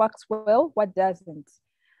 what works well, what doesn't.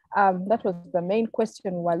 That was the main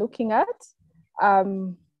question we were looking at.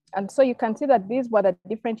 And so you can see that these were the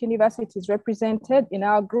different universities represented in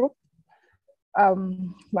our group.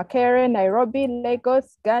 Makerere, Nairobi,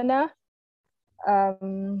 Lagos, Ghana,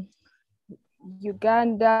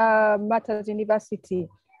 Uganda, Matters University.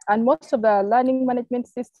 And most of the learning management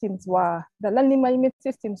systems were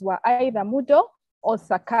either Moodle or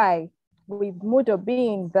Sakai, with Moodle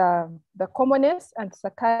being the commonest and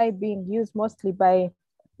Sakai being used mostly by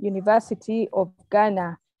University of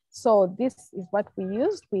Ghana. So this is what we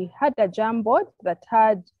used. We had a Jamboard that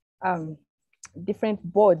had different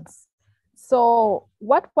boards. So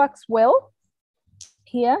what works well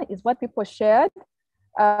here is what people shared.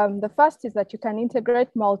 The first is that you can integrate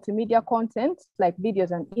multimedia content like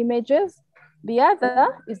videos and images. The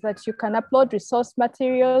other is that you can upload resource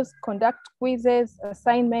materials, conduct quizzes,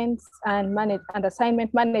 assignments, and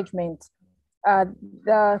assignment management.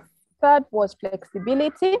 The third was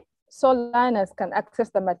flexibility, so learners can access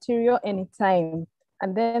the material anytime.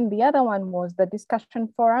 And then the other one was the discussion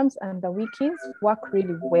forums and the wikis work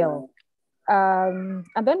really well. And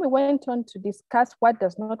then we went on to discuss what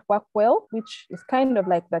does not work well, which is kind of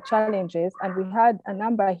like the challenges. And we had a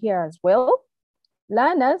number here as well.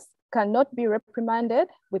 Learners cannot be reprimanded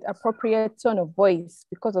with appropriate tone of voice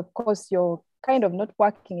because of course you're kind of not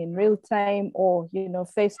working in real time or,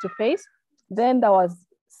 face-to-face. Then there was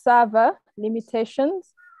server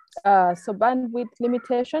limitations. So bandwidth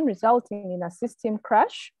limitation resulting in a system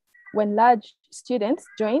crash when large students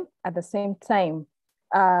join at the same time.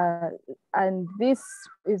 And this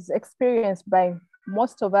is experienced by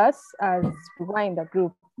most of us as we were in the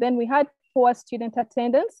group. Then we had poor student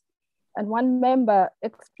attendance, and one member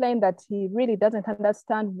explained that he really doesn't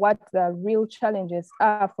understand what the real challenges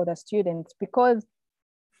are for the students, because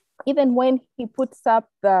even when he puts up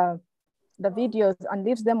the videos and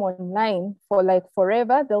leaves them online for like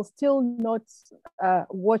forever, they'll still not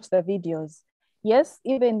watch the videos. Yes,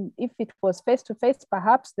 even if it was face-to-face,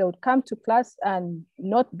 perhaps they would come to class and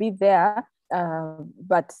not be there,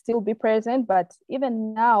 but still be present. But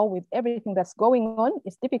even now, with everything that's going on,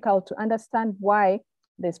 it's difficult to understand why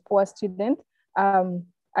there's poor student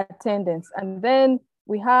attendance. And then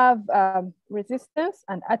we have resistance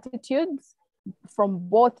and attitudes from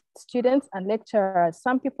both students and lecturers.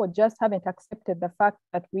 Some people just haven't accepted the fact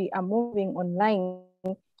that we are moving online,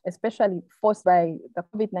 especially forced by the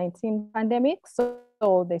COVID-19 pandemic.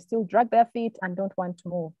 So they still drag their feet and don't want to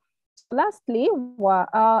move. Lastly, were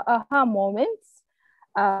aha moments.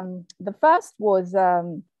 The first was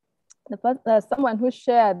someone who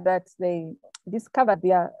shared that they discovered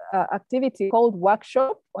their activity called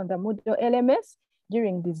workshop on the Moodle LMS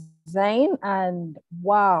during design, and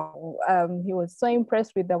wow, he was so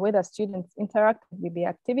impressed with the way the students interacted with the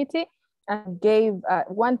activity, and gave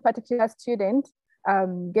one particular student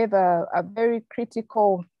gave a very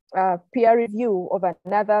critical peer review of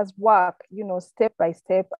another's work, step by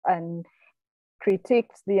step, and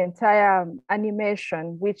critiqued the entire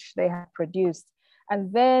animation which they had produced.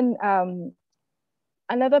 And then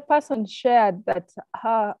another person shared that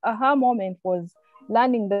her aha moment was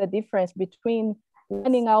learning the difference between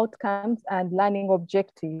learning outcomes and learning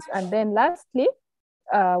objectives. And then lastly,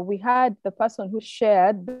 we had the person who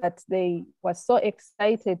shared that they were so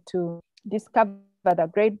excited to discover the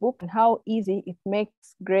grade book and how easy it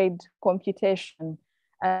makes grade computation.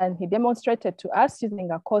 And he demonstrated to us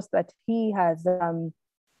using a course that he has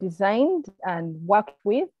designed and worked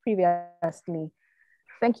with previously.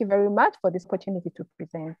 Thank you very much for this opportunity to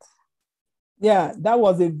present. Yeah, that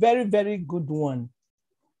was a very, very good one.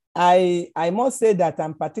 I must say that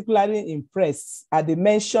I'm particularly impressed at the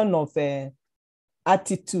mention of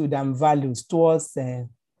attitude and values towards the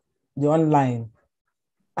online.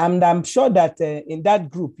 And I'm sure that in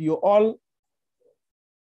that group, you all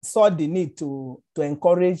saw the need to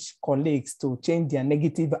encourage colleagues to change their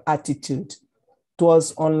negative attitude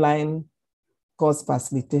towards online course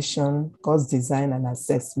facilitation, course design, and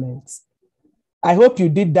assessments. I hope you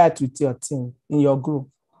did that with your team in your group.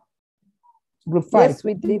 Group 5. Yes,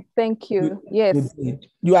 we did. Thank you. Yes.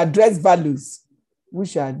 You address values,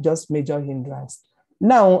 which are just major hindrance.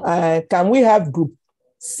 Now, can we have group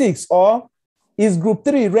 6, or is group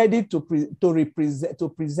 3 ready to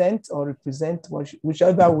present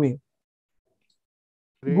whichever way?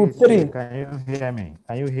 Group 3. Can you hear me?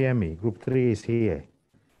 Can you hear me? Group 3 is here.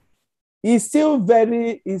 It's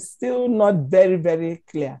still not very, very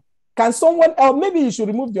clear. Can someone, or maybe you should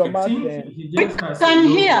remove your mouth there. We can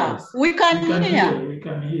hear. We can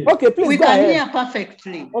hear. Okay, please we go ahead. We can hear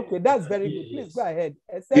perfectly. Okay, that's very good. Please go ahead.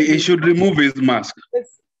 He should remove his mask.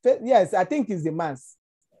 Yes, I think it's the mask.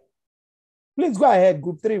 Please go ahead,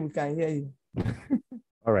 group 3, we can hear you.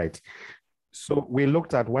 All right. So we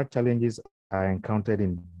looked at what challenges are encountered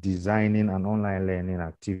in designing an online learning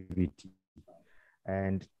activity.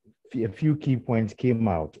 And a few key points came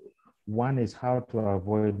out. One is how to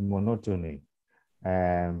avoid monotony.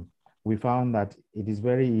 We found that it is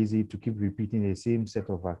very easy to keep repeating the same set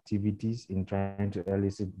of activities in trying to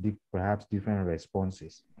elicit perhaps different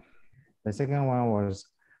responses. The second one was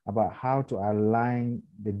about how to align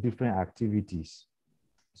the different activities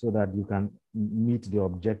so that you can meet the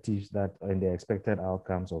objectives that and the expected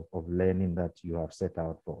outcomes of learning that you have set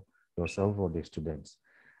out for yourself or the students.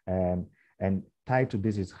 And tied to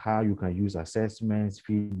this is how you can use assessments,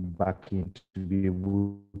 feedbacking to be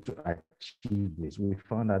able to achieve this. We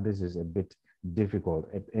found that this is a bit difficult,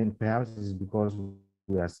 and perhaps it's because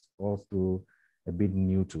we are also a bit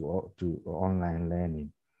new to online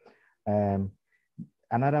learning.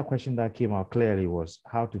 Another question that came out clearly was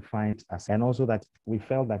how to find, and also that we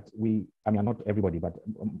felt that not everybody, but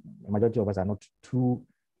a majority of us are not too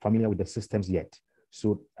familiar with the systems yet.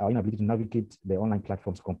 So our inability to navigate the online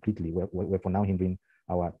platforms completely, we're for now hindering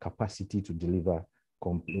our capacity to deliver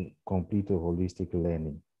complete or holistic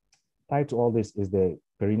learning. Tied to all this is the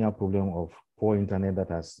perennial problem of poor internet that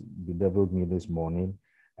has bedeviled me this morning,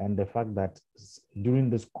 and the fact that during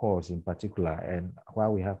this course in particular, and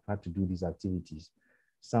while we have had to do these activities,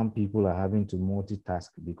 some people are having to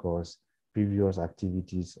multitask because previous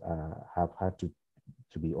activities have had to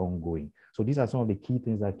be ongoing. So these are some of the key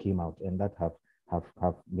things that came out and that have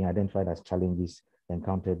been identified as challenges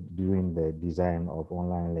encountered during the design of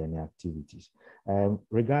online learning activities.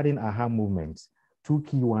 Regarding aha movements, 2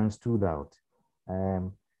 key ones stood out.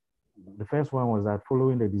 The first one was that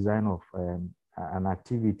following the design of an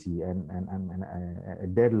activity and a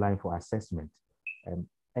deadline for assessment,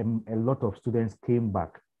 a lot of students came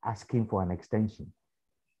back asking for an extension.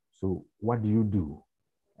 So what do you do?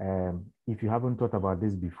 If you haven't thought about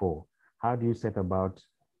this before, how do you set about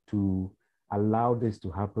to allow this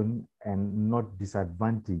to happen and not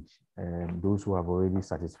disadvantage those who have already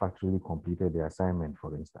satisfactorily completed the assignment,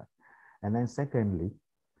 for instance? And then secondly,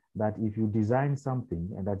 that if you design something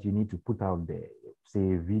and that you need to put out there,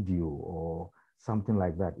 say a video or something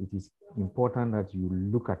like that, it is important that you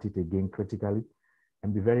look at it again critically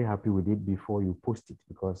and be very happy with it before you post it,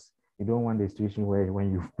 because you don't want the situation where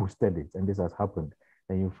when you've posted it and this has happened,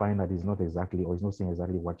 then you find that it's not exactly, or it's not saying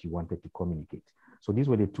exactly what you wanted to communicate. So these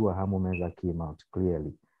were the 2 aha moments that came out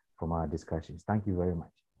clearly from our discussions. Thank you very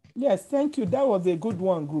much. Yes, thank you. That was a good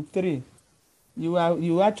one, group 3.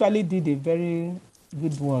 You actually did a very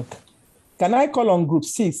good work. Can I call on group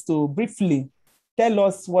 6 to briefly tell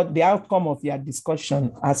us what the outcome of your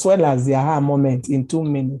discussion as well as the aha moment in 2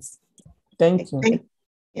 minutes? Thank you.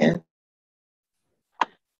 Yeah.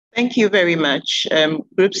 Thank you very much.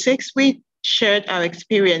 Group 6, we shared our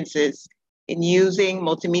experiences in using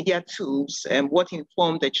multimedia tools and what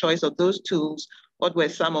informed the choice of those tools, what were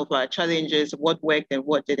some of our challenges, what worked and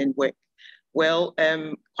what didn't work. Well,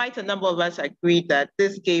 quite a number of us agreed that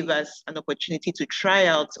this gave us an opportunity to try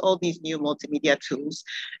out all these new multimedia tools.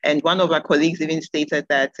 And one of our colleagues even stated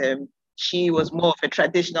that she was more of a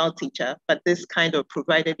traditional teacher, but this kind of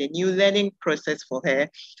provided a new learning process for her.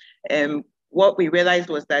 What we realized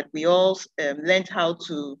was that we all learned how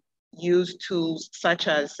to use tools such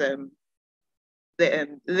as the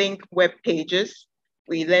the link web pages.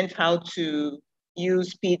 We learned how to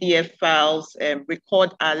use PDF files,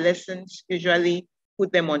 record our lessons, usually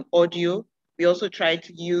put them on audio. We also tried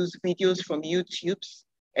to use videos from YouTube,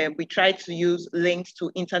 and we tried to use links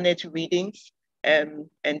to internet readings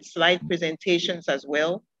and slide presentations as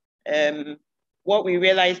well. What we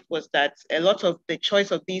realized was that a lot of the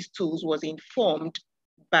choice of these tools was informed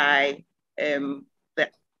by the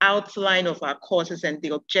outline of our courses and the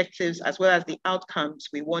objectives, as well as the outcomes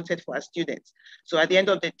we wanted for our students. So at the end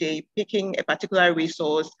of the day, picking a particular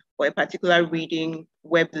resource or a particular reading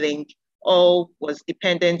web link all was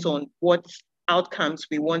dependent on what outcomes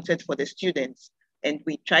we wanted for the students. And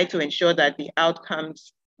we tried to ensure that the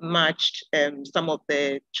outcomes matched some of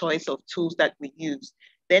the choice of tools that we use.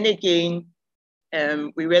 Then again,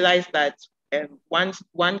 we realized that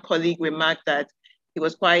one colleague remarked that he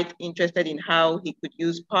was quite interested in how he could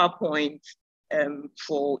use PowerPoint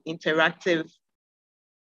for interactive,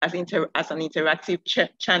 as an interactive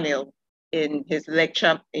channel in his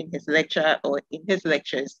lecture or in his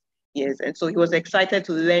lectures. Yes, and so he was excited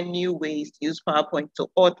to learn new ways to use PowerPoint to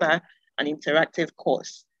author an interactive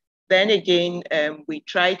course. Then again, we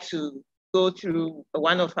tried to go through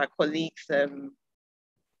one of our colleagues'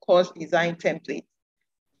 course design template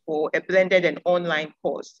for a blended and online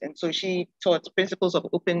course. And so she taught principles of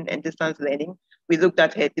open and distance learning. We looked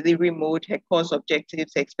at her delivery mode, her course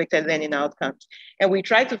objectives, her expected learning outcomes. And we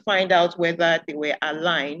tried to find out whether they were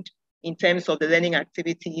aligned in terms of the learning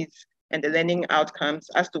activities and the learning outcomes,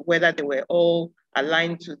 as to whether they were all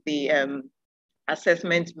aligned to the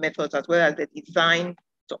assessment methods, as well as the design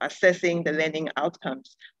to assessing the learning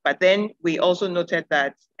outcomes. But then we also noted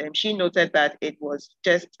that, she noted that it was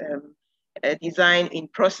just a design in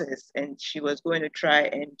process, and she was going to try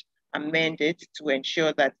and amend it to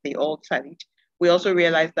ensure that they all tallied. We also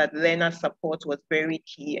realized that learner support was very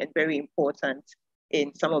key and very important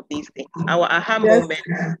in some of these things. Our aha moments,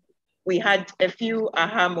 we had a few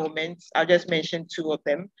aha moments. I'll just mention two of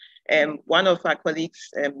them. One of our colleagues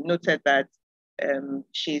noted that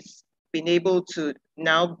she's been able to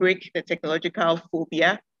now break the technological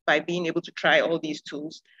phobia by being able to try all these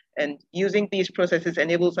tools. And using these processes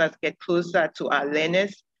enables us to get closer to our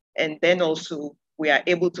learners. And then also we are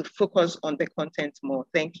able to focus on the content more.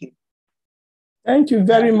 Thank you. Thank you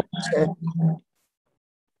very much.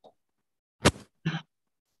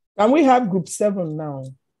 Can we have group 7 now?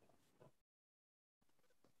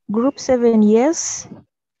 Group 7, yes.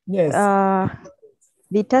 Yes.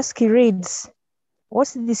 The task reads,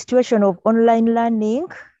 what's the situation of online learning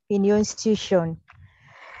in your institution?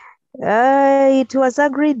 It was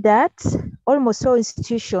agreed that almost all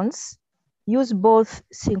institutions use both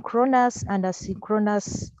synchronous and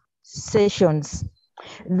asynchronous sessions,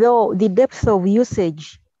 though the depth of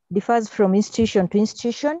usage differs from institution to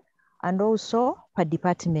institution and also per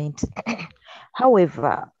department.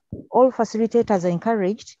 However, all facilitators are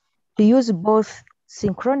encouraged to use both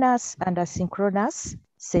synchronous and asynchronous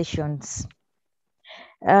sessions.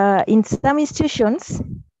 In some institutions,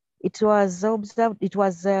 it was observed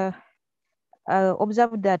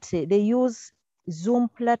that they use Zoom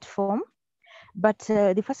platform, but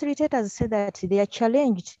the facilitators said that they are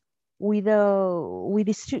challenged with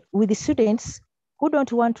the students who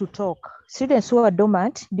don't want to talk, students who are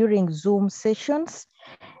dormant during Zoom sessions,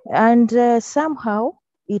 and somehow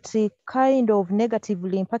it kind of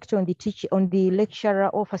negatively impact on the lecturer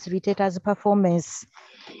or facilitator's performance.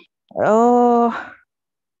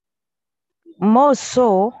 More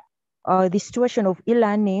so, the situation of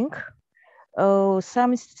e-learning.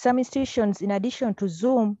 Some institutions, in addition to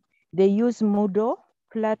Zoom, they use Moodle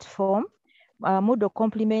platform. Moodle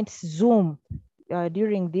complements Zoom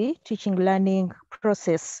during the teaching learning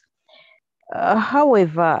process.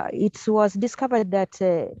 However, it was discovered that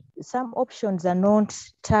some options are not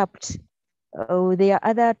tapped. There are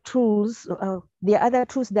other tools.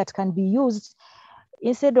 That can be used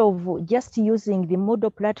instead of just using the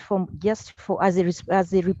Moodle platform just for as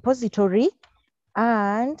a repository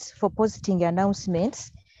and for posting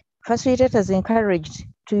announcements. Facilitators encouraged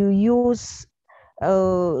to use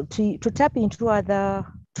to tap into other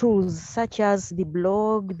tools such as the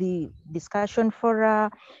blog, the discussion fora,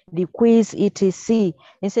 the quiz, etc.,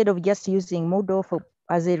 instead of just using Moodle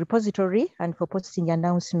as a repository and for posting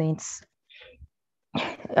announcements.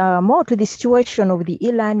 More to the situation of the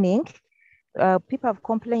e-learning, people have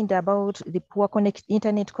complained about the poor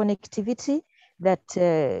internet connectivity that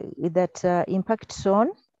impacts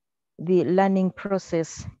on the learning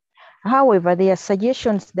process. However, there are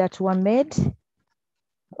suggestions that were made.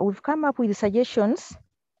 We've come up with suggestions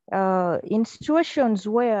in situations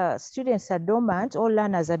where students are dormant or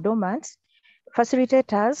learners are dormant.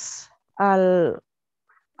 Facilitators are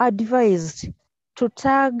advised to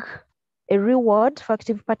tag a reward for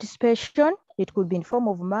active participation. It could be in form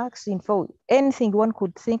of marks, anything one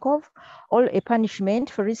could think of, or a punishment,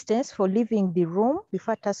 for instance, for leaving the room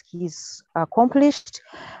before task is accomplished.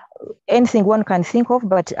 Anything one can think of,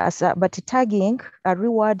 but tagging a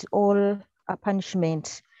reward or a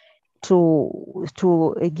punishment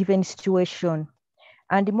to a given situation.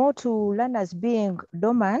 And more to learners being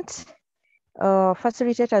dormant,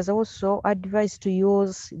 facilitators also advised to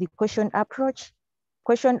use the question approach.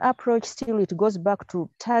 Question approach, still it goes back to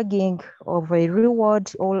tagging of a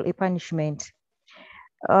reward or a punishment.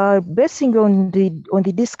 Basing on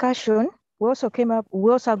the discussion, we also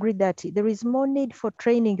agreed that there is more need for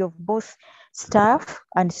training of both staff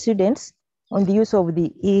and students on the use of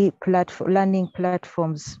the learning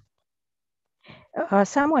platforms.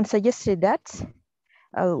 Someone suggested that,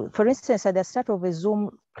 for instance, at the start of a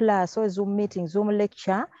Zoom class or a Zoom meeting, Zoom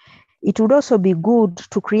lecture, it would also be good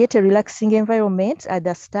to create a relaxing environment at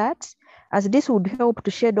the start, as this would help to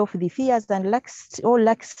shed off the fears and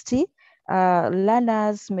laxity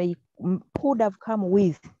learners could have come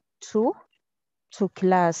with to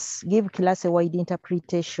class, give class a wide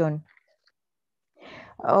interpretation.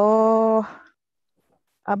 About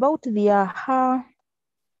the aha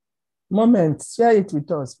moments, share it with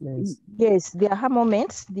us, please. Yes, the aha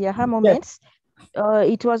moments. Yes.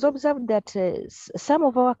 It was observed that some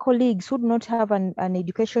of our colleagues who do not have an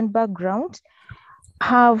education background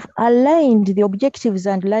have aligned the objectives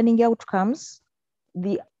and learning outcomes,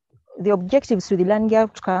 the objectives to the learning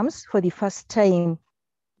outcomes for the first time,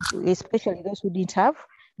 especially those who didn't have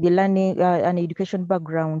the learning and education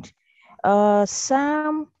background.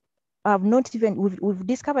 Some have not even, we've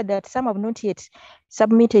discovered that some have not yet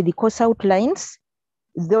submitted the course outlines,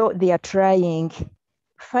 though they are trying.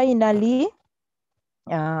 Finally,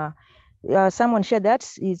 someone shared that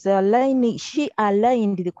she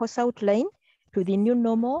aligned the course outline to the new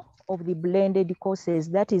normal of the blended courses,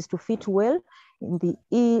 that is to fit well in the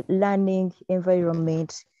e-learning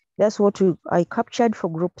environment. That's what I captured for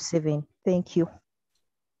group 7. Thank you.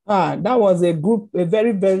 That was a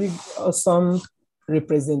very, very awesome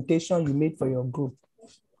representation you made for your group.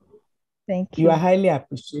 Thank you. You are highly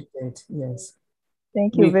appreciated. Yes.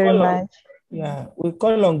 Thank you very much. We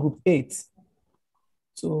call on group 8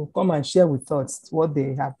 to come and share with us what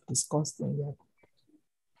they have discussed in there.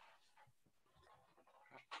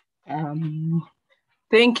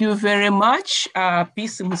 Thank you very much,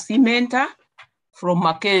 Peace Musimenta from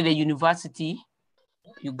Makerere University,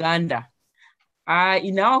 Uganda.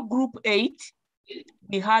 In our group 8,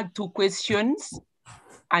 we had 2 questions.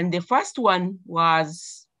 And the first one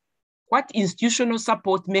was, what institutional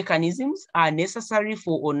support mechanisms are necessary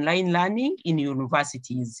for online learning in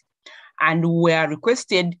universities? And we are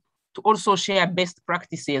requested to also share best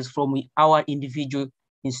practices from our individual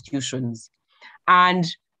institutions. And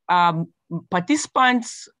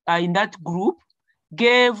participants in that group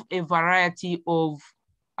gave a variety of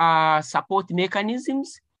support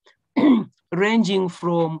mechanisms ranging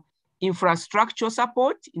from infrastructure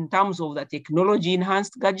support in terms of the technology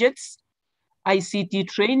enhanced gadgets, ICT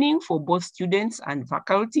training for both students and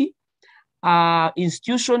faculty,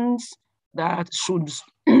 institutions that should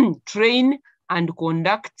train and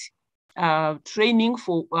conduct training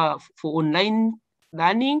for online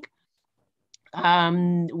learning.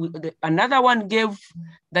 Another one gave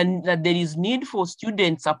that there is need for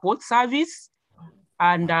student support service,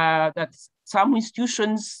 and that some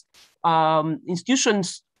institutions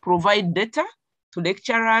provide data to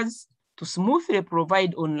lecturers to smoothly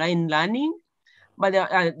provide online learning. But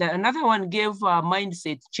another one gave a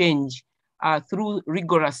mindset change through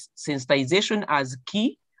rigorous sensitization as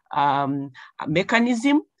key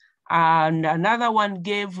mechanism. And another one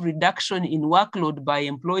gave reduction in workload by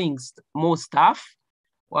employing more staff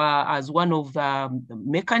as one of the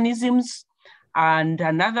mechanisms. And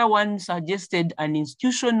another one suggested an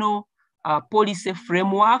institutional policy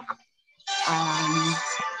framework.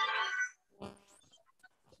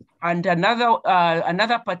 And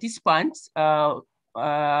another participant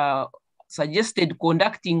suggested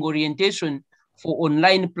conducting orientation for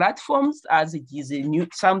online platforms, as it is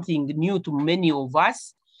something new to many of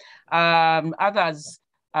us. Others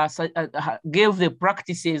gave the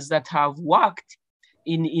practices that have worked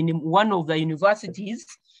in one of the universities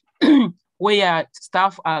where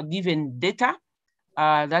staff are given data.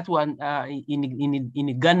 That one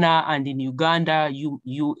in Ghana and in Uganda,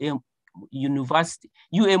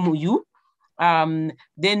 UMU.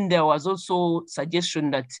 Then there was also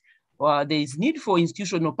suggestion that there is need for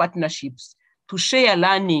institutional partnerships to share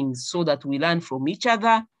learnings so that we learn from each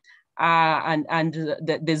other. And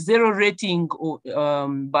the 0 rating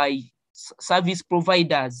by service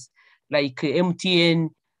providers like MTN,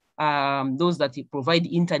 those that provide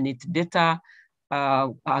internet data,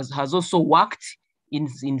 has also worked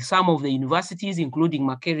in some of the universities, including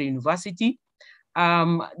Makerere University.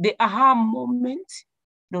 The aha moment,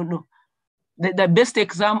 the best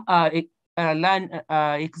examples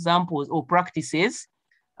or practices,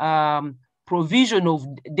 provision of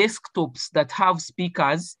desktops that have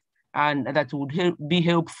speakers and that would be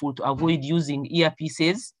helpful to avoid using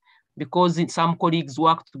earpieces, because some colleagues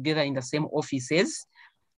work together in the same offices.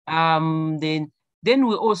 Then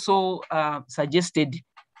we also suggested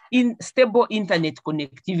stable internet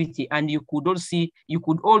connectivity, and you could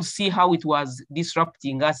all see how it was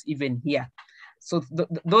disrupting us even here. So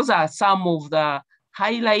those are some of the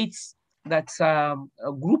highlights that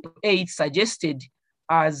Group 8 suggested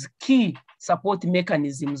as key support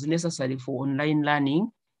mechanisms necessary for online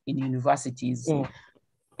learning in universities.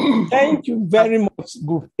 Thank you very much,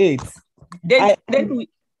 Group 8.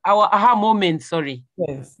 Our aha moments, sorry.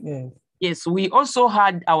 Yes. Yes, we also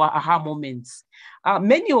had our aha moments.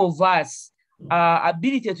 Many of us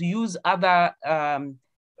ability to use other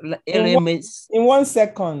elements. In 1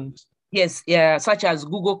 second. Yes, such as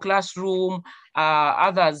Google Classroom,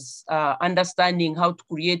 others understanding how to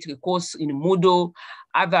create a course in Moodle,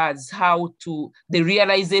 others the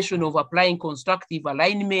realization of applying constructive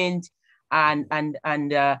alignment, and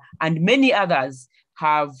many others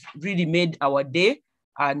have really made our day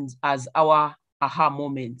and as our aha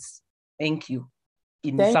moments. Thank you.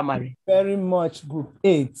 Thank Summary. you very much, Group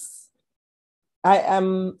 8. I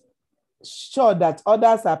am sure that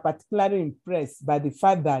others are particularly impressed by the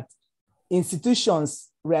fact that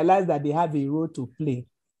institutions realize that they have a role to play.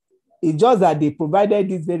 It's just that they provided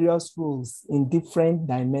these various roles in different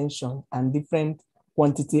dimensions and different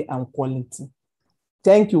quantity and quality.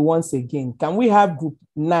 Thank you once again. Can we have Group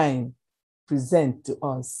 9 present to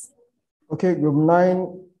us? Okay, Group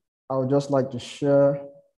 9, I would just like to share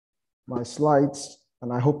my slides,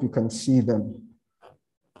 and I hope you can see them.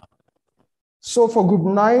 So for Group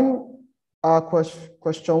 9, our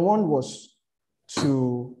question 1 was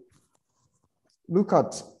to look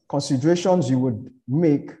at considerations you would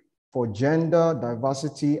make for gender,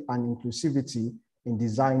 diversity, and inclusivity in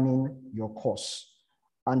designing your course.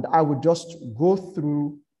 And I would just go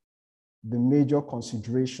through the major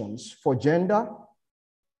considerations. For gender,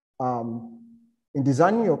 in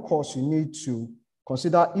designing your course, you need to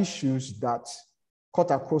consider issues that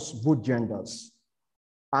cut across both genders.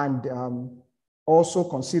 And also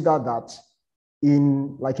consider that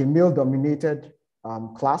in like a male-dominated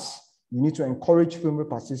class, you need to encourage female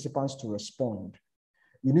participants to respond.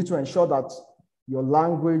 You need to ensure that your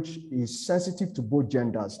language is sensitive to both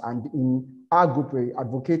genders. And in our group, we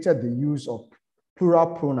advocated the use of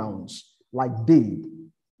plural pronouns like they,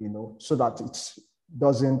 so that it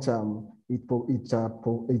doesn't,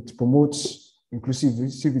 it promotes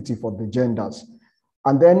inclusivity for the genders.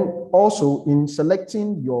 And then also in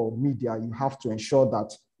selecting your media, you have to ensure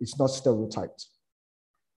that it's not stereotyped.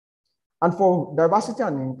 And for diversity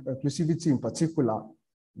and inclusivity in particular,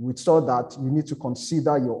 we saw that you need to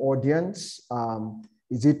consider your audience.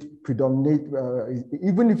 Is it predominant,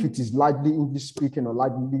 even if it is largely English speaking or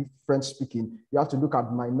largely French speaking, you have to look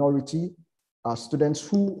at minority students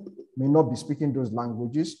who may not be speaking those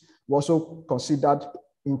languages. We also considered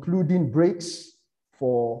including breaks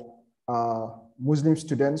for Muslim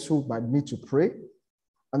students who might need to pray.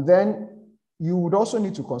 And then you would also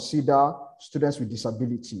need to consider students with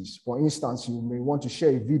disabilities. For instance, you may want to share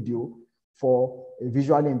a video for a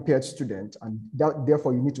visually impaired student, and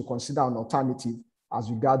therefore you need to consider an alternative as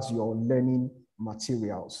regards your learning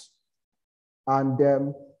materials.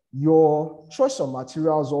 And your choice of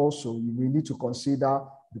materials also, you will need to consider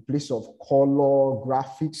the place of color,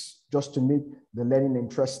 graphics, just to make the learning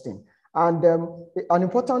interesting. And an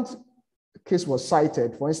important case was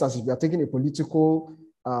cited. For instance, if you are taking a political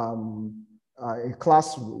a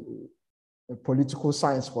class, a political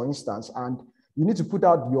science, for instance, and you need to put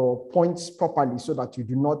out your points properly so that you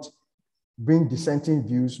do not bring dissenting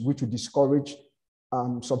views, which will discourage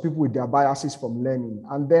some people with their biases from learning.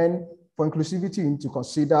 And then for inclusivity, you need to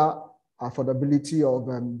consider affordability of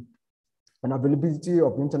and availability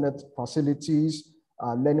of internet facilities,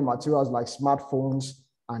 learning materials like smartphones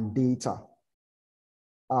and data.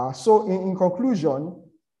 So in conclusion,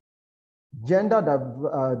 gender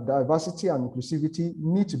diversity and inclusivity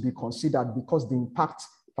need to be considered because they impact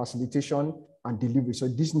facilitation and delivery. So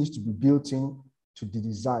this needs to be built in to the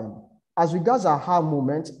design. As regards aha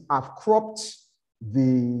moment, I've cropped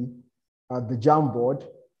the Jamboard,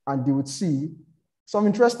 and you would see some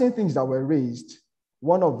interesting things that were raised.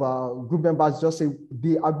 One of our group members just said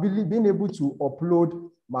the ability, being able to upload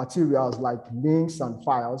materials like links and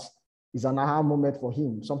files is an aha moment for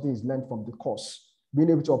him. Something is learned from the course. Being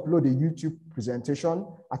able to upload a YouTube presentation.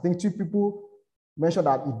 I think 2 people mentioned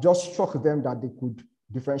that it just struck them that they could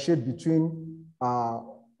differentiate between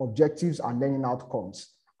objectives and learning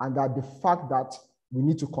outcomes, and that the fact that we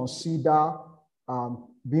need to consider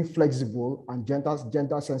being flexible and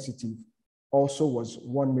gender sensitive also was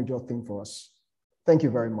one major thing for us. Thank you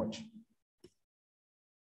very much.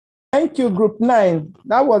 Thank you, Group 9.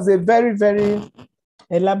 That was a very, very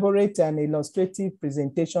elaborate and illustrative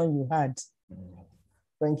presentation you had.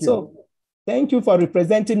 Thank you. So, thank you for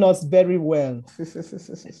representing us very well.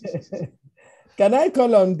 Can I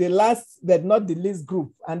call on the last but not the least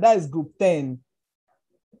group, and that is Group 10.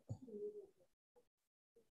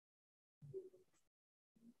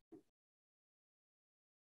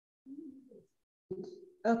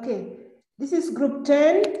 Okay, this is Group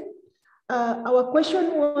 10. Our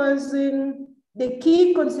question was in the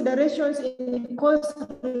key considerations in course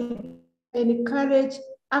encourage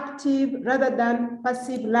active rather than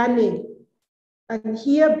passive learning. And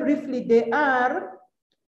here briefly they are,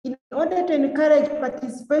 in order to encourage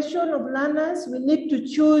participation of learners, we need to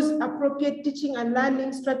choose appropriate teaching and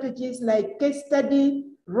learning strategies like case study,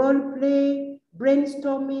 role play,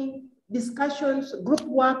 brainstorming, discussions, group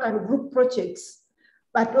work, and group projects.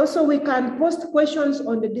 But also we can post questions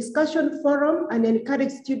on the discussion forum and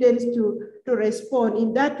encourage students to respond.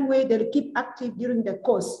 In that way, they'll keep active during the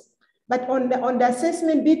course. But on the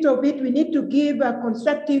assessment bit of it, we need to give a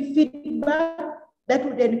constructive feedback that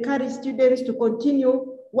would encourage students to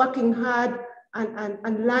continue working hard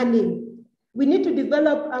and learning. We need to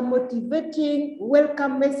develop a motivating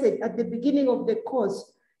welcome message at the beginning of the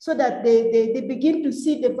course so that they begin to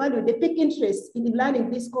see the value, they take interest in learning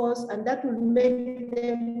this course, and that will make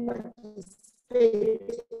them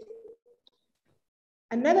participate.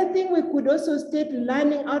 Another thing, we could also state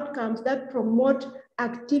learning outcomes that promote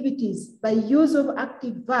activities by use of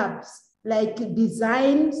active verbs, like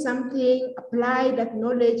design something, apply that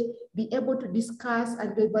knowledge, be able to discuss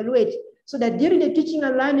and to evaluate, so that during the teaching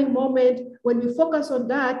and learning moment, when we focus on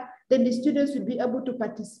that, then the students will be able to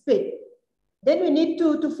participate. Then we need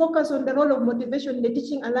to focus on the role of motivation in the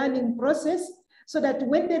teaching and learning process, so that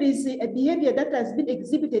when there is a behavior that has been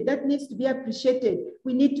exhibited that needs to be appreciated,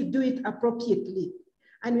 we need to do it appropriately.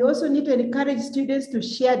 And we also need to encourage students to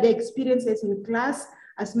share their experiences in class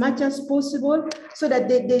as much as possible, so that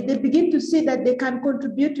they begin to see that they can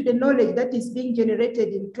contribute to the knowledge that is being generated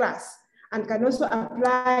in class and can also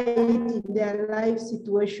apply it in their life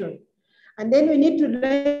situation. And then we need to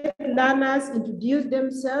let learners introduce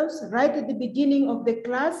themselves right at the beginning of the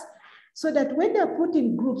class, so that when they're put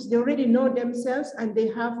in groups, they already know themselves and they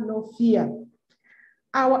have no fear.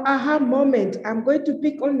 Our aha moment, I'm going to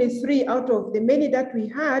pick only 3 out of the many that we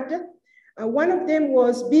had. One of them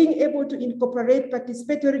was being able to incorporate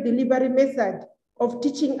participatory delivery method of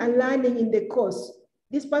teaching and learning in the course.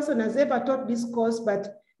 This person has ever taught this course,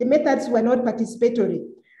 but the methods were not participatory.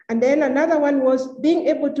 And then another one was being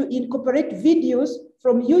able to incorporate videos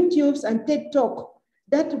from YouTube's and TED Talk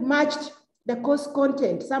that matched the course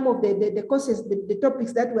content, some of the courses, the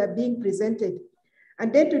topics that were being presented.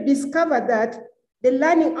 And then to discover that the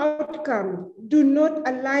learning outcome do not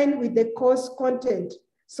align with the course content.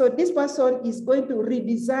 So this person is going to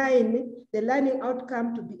redesign the learning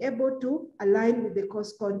outcome to be able to align with the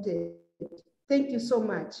course content. Thank you so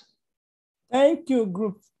much. Thank you,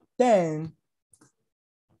 Group 10,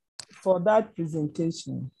 for that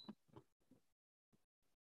presentation.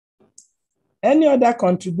 Any other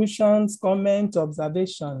contributions, comments,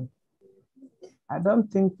 observations? I don't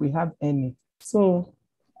think we have any. So,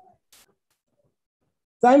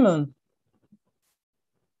 Simon.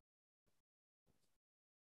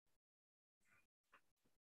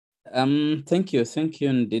 Thank you,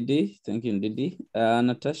 Ndidi. Thank you, Ndidi.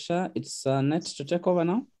 Natasha, it's Net to take over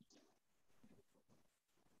now.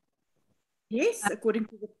 Yes, according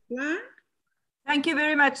to the plan. Thank you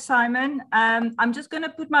very much, Simon. I'm just going to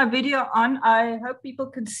put my video on. I hope people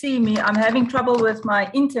can see me. I'm having trouble with my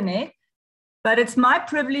internet, but it's my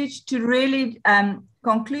privilege to really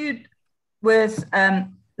conclude with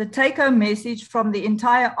the take-home message from the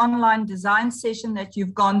entire online design session that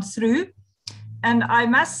you've gone through. And I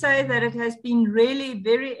must say that it has been really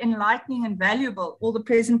very enlightening and valuable, all the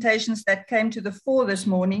presentations that came to the fore this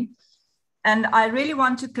morning. And I really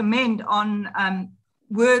want to commend on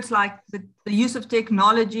words like the use of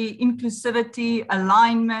technology, inclusivity,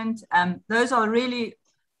 alignment. Those are really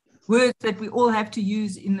words that we all have to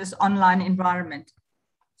use in this online environment.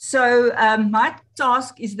 So my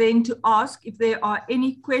task is then to ask if there are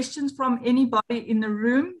any questions from anybody in the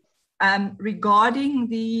room regarding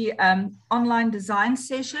the online design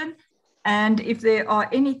session, and if there are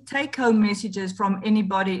any take-home messages from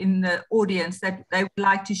anybody in the audience that they would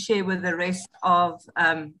like to share with the rest of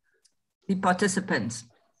the participants.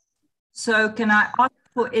 So can I ask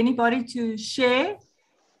for anybody to share?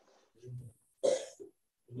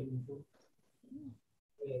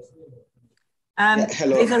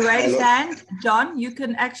 Hello. There's a raised hand. John, you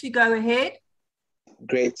can actually go ahead.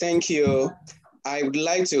 Great, thank you. I would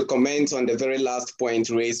like to comment on the very last point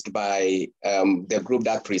raised by the group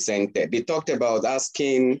that presented. They talked about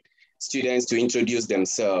asking students to introduce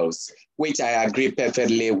themselves, which I agree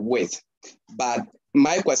perfectly with. But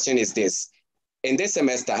my question is this. In this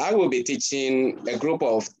semester, I will be teaching a group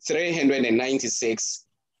of 396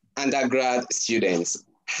 undergrad students.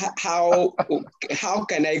 How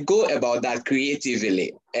can I go about that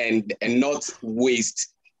creatively and not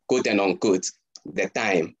waste, quote and unquote, the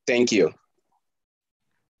time? Thank you.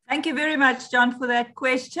 Thank you very much, John, for that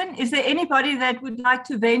question. Is there anybody that would like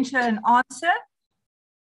to venture an answer?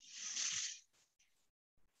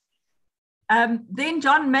 Then,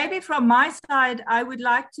 John, maybe from my side, I would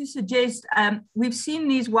like to suggest, we've seen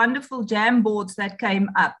these wonderful Jamboards that came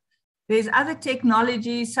up. There's other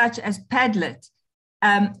technologies such as Padlet.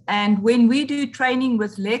 And when we do training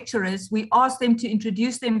with lecturers, we ask them to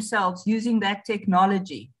introduce themselves using that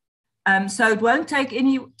technology. So it won't take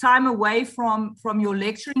any time away from your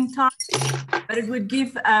lecturing time, but it would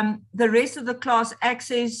give the rest of the class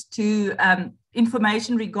access to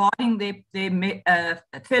information regarding their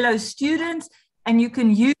fellow students, and you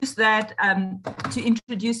can use that to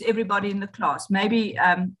introduce everybody in the class. Maybe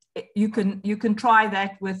you can try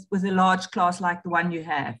that with a large class like the one you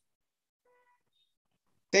have.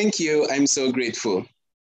 Thank you. I'm so grateful.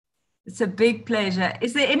 It's a big pleasure.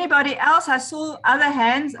 Is there anybody else? I saw other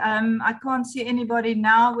hands. I can't see anybody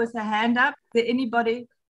now with a hand up. Is there anybody?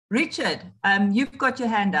 Richard, you've got your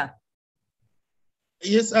hand up.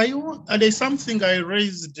 Yes, there's something I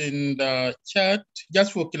raised in the chat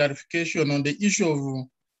just for clarification on the issue of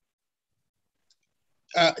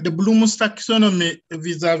the Bloom's taxonomy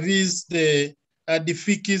vis-a-vis the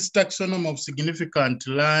Ficky's taxonomy of significant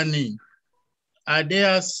learning. Are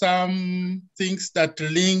there some things that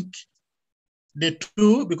link the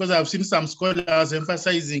two? Because I've seen some scholars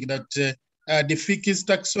emphasizing that the Ficky's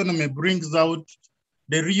taxonomy brings out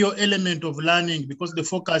the real element of learning because they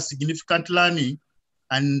focus significant learning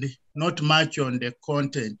and not much on the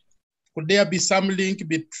content. Could there be some link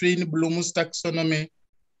between Bloom's taxonomy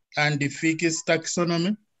and the Ficky's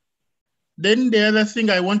taxonomy? Then the other thing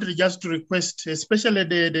I wanted just to request, especially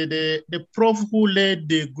the prof who led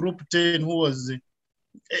the group 10, who was,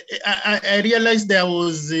 I realized there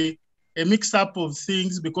was a mix-up of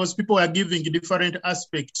things because people are giving different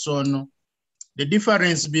aspects on the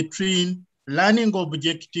difference between learning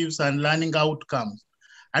objectives and learning outcomes.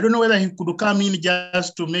 I don't know whether he could come in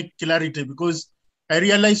just to make clarity, because I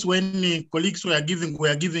realized when colleagues were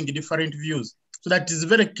giving different views. So that is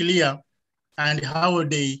very clear, and how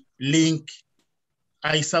they link,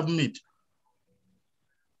 I submit.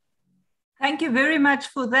 Thank you very much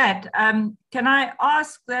for that. Can I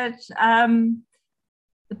ask that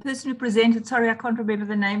the person who presented, sorry, I can't remember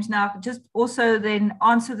the names now, just also then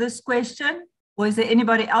answer this question? Or is there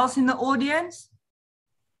anybody else in the audience?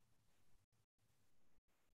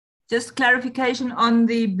 Just clarification on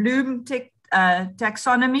the Bloom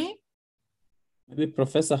taxonomy. Maybe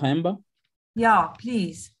Professor Heimba? Yeah,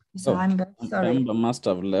 please. Mr. Heimba, sorry. Heimba must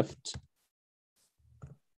have left.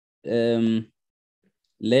 Leah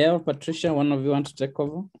or Patricia, one of you want to take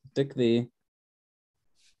over? Take the...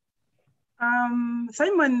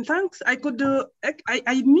 Simon, thanks. I could do,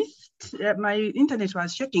 I missed, my internet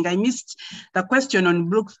was shaking. I missed the question on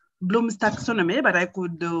Bloom's taxonomy, but I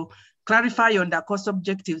could clarify on the course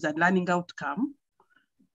objectives and learning outcome.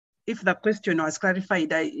 If the question was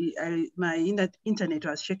clarified, my internet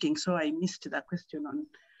was shaking, so I missed the question on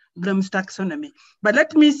Bloom's taxonomy. But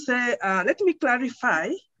let me say, let me clarify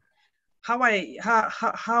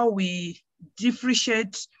how we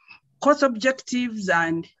differentiate course objectives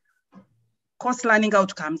and course learning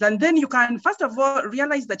outcomes. And then you can, first of all,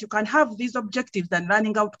 realize that you can have these objectives and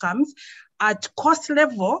learning outcomes at course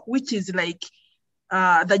level, which is like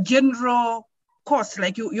the general course,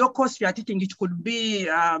 like your course you are teaching, it could be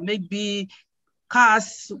maybe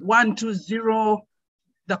CAS 120,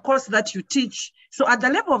 the course that you teach. So at the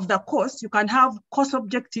level of the course, you can have course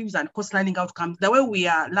objectives and course learning outcomes, the way we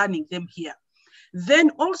are learning them here.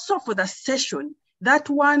 Then also for the session, that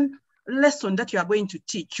one lesson that you are going to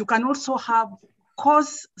teach, you can also have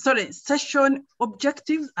session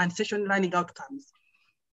objectives and session learning outcomes.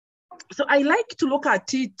 So I like to look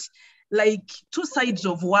at it like two sides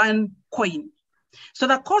of one coin. So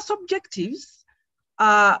the course objectives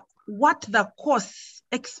are what the course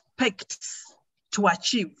expects to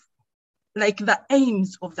achieve, like the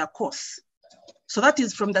aims of the course. So that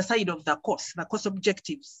is from the side of the course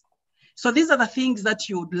objectives. So these are the things that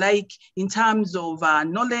you would like in terms of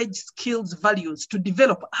knowledge, skills, values to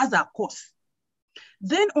develop as a course.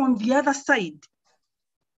 Then on the other side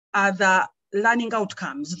are the learning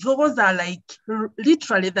outcomes. Those are like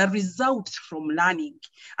literally the results from learning,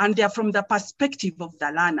 and they're from the perspective of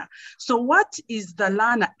the learner. So what is the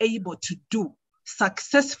learner able to do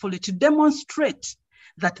successfully to demonstrate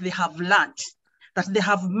that they have learned, that they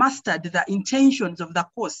have mastered the intentions of the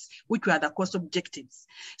course, which were the course objectives.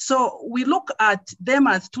 So we look at them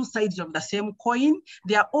as two sides of the same coin.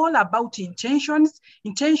 They are all about intentions.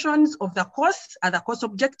 Intentions of the course are the course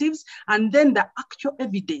objectives, and then the actual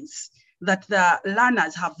evidence that the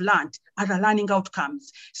learners have learned are the learning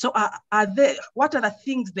outcomes. So what are the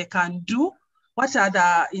things they can do? What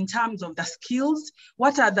are in terms of the skills,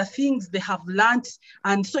 what are the things they have learned?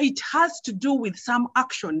 And so it has to do with some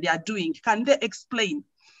action they are doing. Can they explain?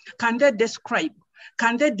 Can they describe?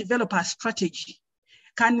 Can they develop a strategy?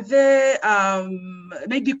 Can they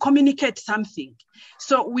maybe communicate something?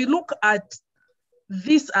 So we look at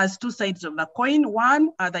this as two sides of the coin.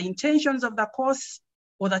 One are the intentions of the course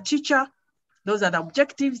or the teacher. Those are the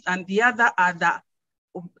objectives. And the other are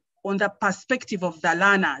on the perspective of the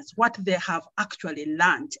learners, what they have actually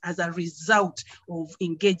learned as a result of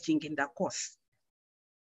engaging in the course.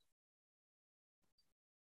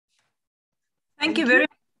 Thank you very much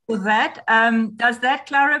for that. Does that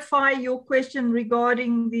clarify your question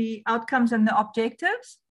regarding the outcomes and the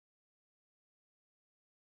objectives?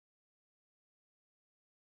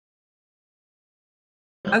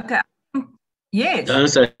 Okay. Yes. The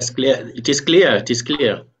answer is clear. It is clear. It is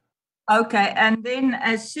clear. Okay, and then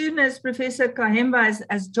as soon as Professor Kahemba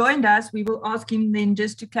has joined us, we will ask him then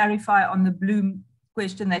just to clarify on the Bloom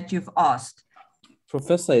question that you've asked.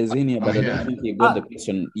 Professor is in here, but I don't think he got the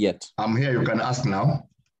question yet. I'm here, you can ask now.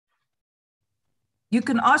 You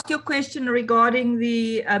can ask your question regarding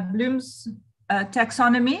the Bloom's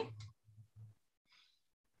taxonomy.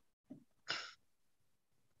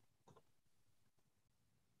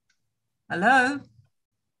 Hello?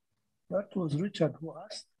 That was Richard who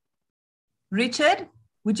asked. Richard,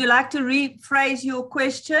 would you like to rephrase your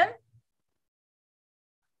question?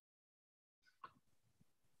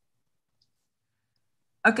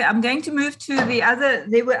 Okay, I'm going to move to the other.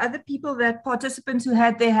 There were other people, participants who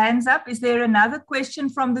had their hands up. Is there another question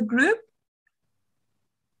from the group?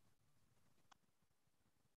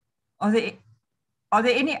 Are there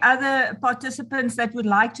any other participants that would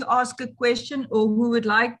like to ask a question or who would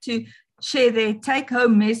like to share their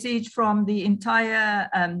take-home message from the entire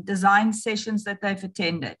design sessions that they've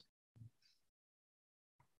attended?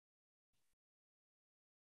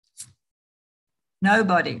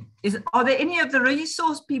 Nobody. Are there any of the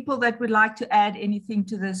resource people that would like to add anything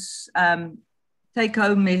to this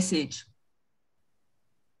take-home message?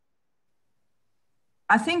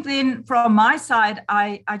 I think then from my side,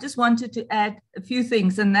 I just wanted to add a few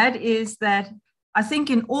things, and that is that I think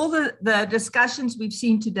in all the discussions we've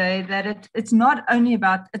seen today, that it's not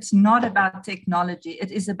about technology,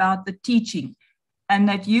 it is about the teaching, and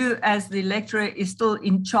that you as the lecturer is still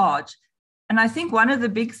in charge. And I think one of the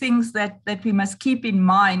big things that we must keep in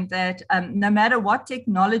mind that no matter what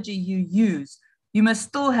technology you use, you must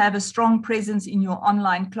still have a strong presence in your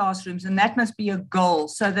online classrooms, and that must be a goal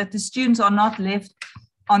so that the students are not left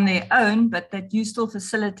on their own, but that you still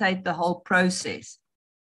facilitate the whole process.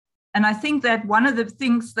 And I think that one of the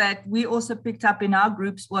things that we also picked up in our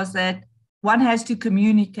groups was that one has to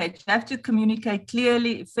communicate. You have to communicate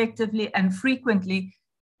clearly, effectively, and frequently,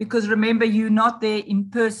 because remember, you're not there in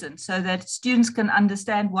person, so that students can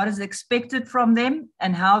understand what is expected from them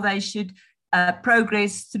and how they should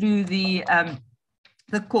progress through the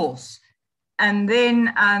course. And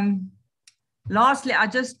then lastly, I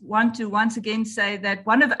just want to once again say that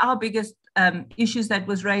one of our biggest issues that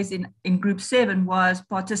was raised in Group 7 was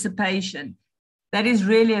participation. That is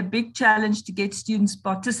really a big challenge to get students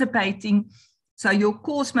participating. So your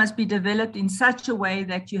course must be developed in such a way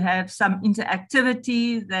that you have some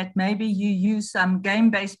interactivity, that maybe you use some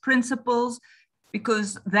game-based principles,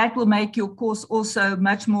 because that will make your course also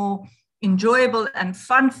much more enjoyable and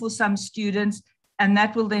fun for some students, and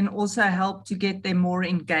that will then also help to get them more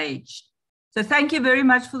engaged. So thank you very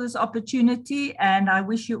much for this opportunity, and I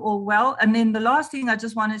wish you all well. And then the last thing I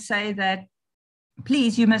just want to say that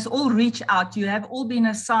please, you must all reach out. You have all been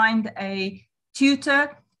assigned a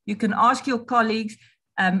tutor. You can ask your colleagues.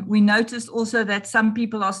 We noticed also that some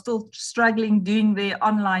people are still struggling doing their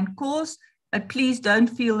online course, but please don't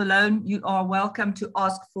feel alone. You are welcome to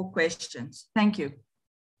ask for questions. Thank you.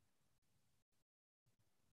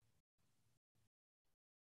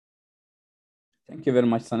 Thank you very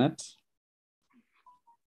much, Sanet.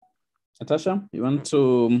 Natasha, you want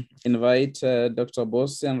to invite Dr.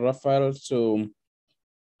 Bossi and Raphael to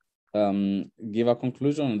give a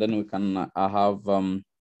conclusion, and then we can have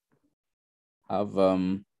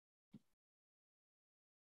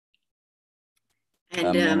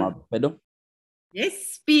PedaL. Yes,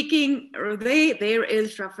 speaking, there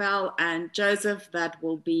is Raphael and Joseph that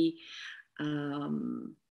will be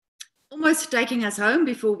almost taking us home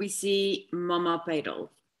before we see Mama PedaL.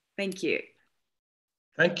 Thank you.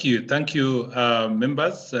 Thank you. Thank you,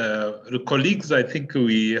 members. Colleagues, I think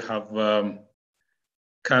we have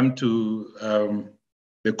come to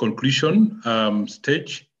the conclusion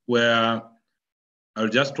stage where I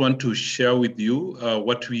just want to share with you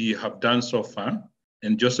what we have done so far.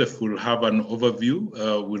 And Joseph will have an overview.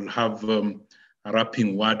 We'll have a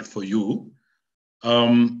wrapping word for you.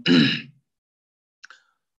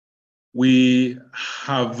 We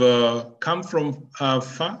have come from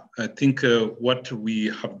far. I think what we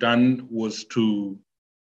have done was to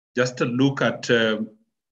just look at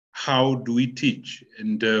how do we teach,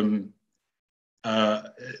 and the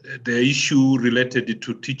issue related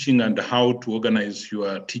to teaching and how to organize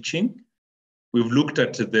your teaching. We've looked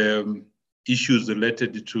at the issues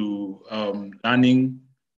related to learning,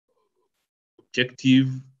 objective,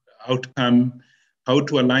 outcome, how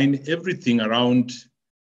to align everything around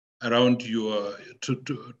your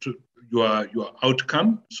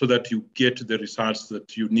outcome so that you get the results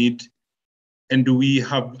that you need. And we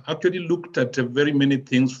have actually looked at very many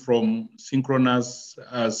things from synchronous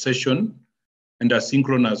session and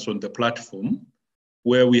asynchronous on the platform,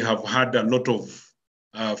 where we have had a lot of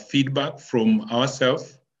feedback from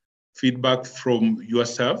ourselves, feedback from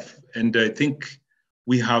yourself. And I think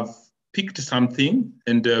we have picked something,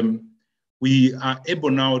 and we are able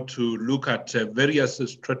now to look at various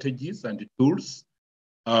strategies and tools.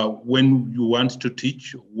 When you want to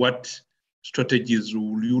teach, what strategies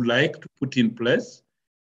would you like to put in place?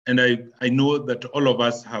 And I know that all of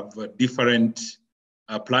us have a different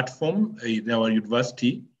platform in our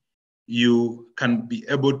university. You can be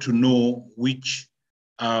able to know which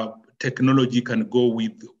technology can go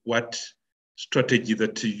with what strategy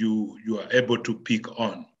that you are able to pick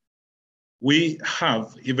on. We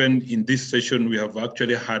have, even in this session, we have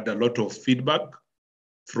actually had a lot of feedback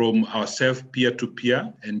from ourselves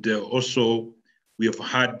peer-to-peer, and also we have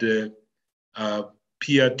had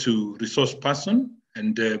peer to resource person.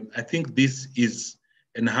 And I think this is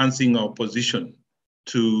enhancing our position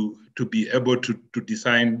to be able to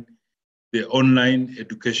design the online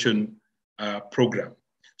education program.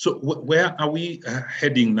 So where are we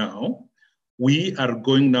heading now? We are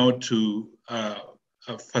going now to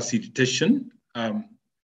facilitation.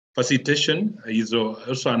 Facilitation is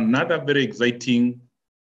also another very exciting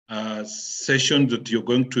session that you're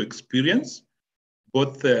going to experience,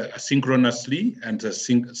 both asynchronously and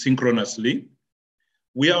synchronously.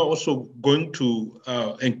 We are also going to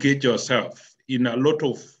engage ourselves in a lot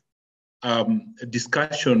of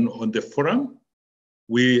discussion on the forum.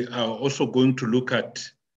 We are also going to look at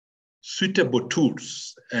suitable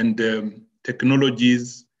tools and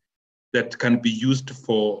technologies that can be used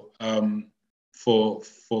for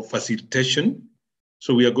facilitation.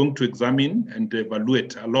 So we are going to examine and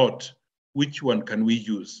evaluate a lot which one can we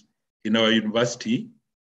use in our university.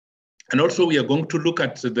 And also we are going to look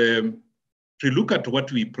at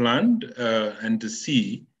what we planned and to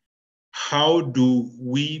see how do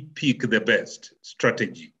we pick the best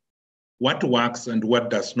strategy, what works and what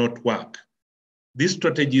does not work. These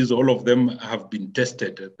strategies, all of them have been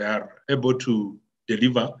tested. They are able to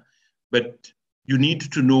deliver, but you need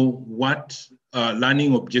to know what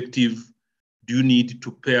learning objective do you need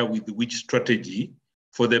to pair with which strategy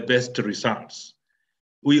for the best results.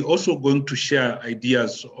 We're also going to share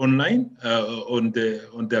ideas online on the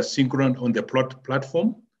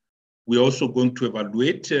platform. We're also going to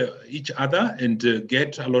evaluate each other and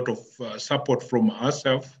get a lot of support from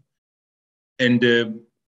ourselves, and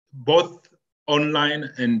both online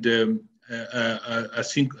and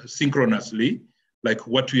synchronously, like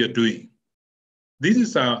what we are doing. This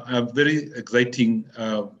is a very exciting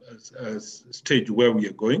stage where we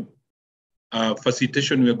are going.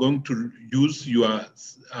 Facilitation, we are going to use your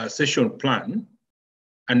session plan,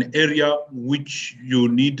 an area which you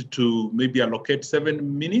need to maybe allocate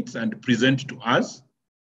 7 minutes and present to us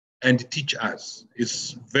and teach us.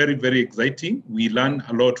 It's very, very exciting. We learn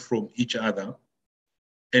a lot from each other.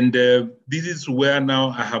 And this is where now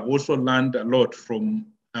I have also learned a lot from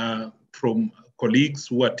colleagues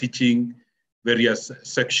who are teaching various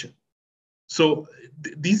sections. So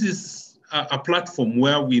this is a platform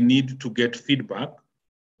where we need to get feedback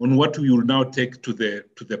on what we will now take to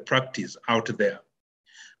the practice out there.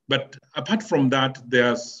 But apart from that,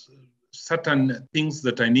 there's certain things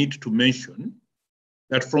that I need to mention,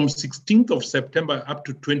 that from 16th of September up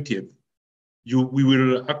to 20th, we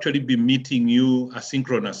will actually be meeting you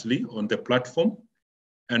asynchronously on the platform.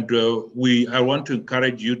 And I want to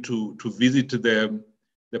encourage you to visit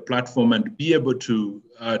the platform and be able to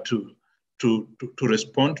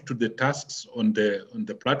respond to the tasks on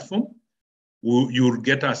the platform. You'll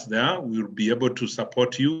get us there. We'll be able to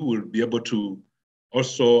support you. We'll be able to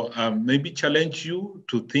also maybe challenge you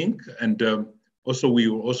to think. And also we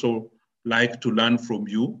will also like to learn from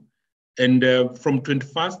you. And from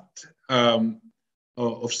 21st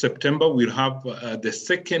of September, we'll have the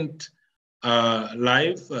second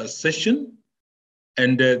live session.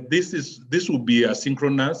 And this will be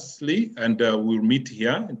asynchronously, and we'll meet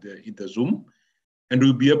here in the Zoom. And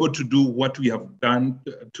we'll be able to do what we have done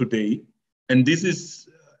today. And this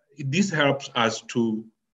helps us to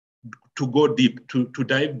go deep, to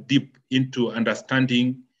dive deep into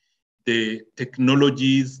understanding the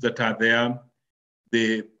technologies that are there,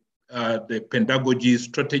 the pedagogy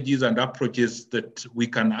strategies and approaches that we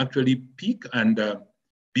can actually pick and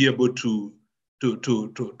be able to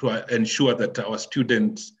ensure that our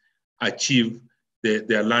students achieve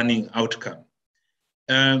their learning outcome.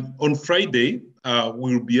 On Friday,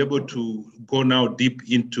 we'll be able to go now deep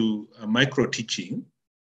into micro teaching.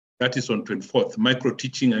 That is on 24th, micro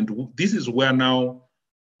teaching. And this is where now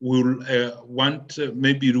we'll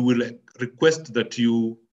maybe we will request that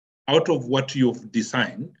you, out of what you've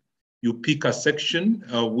designed, you pick a section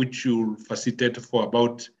which you'll facilitate for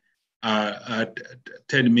about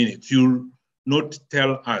 10 minutes. You'll not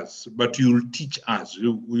tell us, but you'll teach us.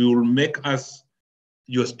 You'll make us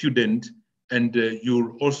your student, and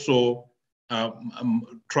you'll also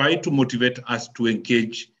try to motivate us to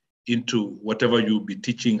engage into whatever you'll be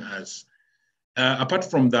teaching us. Apart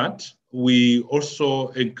from that, we also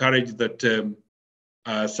encourage that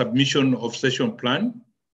submission of session plan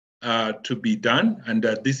to be done, and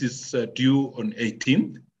this is due on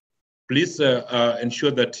 18th. Please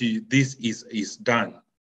ensure that this is done.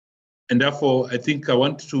 And therefore, I think I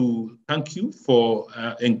want to thank you for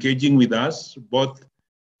engaging with us, both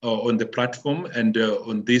on the platform and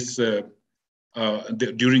on this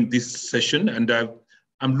during this session. And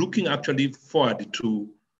I'm looking actually forward to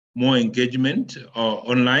more engagement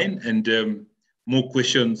online and more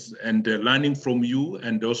questions and learning from you,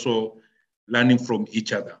 and also learning from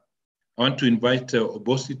each other. I want to invite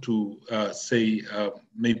Obosi to say,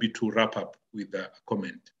 maybe to wrap up with a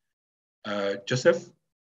comment. Joseph?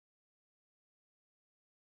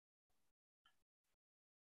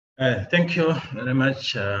 Thank you very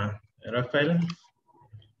much, Raphael.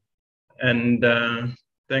 And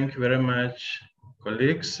thank you very much,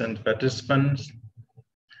 colleagues and participants.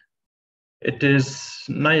 It is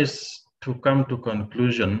nice to come to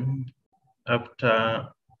conclusion after,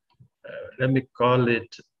 let me call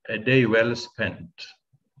it a day well spent.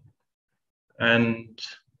 And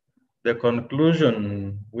the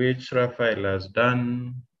conclusion which Raphael has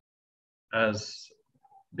done has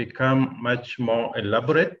become much more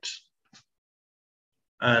elaborate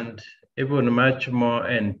and even much more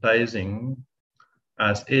enticing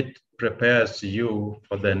as it prepares you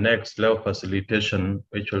for the next level facilitation,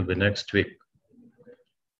 which will be next week.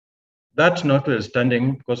 That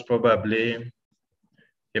notwithstanding, because probably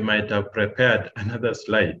he might have prepared another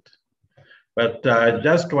slide, but I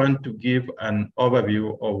just want to give an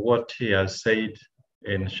overview of what he has said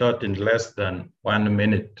in short, in less than 1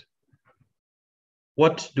 minute.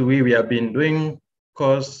 What do we have been doing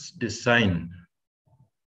course design.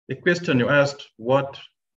 The question you asked, what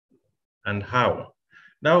and how?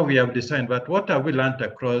 Now we have designed, but what have we learned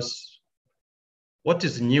across? What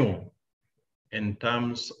is new in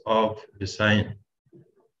terms of design?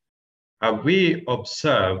 Have we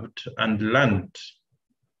observed and learned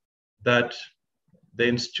that the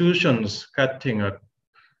institutions cutting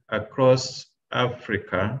across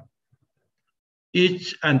Africa,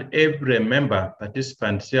 each and every member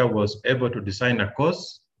participant here was able to design a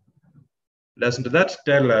course? Doesn't that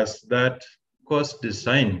tell us that course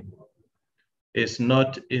design is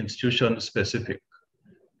not institution specific,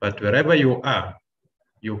 but wherever you are,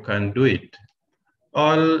 you can do it?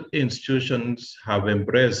 All institutions have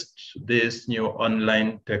embraced this new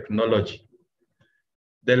online technology.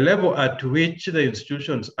 The level at which the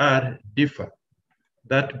institutions are differ.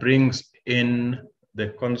 That brings in the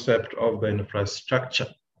concept of the infrastructure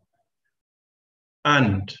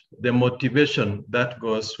and the motivation that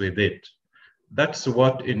goes with it. That's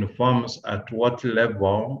what informs at what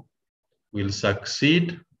level we'll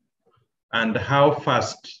succeed and how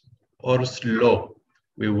fast or slow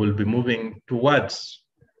we will be moving towards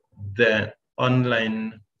the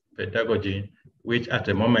online pedagogy, which at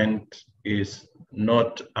the moment is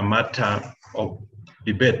not a matter of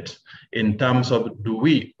debate in terms of do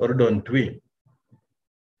we or don't we.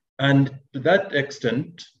 And to that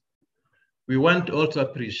extent, we want to also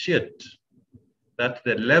appreciate that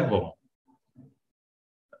the level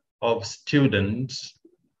of students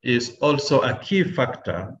is also a key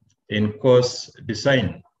factor in course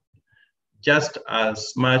design, just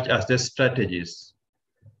as much as the strategies,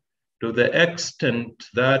 to the extent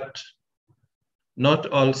that not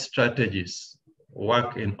all strategies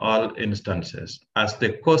work in all instances. As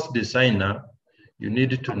the course designer, you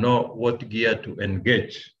need to know what gear to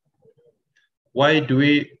engage. Why do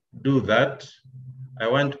we do that? I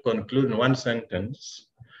want to conclude in one sentence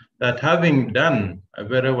that having done a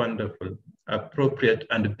very wonderful, appropriate,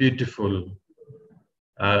 and beautiful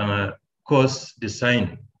course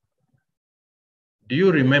design, do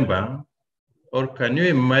you remember or can you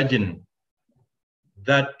imagine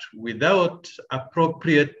that without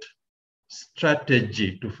appropriate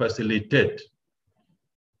strategy to facilitate,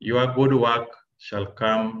 your good work shall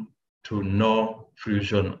come to no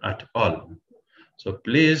fruition at all? So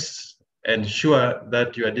please ensure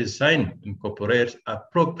that your design incorporates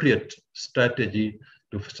appropriate strategy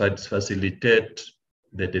to facilitate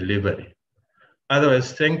the delivery.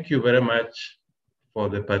 Otherwise, thank you very much for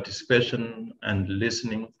the participation and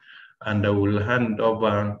listening, and I will hand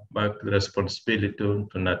over back the responsibility to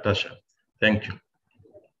Natasha. Thank you.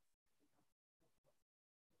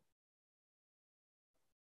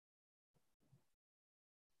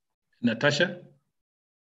 Natasha?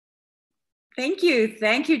 Thank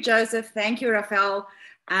you, Joseph. Thank you, Rafael.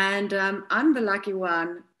 And I'm the lucky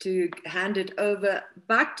one to hand it over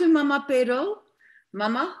back to Mama PedaL.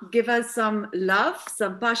 Mama, give us some love,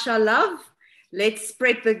 some Pasha love. Let's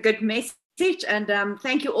spread the good message. And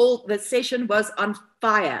thank you all. The session was on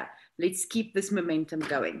fire. Let's keep this momentum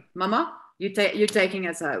going. Mama, you're taking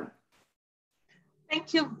us home.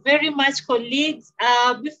 Thank you very much, colleagues.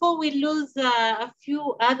 Before we lose a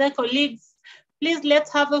few other colleagues, please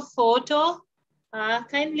let's have a photo.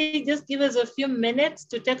 Kindly just give us a few minutes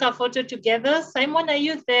to take a photo together. Simon, are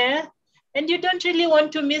you there? And you don't really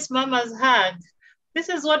want to miss Mama's hug. This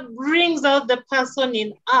is what brings out the person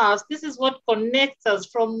in us. This is what connects us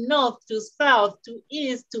from north to south, to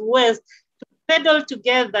east to west, to PedaL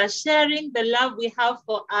together, sharing the love we have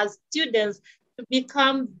for our students to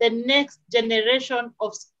become the next generation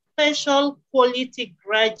of special quality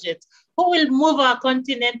graduates who will move our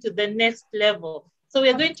continent to the next level. So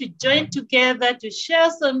we're going to join together to share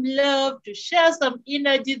some love, to share some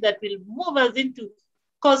energy that will move us into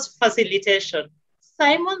course facilitation.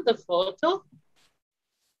 Simon, the photo.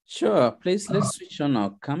 Sure, please let's switch on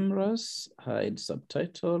our cameras, hide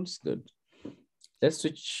subtitles, good. Let's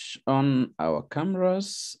switch on our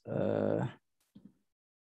cameras. Remove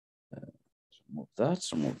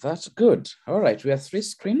that, good. All right, we have 3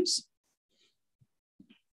 screens.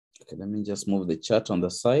 Okay, let me just move the chat on the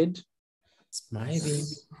side. Smiling.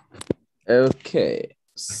 Okay,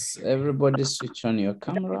 so everybody switch on your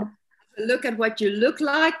camera. Look at what you look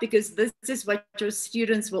like, because this is what your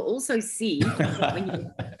students will also see. When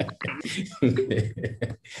you...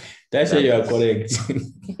 That's you are correct.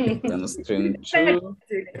 On screen 2.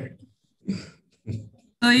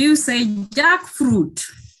 So you say jackfruit.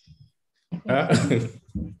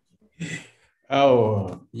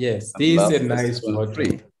 Oh, yes, this is a nice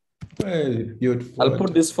photo. Well, beautiful. I'll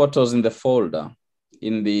put these photos in the folder,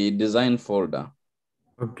 in the design folder.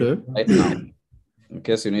 Okay. Right now, in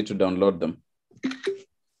case you need to download them.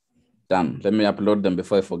 Done. Let me upload them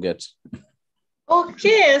before I forget.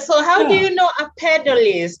 Okay, so how do you know a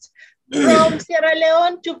pedalist? From Sierra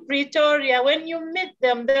Leone to Pretoria, when you meet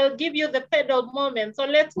them, they'll give you the PedaL moment. So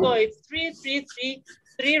let's go. It's 3, 3, 3,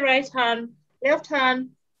 3 right hand,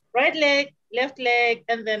 right leg, left leg,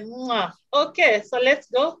 and then mwah. Okay, so let's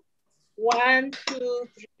go. 1, 2,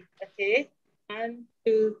 3. Okay, 1,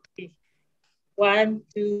 2, 3. 1,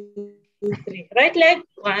 2, 3. Right leg,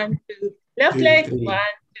 1, 2. Left leg,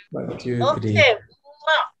 1, 2. Okay.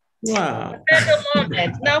 Wow. PedaL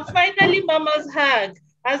moment. Now, finally, Mama's hug.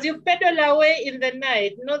 As you pedal away in the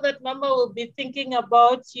night, know that Mama will be thinking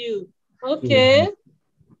about you. Okay?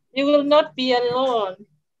 You will not be alone.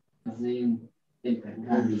 Thank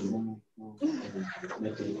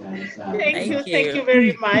you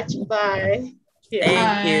very much. Bye.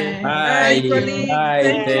 Thank you. Bye. colleagues. Bye.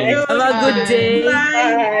 Thank Thank you. Have a good day.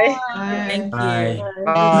 Bye. Thank Bye.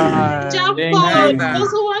 you. Jump Thank on. you.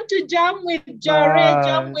 Those who want to jump with Jared,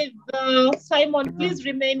 jump with Simon, please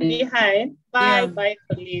remain behind. Bye, bye,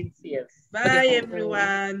 colleagues. Yes. Bye,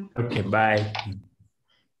 everyone. Okay, bye.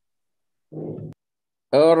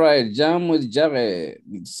 All right, jam with Jare.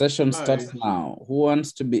 Session starts now. Who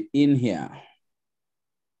wants to be in here?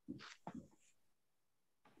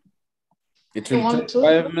 It will take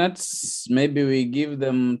 5 minutes. Maybe we give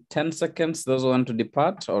them 10 seconds, those who want to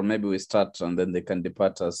depart, or maybe we start and then they can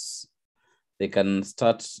depart as they can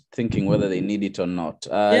start thinking whether they need it or not.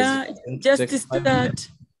 Yeah, just to start.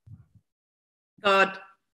 God.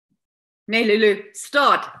 Nee, Lulu,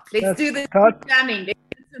 start. Let's do this jamming. Let's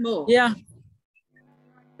do some more. Yeah.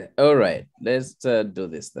 All right, let's do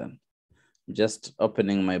this then. Just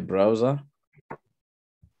opening my browser.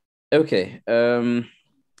 Okay, let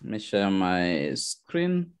me share my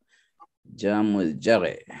screen. Jam with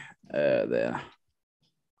Jare. There.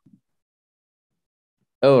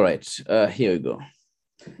 All right, here we go.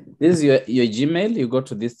 This is your Gmail. You go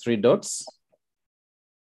to these 3 dots.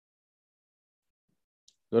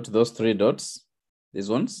 Go to those 3 dots, these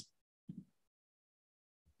ones.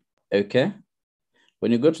 Okay.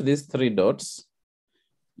 When you go to these 3 dots,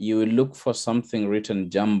 you will look for something written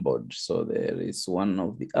Jamboard. So there is one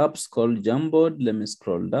of the apps called Jamboard. Let me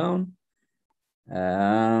scroll down.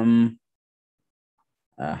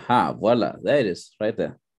 Voila, there it is, right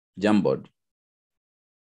there, Jamboard.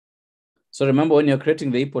 So remember when you're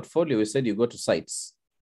creating the e-portfolio, we said you go to sites,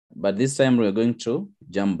 but this time we're going to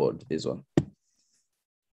Jamboard, this one.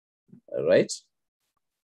 All right.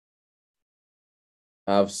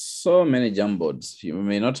 I have so many Jamboards. You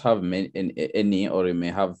may not have any, or you may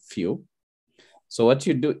have few. So what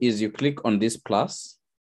you do is you click on this plus.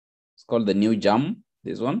 It's called the new Jam,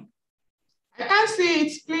 this one. I can't see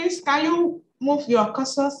it, please. Can you move your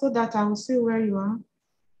cursor so that I will see where you are?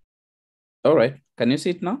 All right. Can you see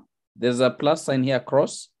it now? There's a plus sign here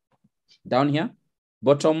across, down here,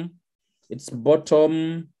 bottom. It's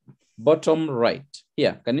bottom right.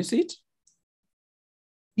 Here, can you see it?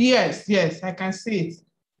 Yes, I can see it.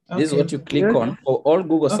 Okay. This is what you click on for all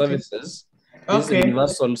Google Okay. services. This is the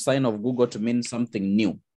universal sign of Google to mean something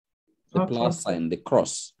new. The plus sign, the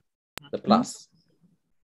cross, the plus,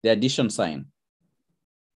 the addition sign.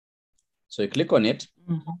 So you click on it.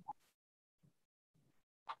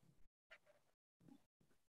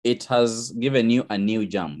 It has given you a new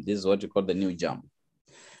jam. This is what you call the new jam.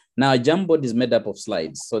 Now, a Jamboard is made up of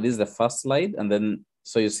slides. So this is the first slide, and then,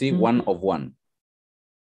 so you see 1 of 1.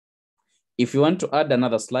 If you want to add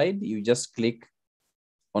another slide, you just click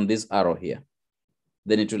on this arrow here.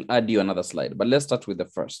 Then it will add you another slide. But let's start with the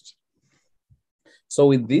first. So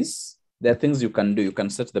with this, there are things you can do. You can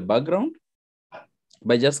set the background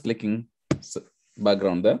by just clicking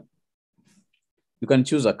background there. You can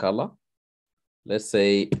choose a color. Let's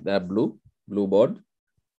say the blue board.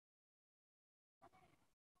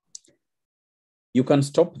 You can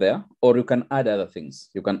stop there, or you can add other things.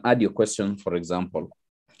 You can add your question, for example,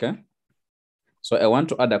 okay? So I want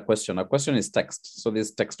to add a question. A question is text. So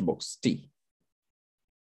this text box, T,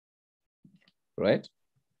 right?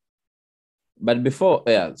 But before,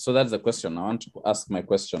 so that's the question. I want to ask my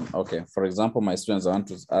question. Okay, for example, my students, I want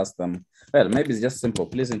to ask them, well, maybe it's just simple.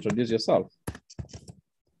 Please introduce yourself.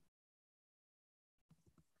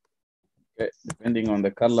 Okay, depending on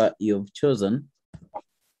the color you've chosen,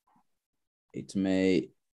 it may,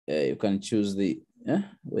 you can choose the,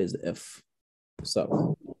 where's the F?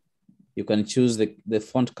 So you can choose the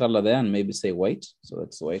font color there and maybe say white. So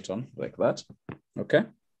that's white on like that, okay?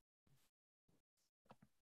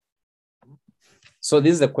 So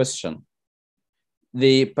this is the question.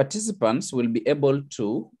 The participants will be able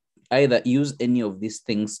to either use any of these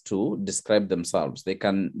things to describe themselves. They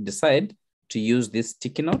can decide to use these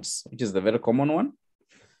sticky notes, which is the very common one.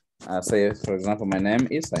 Say, for example, my name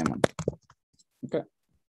is Simon. Okay,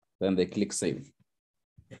 then they click save.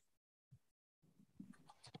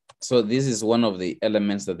 So this is one of the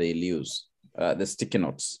elements that they'll use, the sticky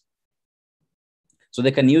notes. So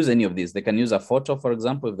they can use any of these. They can use a photo, for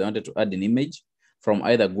example, if they wanted to add an image from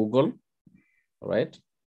either Google, right?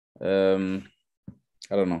 I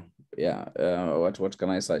don't know. Yeah, what can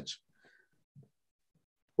I search?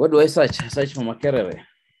 What do I search? I search for Makerere,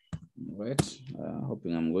 right?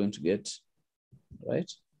 Hoping I'm going to get,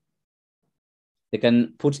 right? They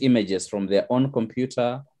can put images from their own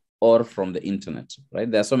computer or from the internet,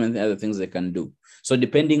 right? There are so many other things they can do. So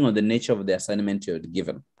depending on the nature of the assignment you're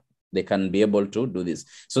given, they can be able to do this.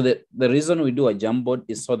 So the reason we do a Jamboard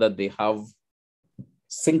is so that they have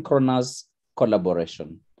synchronous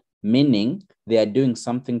collaboration. meaning they are doing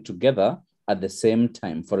something together at the same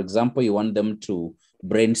time. For example, you want them to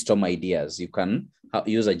brainstorm ideas. You can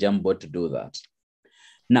use a Jamboard to do that.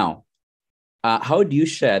 Now, how do you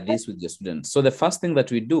share this with your students? So the first thing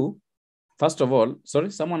that we do, first of all, sorry,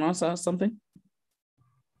 someone else asked something?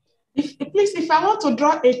 Please, if I want to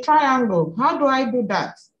draw a triangle, how do I do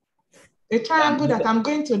that? A triangle that I'm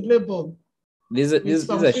going to label. These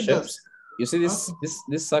are shapes. You see this, Okay.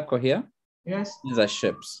 this circle here? Yes. These are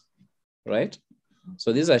shapes, right?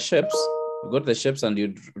 So these are shapes. You go to the shapes and you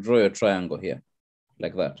draw your triangle here,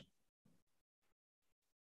 like that.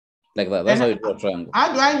 Like that. That's how you draw a triangle.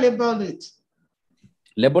 How do I label it?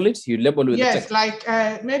 Label it? You label with the text. Yes,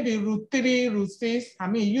 like maybe root 3, root 6. I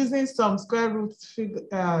mean, using some square root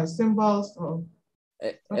symbols. Or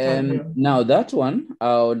now that one,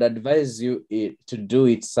 I would advise you to do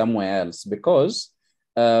it somewhere else, because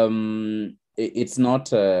it's not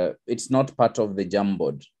part of the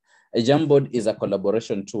Jamboard. A Jamboard is a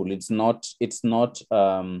collaboration tool. It's not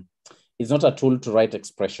a tool to write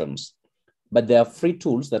expressions, but there are free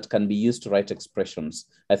tools that can be used to write expressions.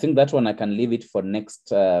 I think that one I can leave it for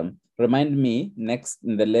next. Remind me in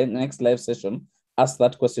the next live session. Ask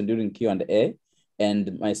that question during Q&A,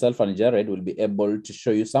 and myself and Jared will be able to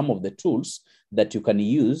show you some of the tools that you can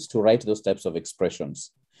use to write those types of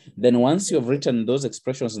expressions. Then once you've written those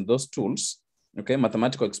expressions in those tools, okay,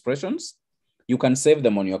 mathematical expressions, you can save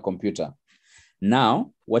them on your computer.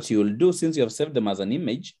 Now, what you will do, since you have saved them as an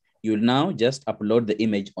image, you'll now just upload the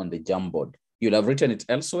image on the Jamboard. You'll have written it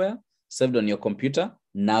elsewhere, saved on your computer.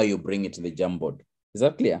 Now you bring it to the Jamboard. Is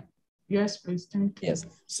that clear? Yes, please. Thank you. Yes.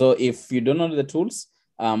 So if you don't know the tools,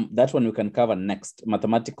 that one we can cover next.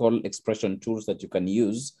 Mathematical expression tools that you can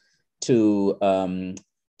use to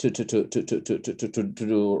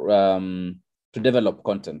develop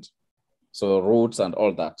content. So roots and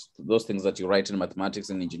all that, those things that you write in mathematics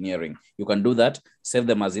and engineering, you can do that, save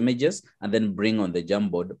them as images, and then bring on the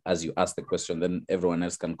Jamboard as you ask the question. Then everyone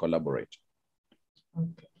else can collaborate.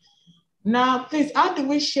 Okay. Now, please, how do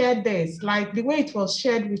we share this? Like the way it was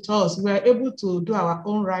shared with us, we were able to do our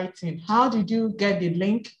own writing. How did you get the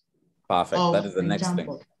link? Perfect. That is the next thing.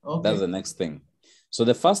 Okay. That's the next thing. So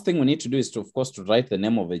the first thing we need to do is to, of course, to write the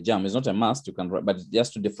name of a jam. It's not a must, you can write, but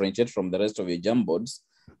just to differentiate from the rest of your Jamboards.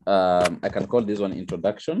 I can call this one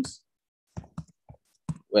introductions.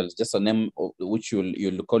 Well, it's just a name which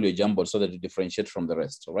you'll call your Jamboard so that you differentiate from the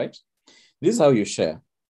rest, all right? This is how you share.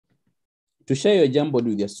 To share your Jamboard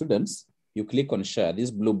with your students, you click on share, this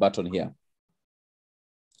blue button here.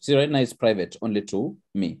 See, right now it's private, only to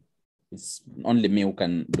me. It's only me who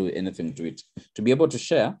can do anything to it. To be able to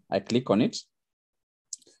share, I click on it.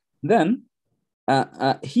 Then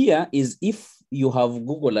here is if you have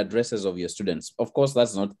Google addresses of your students. Of course,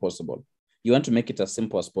 that's not possible. You want to make it as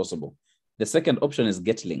simple as possible. The second option is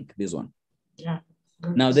get link, this one. Yeah.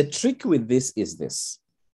 Now, the trick with this is this.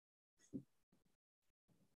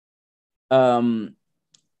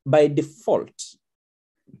 By default,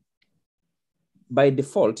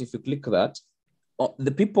 if you click that,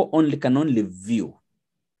 the people can only view.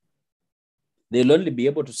 They'll only be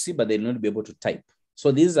able to see, but they'll not be able to type.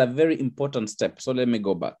 So this is a very important step. So let me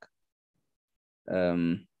go back.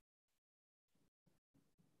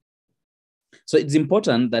 So it's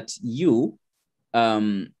important that you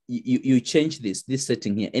change this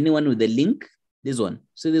setting here. Anyone with the link, this one,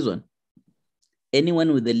 see this one.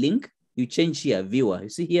 Anyone with the link, you change here, viewer. You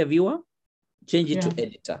see here, viewer? Change it to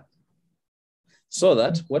editor. So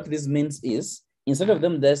that what this means is, instead of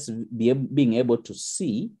them just being able to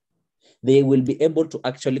see, they will be able to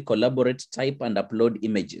actually collaborate, type, and upload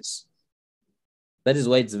images. That is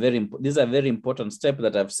why it's very important. This is a very important step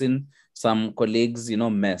that I've seen some colleagues,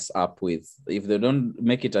 mess up with. If they don't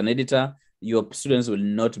make it an editor, your students will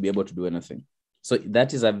not be able to do anything. So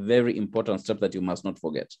that is a very important step that you must not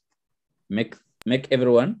forget. Make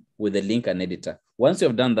everyone with a link an editor. Once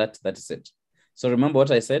you've done that, that is it. So remember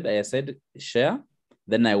what I said? I said share,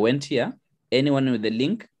 then I went here, anyone with the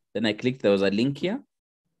link, then I clicked, there was a link here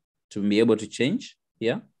to be able to change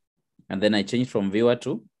here. And then I changed from viewer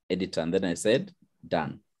to editor, and then I said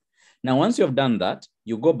done. Now, once you have done that,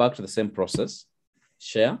 you go back to the same process,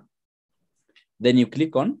 share, then you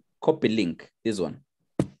click on copy link, this one.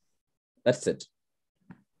 That's it.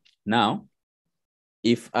 Now,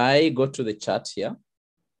 if I go to the chat here,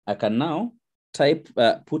 I can now type,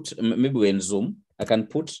 maybe we're in Zoom, I can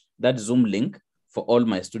put that Zoom link for all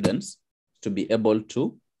my students to be able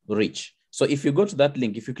to reach. So if you go to that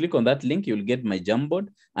link, if you click on that link, you'll get my Jamboard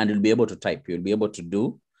and you'll be able to type. You'll be able to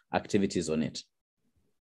do activities on it.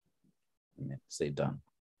 Say done.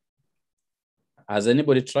 Has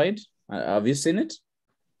anybody tried? Have you seen it?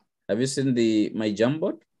 Have you seen my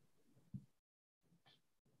Jamboard?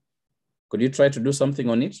 Could you try to do something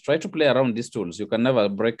on it? Try to play around these tools. You can never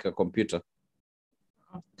break a computer.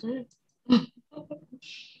 Okay.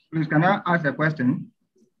 Please, can I ask a question?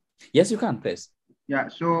 Yes, you can, please. Yeah,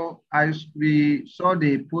 so we saw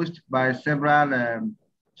the post by several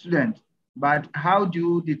students, but how do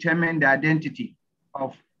you determine the identity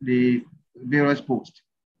of the various posts?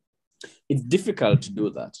 It's difficult to do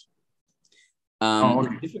that. Okay.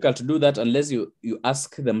 It's difficult to do that unless you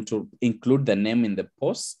ask them to include the name in the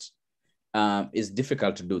post. It's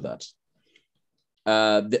difficult to do that.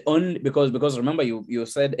 Because remember you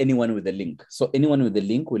said anyone with a link, so anyone with the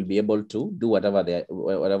link will be able to do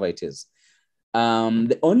whatever it is.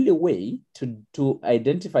 The only way to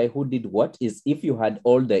identify who did what is if you had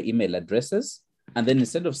all the email addresses, and then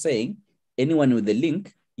instead of saying anyone with the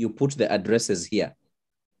link, you put the addresses here.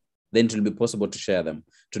 Then it will be possible to share them,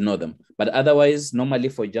 to know them. But otherwise, normally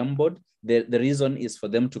for Jamboard, the reason is for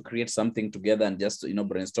them to create something together and just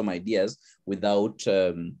brainstorm ideas without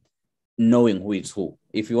knowing who is who.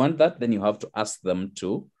 If you want that, then you have to ask them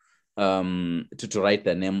to write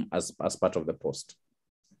their name as part of the post.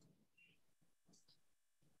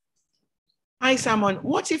 Hi, Simon.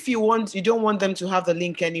 What if you don't want them to have the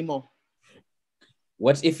link anymore?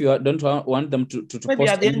 What if you don't want them to maybe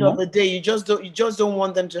post at the anymore? end of the day, you just don't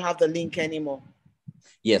want them to have the link anymore?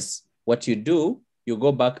 Yes. What you do, you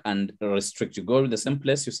go back and restrict. You go to the same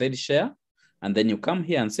place you said share, and then you come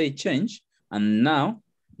here and say change, and now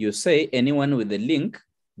you say anyone with the link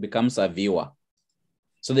becomes a viewer.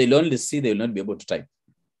 So they'll only see, they will not be able to type.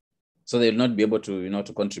 So they'll not be able to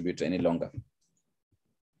to contribute any longer.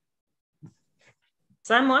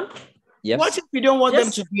 Simon? Yes. What if you don't want them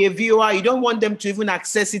to be a viewer? You don't want them to even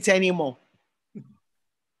access it anymore?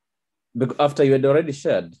 After you had already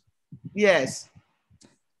shared? Yes.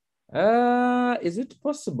 Is it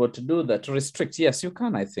possible to do that? To restrict? Yes, you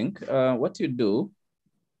can, I think. What you do?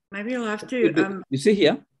 Maybe you'll have to. You see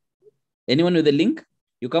here? Anyone with a link,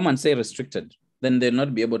 you come and say restricted. Then they'll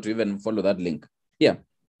not be able to even follow that link. Here,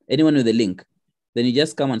 anyone with a link, then you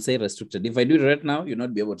just come and say restricted. If I do it right now, you'll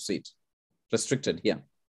not be able to see it. Restricted here.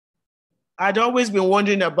 I'd always been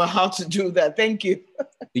wondering about how to do that. Thank you.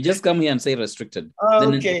 You just come here and say restricted.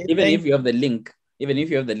 Okay. Then even if you have the link,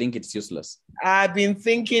 it's useless. I've been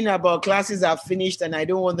thinking about classes I've finished and I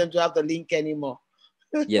don't want them to have the link anymore.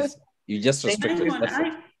 Yes, you just restrict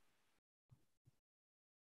it.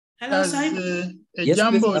 Hello, Simon. A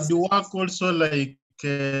Jamboard work also like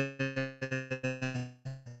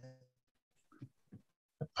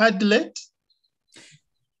Padlet?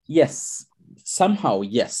 Yes, somehow,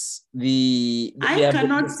 yes. I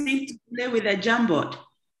cannot seem to play with a Jamboard.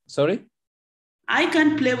 Sorry? I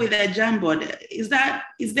can't play with a Jamboard. Is there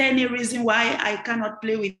any reason why I cannot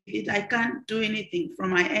play with it? I can't do anything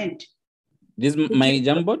from my end. This is my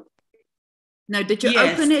Jamboard? No, did you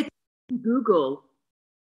open it in Google?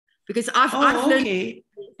 Because I've learned. Okay.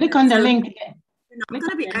 Click on the link. You're not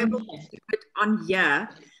going to be able to do it on here,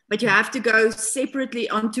 but you have to go separately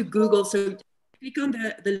onto Google. So click on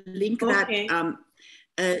the link that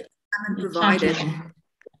Simon provided.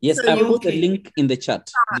 Yes, So I put the link in the chat.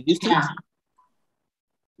 Did you see it?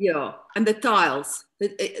 Yeah, and the tiles.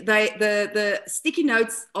 The sticky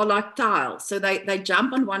notes are like tiles, so they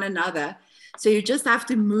jump on one another. So you just have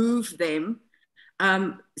to move them.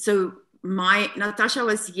 So Natasha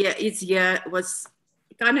was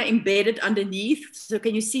kind of embedded underneath. So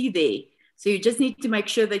can you see there? So you just need to make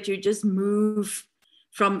sure that you just move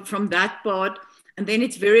from that part. And then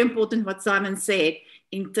it's very important what Simon said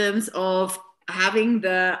in terms of having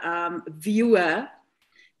the viewer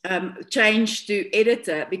change to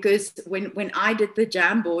editor, because when I did the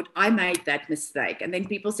Jamboard, I made that mistake. And then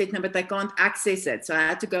people said, no, but they can't access it. So I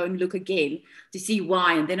had to go and look again to see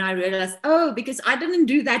why. And then I realized, because I didn't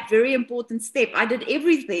do that very important step. I did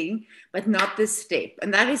everything, but not this step.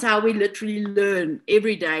 And that is how we literally learn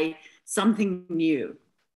every day something new.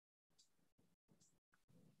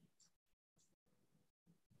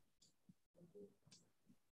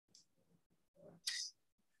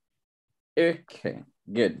 Okay,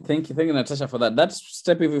 good. Thank you, Natasha, for that. That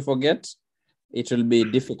step, if you forget, it will be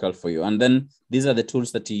difficult for you. And then these are the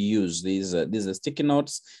tools that you use. These are sticky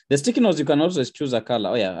notes. The sticky notes, you can always choose a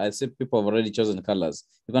color. Oh yeah, I see people have already chosen colors.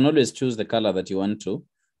 You can always choose the color that you want to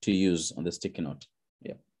use on the sticky note.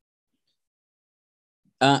 Yeah.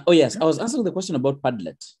 Oh yes, I was answering the question about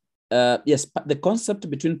Padlet. Yes, the concept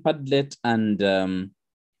between Padlet and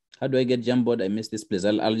how do I get Jamboard? I missed this, please.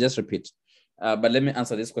 I'll just repeat. But let me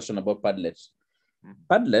answer this question about Padlet.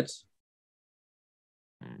 Padlet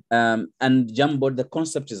and Jamboard, the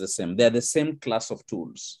concept is the same. They're the same class of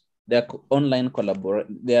tools. They're online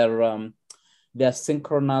collaboration. They're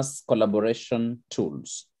synchronous collaboration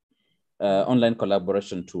tools. online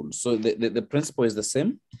collaboration tools. So the principle is the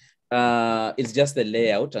same. It's just the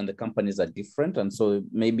layout and the companies are different. And so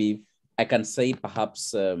maybe I can say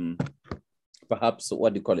perhaps what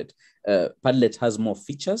do you call it? Padlet has more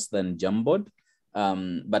features than Jamboard,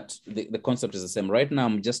 but the concept is the same. Right now,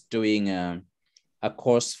 I'm just doing a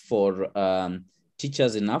course for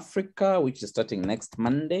teachers in Africa, which is starting next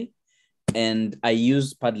Monday. And I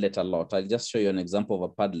use Padlet a lot. I'll just show you an example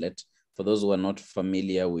of a Padlet for those who are not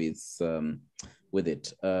familiar with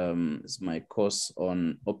it. It's my course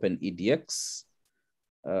on OpenEDX.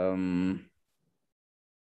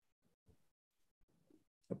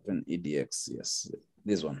 OpenEDX, yes,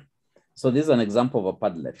 this one. So this is an example of a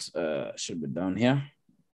Padlet. Should be down here.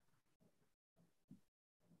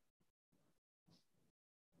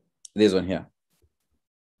 This one here,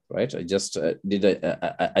 right? I just I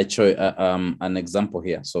show an example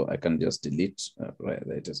here, so I can just delete. Right,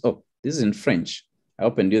 there it is. Oh, this is in French. I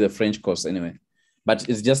opened you the French course anyway, but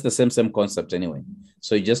it's just the same concept anyway.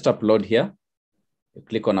 So you just upload here. You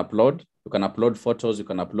click on upload. You can upload photos. You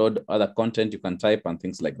can upload other content. You can type and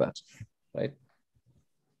things like that, right?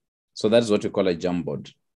 So that's what we call a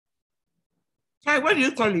Jamboard. Hi, what do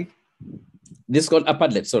you call it? This is called a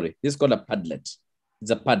Padlet. Sorry, this is called a Padlet.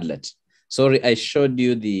 It's a Padlet. Sorry, I showed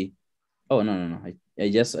you the. Oh no. I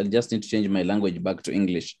just need to change my language back to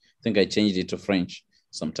English. I think I changed it to French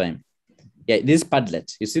sometime. Yeah, this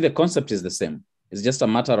Padlet. You see, the concept is the same. It's just a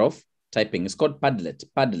matter of typing. It's called Padlet.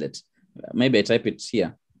 Padlet. Maybe I type it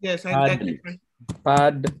here. Yes, I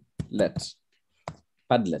Padlet.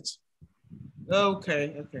 Padlet.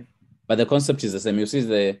 Okay. But the concept is the same. You see,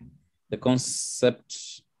 the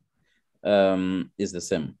concept is the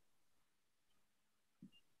same.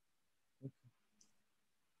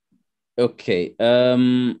 Okay.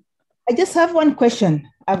 I just have one question.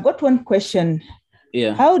 I've got one question.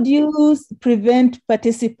 Yeah. How do you prevent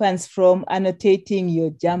participants from annotating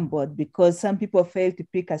your Jamboard? Because some people fail to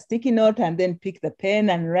pick a sticky note and then pick the pen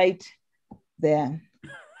and write there.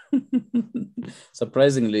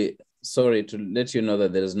 Surprisingly, sorry to let you know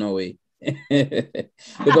that there is no way.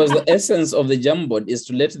 Because the essence of the Jamboard is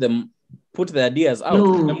to let them put the ideas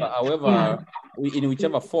out, however in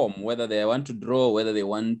whichever form, whether they want to draw, whether they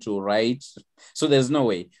want to write. So there's no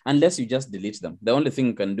way, unless you just delete them. The only thing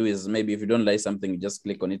you can do is maybe if you don't like something, you just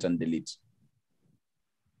click on it and delete.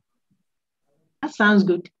 That sounds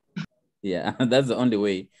good. Yeah, that's the only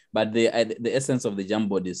way. But the essence of the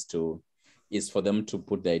Jamboard is for them to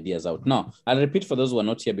put the ideas out. Now, I'll repeat for those who are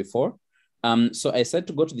not here before. So I said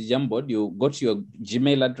to go to the Jamboard, you go to your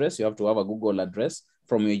Gmail address. You have to have a Google address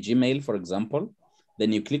from your Gmail, for example.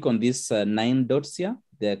 Then you click on these 9 dots here.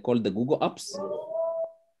 They're called the Google Apps.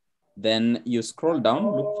 Then you scroll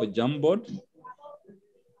down, look for Jamboard.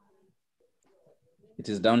 It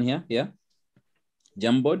is down here, yeah.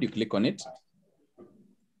 Jamboard, you click on it.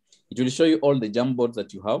 It will show you all the Jamboards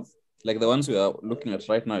that you have. Like the ones we are looking at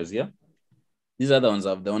right now is here. These are the ones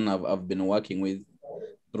I've been working with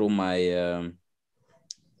through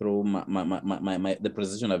the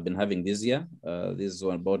presentation I've been having this year. This is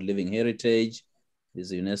one about living heritage. This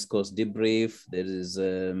is UNESCO's debrief. There is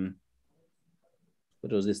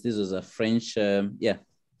what was this? This was a French,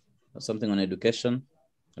 something on education,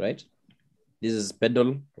 right? This is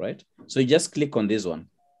PedaL, right? So you just click on this one,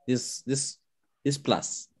 this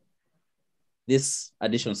plus, this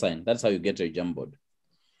addition sign. That's how you get your Jamboard.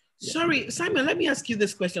 Sorry, Simon, let me ask you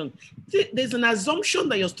this question. There's an assumption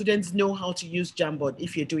that your students know how to use Jamboard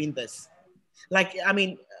if you're doing this. Like, I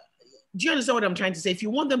mean, do you understand what I'm trying to say? If you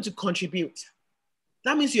want them to contribute,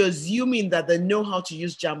 that means you're assuming that they know how to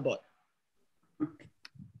use Jamboard.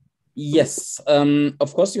 Yes,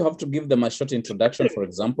 of course, you have to give them a short introduction, for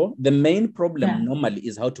example. The main problem normally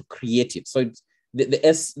is how to create it. So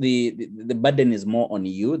it's, the burden is more on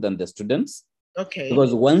you than the students. Okay.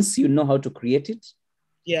 Because once you know how to create it,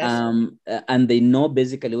 yes, and they know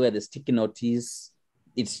basically where the sticky note is,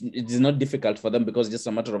 it is not difficult for them because it's just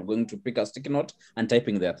a matter of going to pick a sticky note and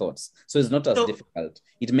typing their thoughts. So it's not as difficult.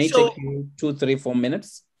 It may take you 2, 3, 4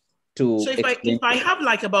 minutes to. So if I have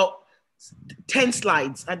like about 10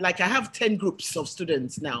 slides, and like I have 10 groups of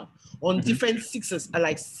students now on different 6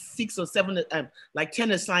 or 7, like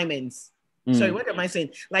 10 assignments. Sorry, what am I saying?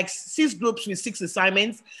 Like 6 groups with 6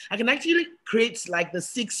 assignments. I can actually create like the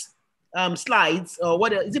 6 slides, or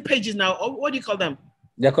what is it, pages now? Or what do you call them?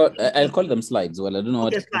 They're called, I'll call them slides. Well, I don't know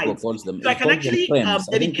what people calls them. So I can actually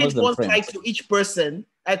dedicate one slide to each person,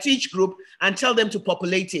 to each group, and tell them to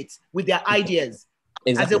populate it with their ideas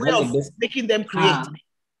as a way of making them create.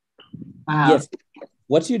 Yes.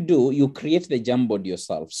 What you do, you create the Jamboard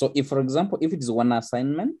yourself. So if, for example, if it is one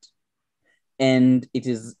assignment and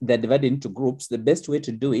they're divided into groups, the best way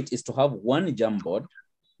to do it is to have one Jamboard,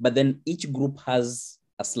 but then each group has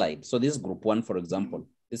a slide. So this is group 1, for example,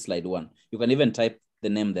 this slide 1. You can even type the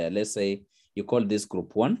name there. Let's say you call this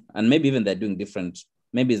group 1, and maybe even they're doing different,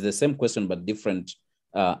 maybe it's the same question, but different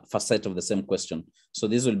facet of the same question. So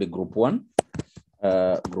this will be group 1,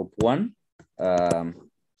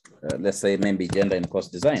 let's say maybe gender and course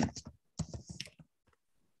design,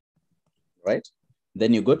 right?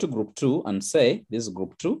 Then you go to group 2 and say, this is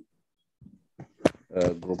group 2,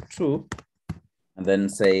 and then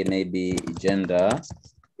say maybe gender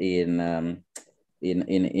in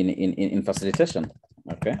facilitation,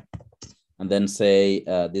 okay? And then say,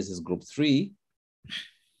 this is group 3,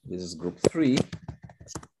 this is group 3,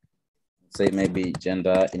 say maybe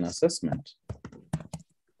gender in assessment,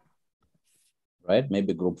 right?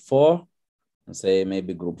 Maybe group 4, and say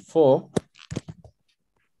maybe group 4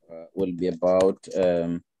 will be about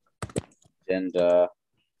gender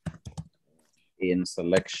in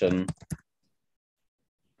selection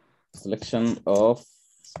of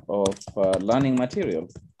learning material.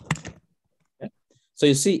 Okay. So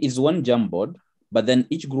you see, it's one Jamboard, but then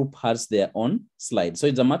each group has their own slide. So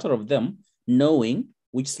it's a matter of them knowing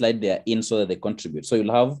which slide they are in so that they contribute. So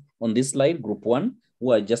you'll have on this slide, group 1,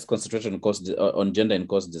 who are just concentrated on gender and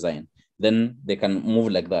course design. Then they can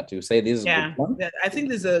move like that. You say this is group 1. Yeah, I think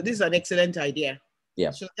this is an excellent idea.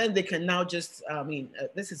 Yeah. So then they can now just,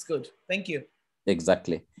 this is good. Thank you.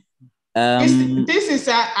 Exactly. This is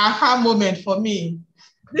an aha moment for me.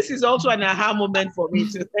 This is also an aha moment for me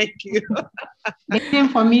too. Thank you. The same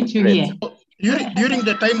for me to hear. During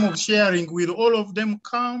the time of sharing, will all of them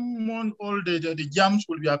come on? All the jams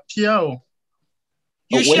will be appear?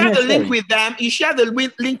 You share the link with them. You share the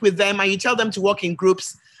link with them, and you tell them to work in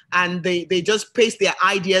groups, and they just paste their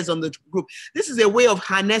ideas on the group. This is a way of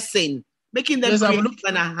harnessing, making them creative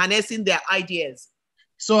and harnessing their ideas.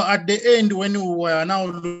 So at the end, when we are now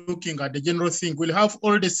looking at the general thing, we'll have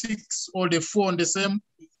all the 6 or the 4 on the same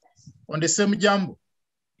Jambo.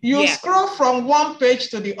 You scroll from one page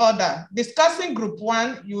to the other. Discussing group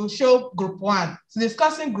 1, you show group 1.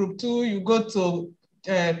 Discussing group 2, you go to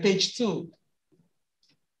page 2.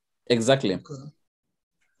 Exactly.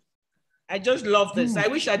 I just love this. I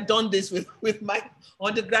wish I'd done this with my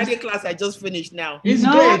undergraduate class I just finished now. It's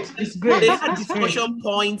great. It's great. They had discussion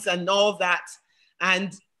points and all that.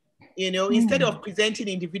 And, instead of presenting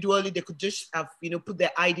individually, they could just have, put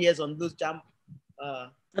their ideas on those jam.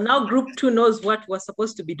 And now group 2 knows what we're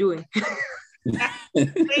supposed to be doing.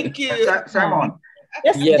 Thank you. Simon.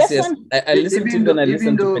 Yes. I listened to you and I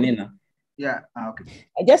listened to Penina. Yeah, okay.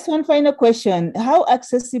 Just one final question. How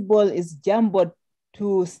accessible is Jamboard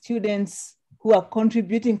to students who are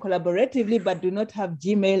contributing collaboratively but do not have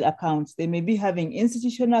Gmail accounts? They may be having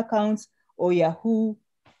institutional accounts or Yahoo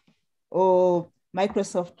or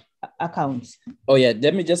Microsoft accounts. Oh yeah,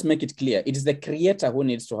 let me just make it clear. It is the creator who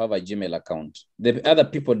needs to have a Gmail account. The other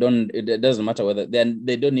people don't, it doesn't matter whether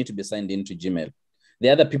they don't need to be signed into Gmail. The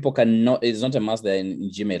other people cannot, it's not a must they're in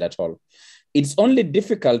Gmail at all. It's only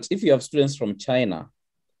difficult if you have students from China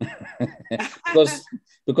because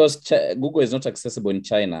Google is not accessible in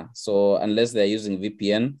China. So unless they're using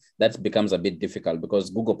VPN, that becomes a bit difficult because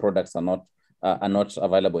Google products are not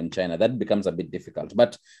available in China. That becomes a bit difficult.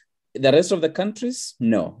 But the rest of the countries,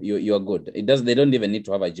 no, you're good. They don't even need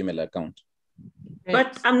to have a Gmail account.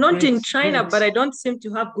 But I'm not in China, but I don't seem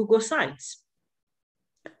to have Google Sites.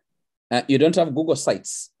 You don't have Google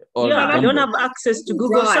Sites? I don't have access to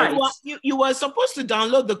Google Sites. You were supposed to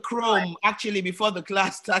download the Chrome actually before the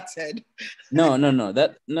class started. No.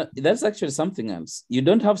 That's actually something else. You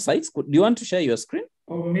don't have sites? Do you want to share your screen?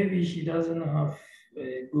 Or maybe she doesn't have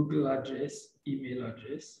a Google address, email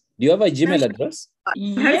address. Do you have a Gmail address?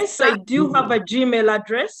 Yes, I do have a Gmail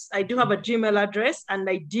address. And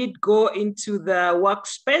I did go into the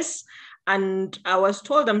workspace and I was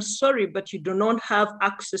told, I'm sorry, but you do not have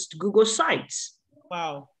access to Google Sites.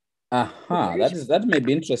 Wow. Aha, that may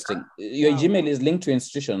be interesting. Your Gmail is linked to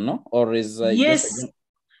institution, no? Or is yes,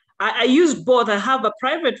 I use both. I have a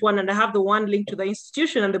private one and I have the one linked to the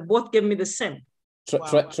institution, and they both gave me the same.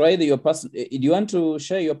 Try your personal. Do you want to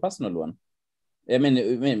share your personal one? I mean,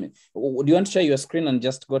 do you want to share your screen and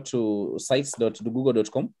just go to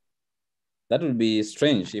sites.google.com? That would be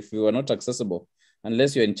strange if you are not accessible,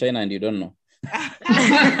 unless you're in China and you don't know.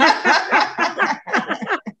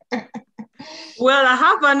 Well, I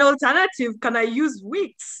have an alternative. Can I use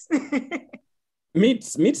Wix?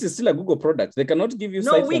 Meets is still a Google product. They cannot give you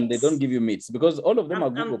sites and they don't give you Meets because all of them are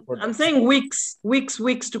Google products. I'm saying Wix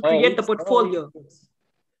to create the portfolio.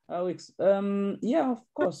 Wix. Yeah, of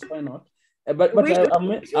course. Why not? But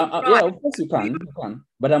yeah, of course you can.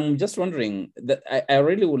 But I'm just wondering that I'm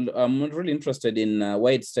really interested in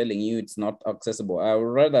why it's telling you it's not accessible. I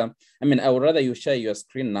would rather you share your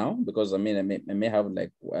screen now, because I may have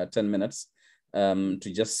like 10 minutes to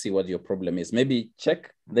just see what your problem is. Maybe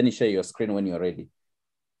check, then you share your screen when you're ready.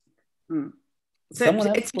 So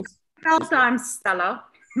it's time, Stella.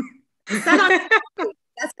 Stella,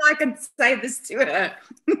 that's why I can say this to her.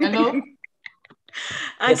 Hello?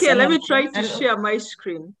 Okay, let me try to share my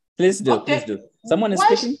screen. Please do. Someone is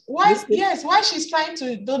speaking? Yes, while she's trying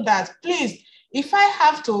to do that, please, if I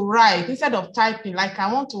have to write instead of typing, like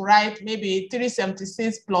I want to write maybe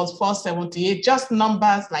 376 plus 478, just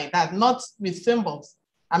numbers like that, not with symbols.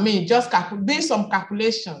 Just do some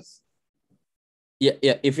calculations. Yeah.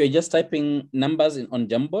 If you're just typing numbers on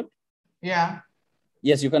Jamboard. Yeah.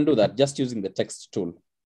 Yes, you can do that just using the text tool.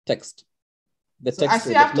 I still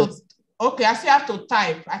have to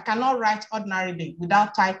type. I cannot write ordinarily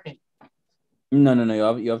without typing.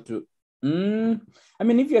 No. You have to.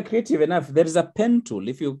 If you're creative enough, there is a pen tool.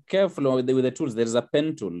 If you're careful with the tools, there is a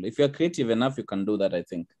pen tool. If you're creative enough, you can do that, I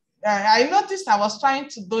think. I noticed I was trying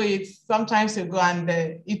to do it some times ago, and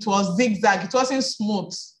it was zigzag. It wasn't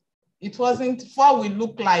smooth. It wasn't what we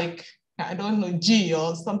look like, I don't know, G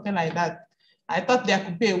or something like that. I thought there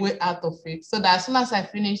could be a way out of it, so that as soon as I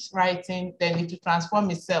finish writing, then it will transform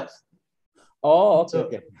itself. Oh,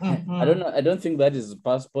 okay. I don't think that is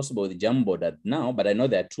possible with Jamboard now, but I know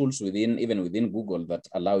there are tools even within Google that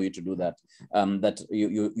allow you to do that. That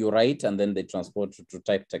you write and then they transport to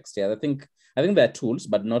type text. Yeah, I think there are tools,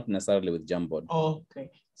 but not necessarily with Jamboard. Okay.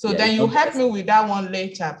 So then you help me with that one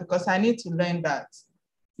later, because I need to learn that.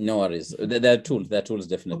 No worries. There are tools.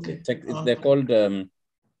 Definitely. Okay. They're called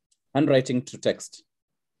handwriting to text.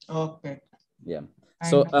 Okay. Yeah.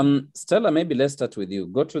 So Stella, maybe let's start with you.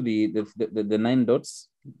 Go to the 9 dots,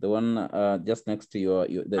 the one just next to your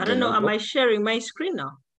I don't know, am I sharing my screen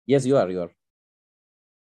now? Yes, you are.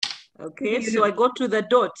 Okay, so I go to the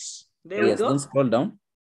dots. There we go. Then scroll down.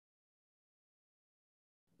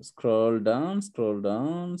 Scroll down, scroll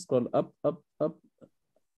up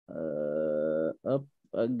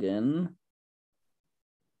again.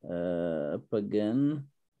 Up again.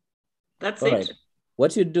 That's all it. Right.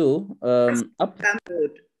 What you do, up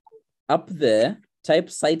there, type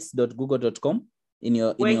sites.google.com in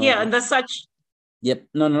your. We're here in the search. Yep.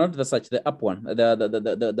 No, not the search. The up one.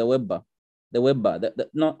 The web bar. The web bar.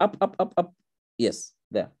 No, up. Yes,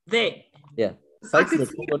 there. There. Yeah.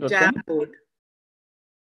 Sites.google.com.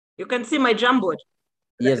 You can see my Jamboard.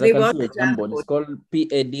 Yes, I can see the Jamboard. It's called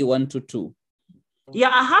PedaL122. Yeah,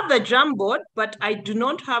 I have the Jamboard, but I do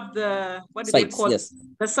not have the, what do they call it?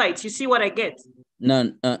 The sites. You see what I get?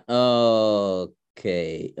 No,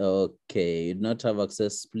 okay. You do not have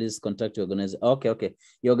access. Please contact your organization. Okay.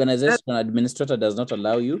 Your organization administrator does not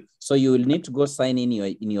allow you. So you will need to go sign in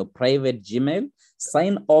your private Gmail,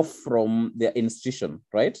 sign off from the institution,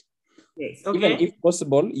 right? Yes. Okay. Even if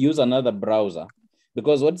possible, use another browser,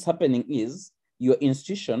 because what's happening is your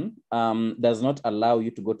institution does not allow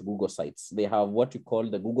you to go to Google Sites. They have what you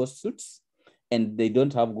call the Google Suites, and they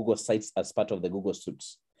don't have Google Sites as part of the Google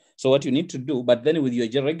Suites. So what you need to do, but then with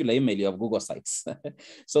your regular email, you have Google Sites.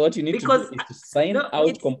 So what you need to do is to sign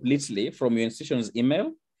out completely from your institution's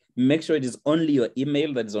email. Make sure it is only your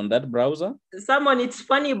email that is on that browser. It's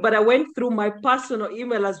funny, but I went through my personal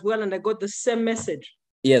email as well, and I got the same message.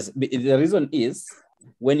 Yes, the reason is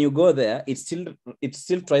when you go there, it still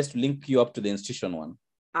tries to link you up to the institution one.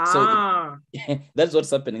 So that's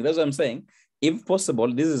what's happening. That's what I'm saying. If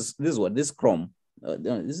possible, this is Chrome.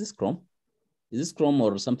 Is this Chrome? Is this Chrome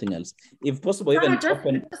or something else? If possible, even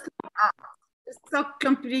open. It's not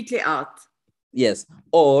completely out. Yes,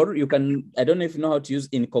 or you can. I don't know if you know how to use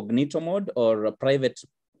incognito mode or a private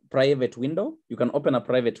window. You can open a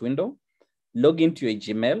private window, log into your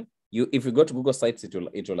Gmail. If you go to Google Sites, it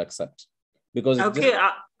will accept, because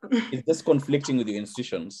it's just conflicting with your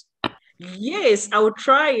institutions. Yes, I will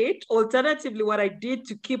try it. Alternatively, what I did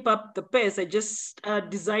to keep up the pace, I just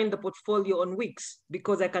designed the portfolio on Wix,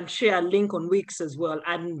 because I can share a link on Wix as well.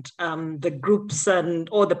 And the groups and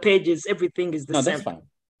all the pages, everything is the same. That's fine.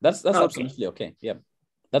 That's okay. Absolutely okay. Yeah,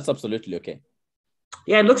 that's absolutely okay.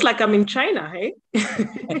 Yeah, it looks like I'm in China, hey?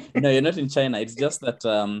 No, you're not in China. It's just that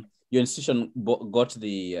your institution got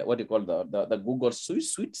the, what do you call the Google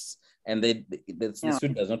suites, and the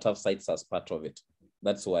suite does not have sites as part of it.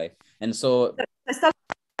 That's why. And so I started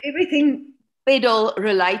everything PedaL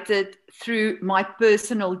related through my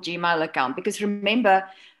personal Gmail account, because remember,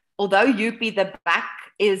 although UP the back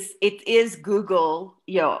it is Google.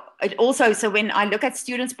 Yeah. It also, so when I look at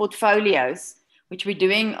students' portfolios, which we're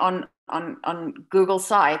doing on Google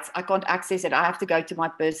Sites, I can't access it. I have to go to my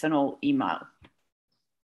personal email.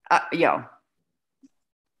 Yeah.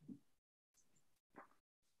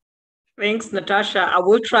 Thanks, Natasha. I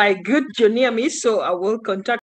will try. Good, you near me, so I will contact